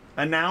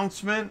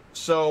announcement.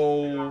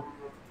 So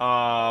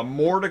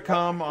more to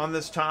come on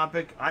this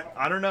topic.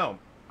 I don't know.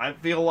 I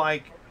feel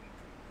like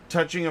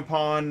touching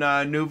upon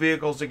new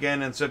vehicles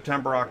again in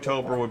September,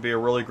 October would be a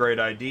really great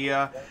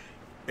idea.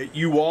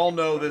 You all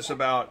know this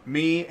about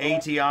me,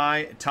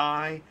 ATI,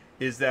 Ty,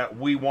 is that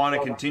we want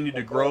to continue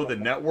to grow the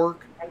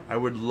network. I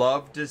would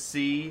love to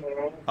see,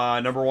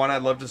 number one,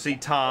 I'd love to see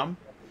Tom.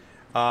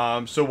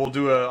 So we'll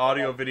do an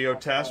audio video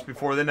test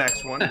before the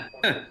next one.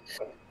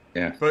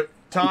 Yeah. But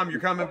Tom,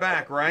 you're coming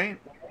back, right?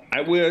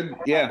 I would.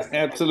 Yeah,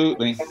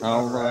 absolutely.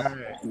 I'll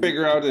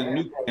figure out a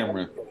new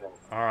camera.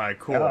 All right,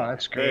 cool. Oh,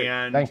 that's great.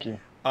 And, Thank you.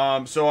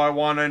 So I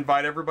want to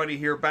invite everybody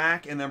here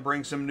back and then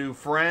bring some new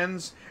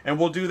friends. And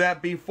we'll do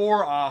that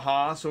before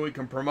AHA so we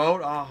can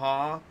promote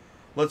AHA.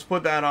 Let's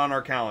put that on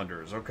our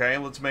calendars, okay?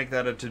 Let's make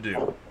that a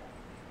to-do.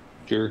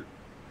 Sure.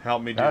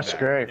 Help me do That's that.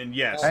 great. And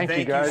yes, Thank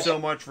you, guys. so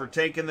much for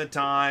taking the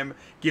time,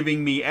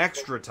 giving me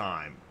extra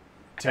time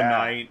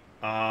tonight,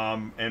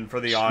 and for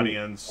the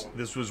audience.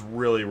 This was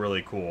really,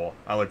 really cool.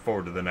 I look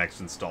forward to the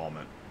next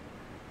installment.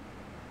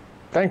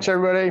 Thanks,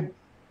 everybody.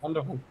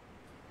 Wonderful.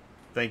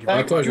 Thank you.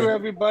 Thank very you, much.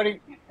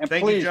 everybody. And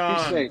Thank please you, John.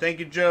 be safe. Thank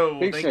you, Joe.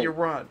 Be Thank safe. you,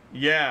 Ron.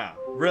 Yeah.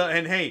 Really.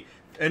 And hey,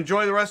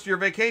 enjoy the rest of your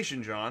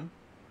vacation, John.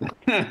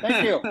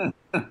 Thank you.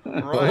 Right,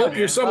 I hope man.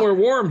 you're somewhere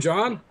warm,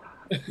 John.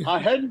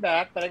 I'm heading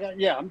back, but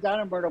I'm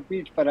down in Myrtle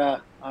Beach, but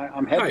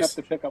I'm heading Nice. up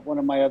to pick up one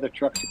of my other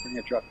trucks to bring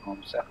a truck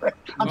home. So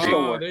I'm still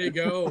Oh, working. there you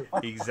go.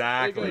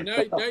 Exactly.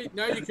 There you go.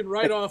 Now you can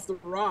write off the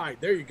ride.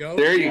 There you go.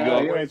 There you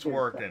go. Always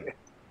working.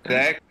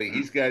 Exactly.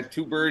 He's got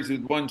two birds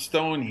with one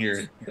stone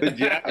here. Good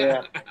job.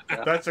 Yeah.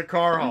 That's a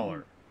car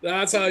hauler.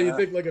 That's how you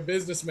think like a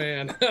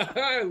businessman.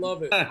 I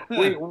love it.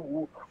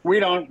 We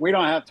don't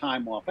have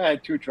time off. I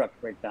had 2 trucks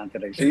break down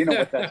today, so you know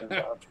what that's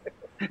about.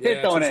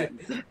 It don't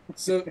end.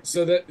 So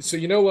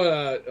you know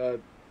what?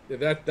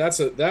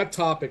 That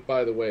topic,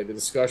 by the way, the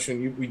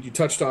discussion you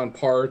touched on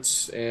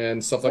parts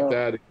and stuff like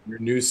that in your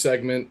news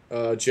segment,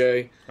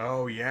 Jay.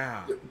 Oh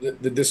yeah.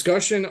 The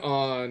discussion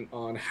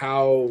on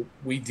how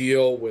we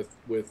deal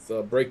with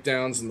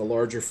breakdowns in the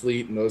larger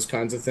fleet and those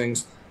kinds of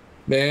things,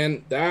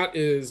 man, that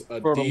is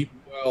a deep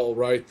well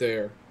right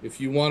there.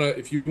 If you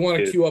wanna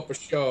queue up a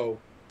show,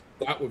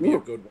 that would be a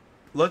good one.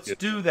 Let's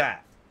do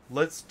that.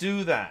 Let's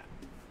do that.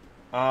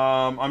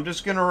 I'm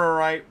just gonna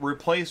write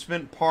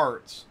replacement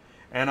parts,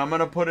 and I'm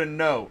gonna put a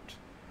note.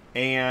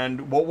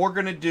 And what we're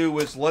gonna do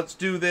is let's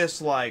do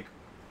this like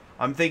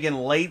I'm thinking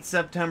late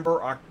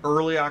September,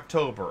 early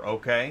October.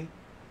 Okay.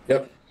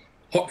 Yep.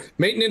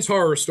 Maintenance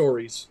horror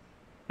stories.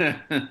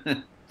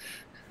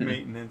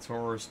 Maintenance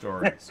horror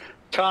stories.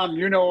 Tom,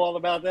 you know all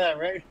about that,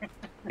 right?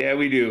 Yeah,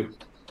 we do.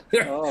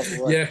 Oh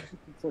boy. Yeah.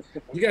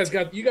 You guys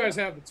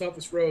have the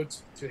toughest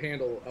roads to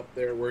handle up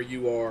there where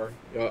you are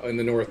in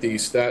the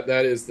Northeast. That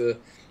is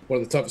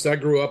one of the toughest. I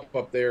grew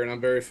up there, and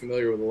I'm very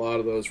familiar with a lot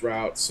of those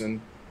routes.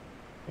 And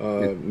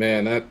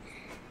man,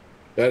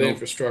 that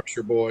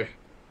infrastructure, boy,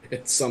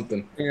 it's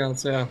something.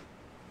 Yeah.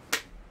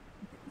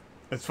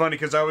 It's funny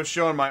because I was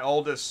showing my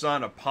oldest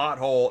son a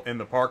pothole in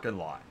the parking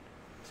lot.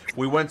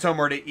 We went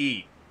somewhere to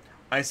eat.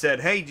 I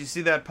said, hey, did you see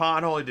that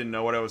pothole? He didn't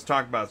know what I was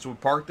talking about. So we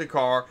parked the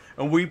car,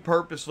 and we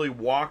purposely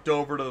walked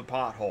over to the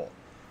pothole.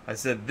 I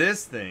said,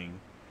 this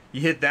thing,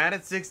 you hit that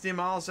at 60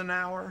 miles an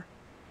hour?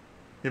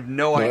 You have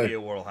no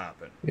idea what will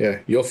happen. Yeah,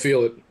 you'll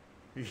feel it.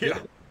 Yeah.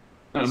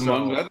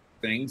 Among other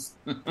things.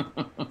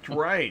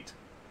 Right.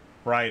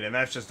 Right, and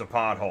that's just a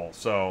pothole.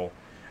 So,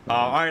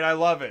 all right, I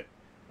love it.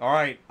 All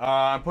right,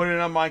 I'm putting it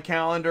on my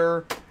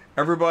calendar.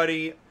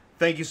 Everybody,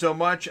 thank you so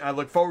much. I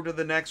look forward to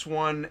the next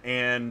one,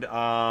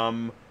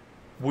 and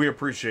we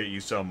appreciate you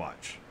so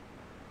much.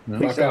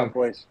 Peace out,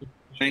 boys.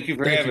 Thank you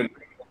for having me.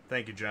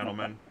 Thank you,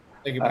 gentlemen.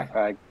 Thank you. All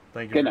right.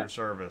 Thank you for your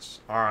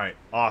service. All right,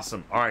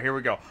 awesome. All right, here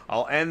we go.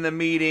 I'll end the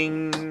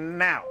meeting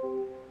now.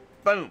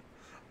 Boom.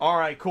 All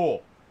right,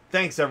 cool.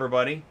 Thanks,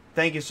 everybody.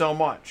 Thank you so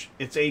much.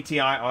 It's ATI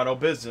Auto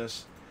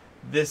Business.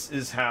 This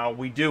is how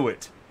we do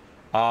it.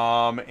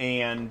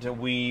 And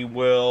we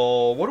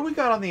will... What do we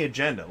got on the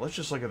agenda? Let's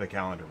just look at the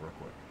calendar real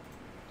quick.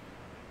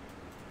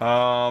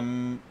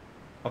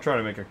 I'll try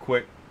to make a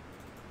quick...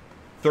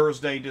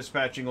 Thursday,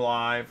 Dispatching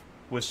Live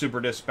with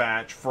Super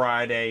Dispatch.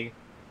 Friday,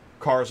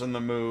 Cars on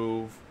the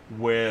Move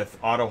with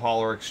Auto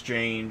Hauler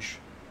Exchange.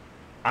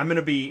 I'm going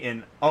to be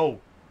in... Oh,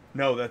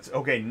 no, that's...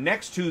 Okay,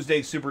 next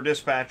Tuesday, Super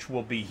Dispatch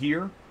will be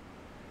here.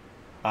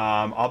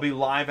 I'll be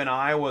live in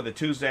Iowa the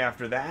Tuesday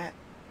after that.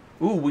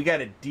 Ooh, we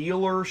got a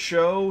dealer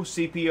show,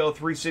 CPO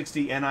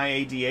 360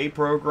 NIADA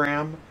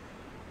program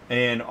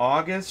in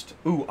August.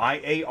 Ooh,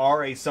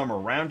 IARA Summer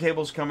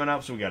Roundtable's coming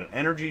up, so we got an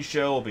energy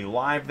show. We'll be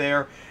live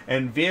there.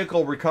 And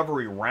Vehicle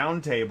Recovery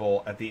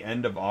Roundtable at the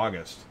end of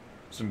August.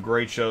 Some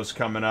great shows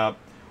coming up.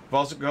 We've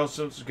also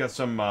got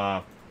some,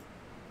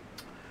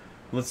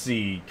 let's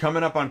see,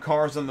 coming up on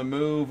Cars on the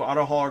Move,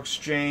 Auto Hauler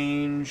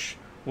Exchange.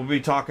 We'll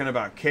be talking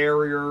about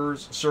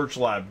carriers, Search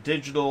Lab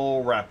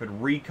Digital, Rapid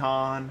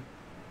Recon.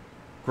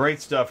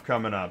 Great stuff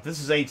coming up. This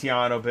is ATI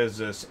Auto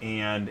Business,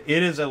 and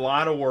it is a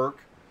lot of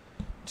work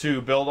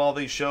to build all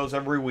these shows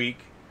every week.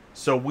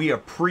 So we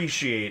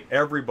appreciate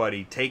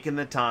everybody taking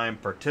the time,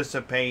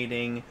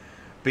 participating,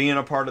 being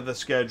a part of the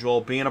schedule,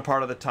 being a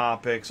part of the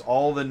topics,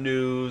 all the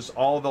news,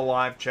 all the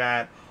live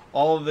chat,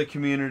 all of the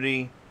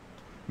community.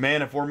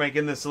 Man, if we're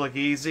making this look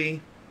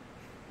easy,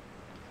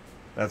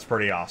 that's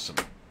pretty awesome.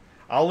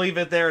 I'll leave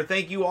it there.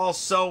 Thank you all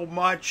so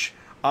much.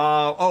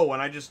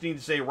 And I just need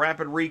to say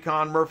Rapid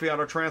Recon, Murphy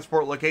Auto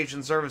Transport,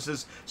 Location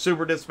Services,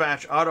 Super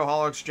Dispatch, Auto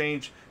Haul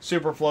Exchange,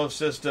 Superflow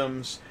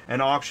Systems,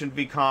 and Auction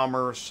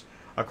V-Commerce.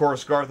 Of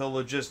course, Gartho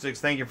Logistics,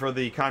 thank you for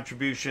the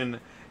contribution.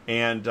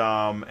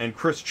 And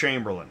Chris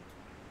Chamberlain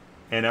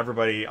and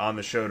everybody on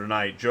the show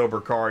tonight. Joe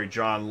Burkari,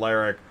 John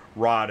Larrick,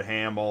 Rod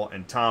Hamill,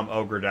 and Tom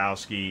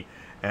Ogrodowski.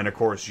 And of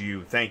course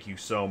you. Thank you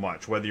so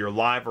much. Whether you're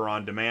live or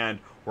on demand,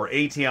 we're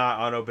ATI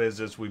Auto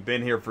Business. We've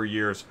been here for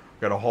years.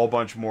 We've got a whole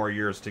bunch more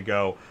years to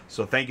go.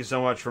 So thank you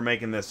so much for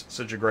making this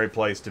such a great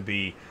place to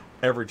be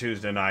every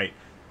Tuesday night.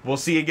 We'll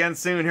see you again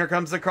soon. Here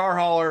comes the car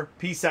hauler.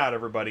 Peace out,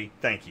 everybody.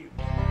 Thank you.